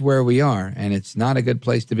that's where we are, and it's not a good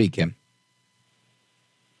place to be, Kim.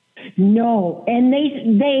 No, and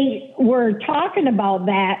they were talking about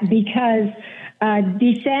that because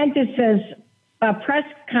DeSantis's press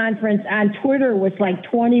conference on Twitter was like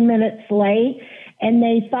 20 minutes late, and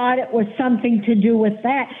they thought it was something to do with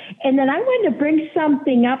that. And then I wanted to bring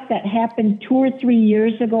something up that happened 2 or 3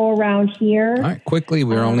 years ago around here. All right, quickly,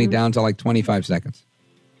 we're only down to like 25 seconds.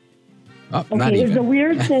 Oh, okay, not even. There's a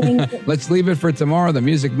weird thing. Let's leave it for tomorrow. The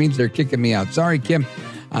music means they're kicking me out. Sorry, Kim.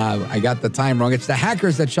 I got the time wrong. It's the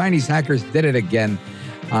hackers, the Chinese hackers did it again.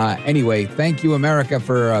 Anyway, thank you, America,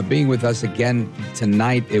 for being with us again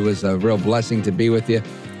tonight. It was a real blessing to be with you.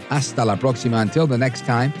 Hasta la próxima. Until the next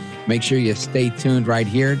time, make sure you stay tuned right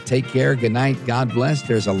here. Take care. Good night. God bless.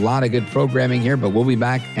 There's a lot of good programming here, but we'll be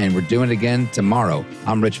back, and we're doing it again tomorrow.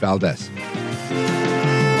 I'm Rich Valdez.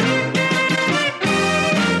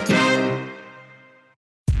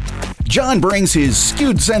 John brings his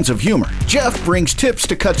skewed sense of humor. Jeff brings tips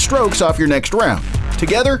to cut strokes off your next round.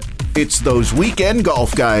 Together, it's those weekend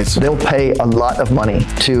golf guys. They'll pay a lot of money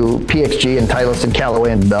to PXG and Titleist and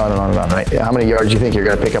Callaway and on and on and on, right? How many yards do you think you're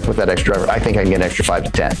going to pick up with that extra driver? I think I can get an extra 5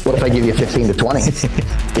 to 10. What if I give you 15 to 20?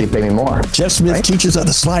 You pay me more. Jeff Smith teaches on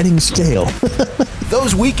a sliding scale.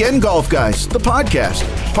 Those Weekend Golf Guys, the podcast,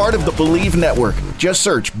 part of the Believe Network. Just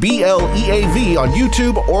search BLEAV on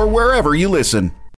YouTube or wherever you listen.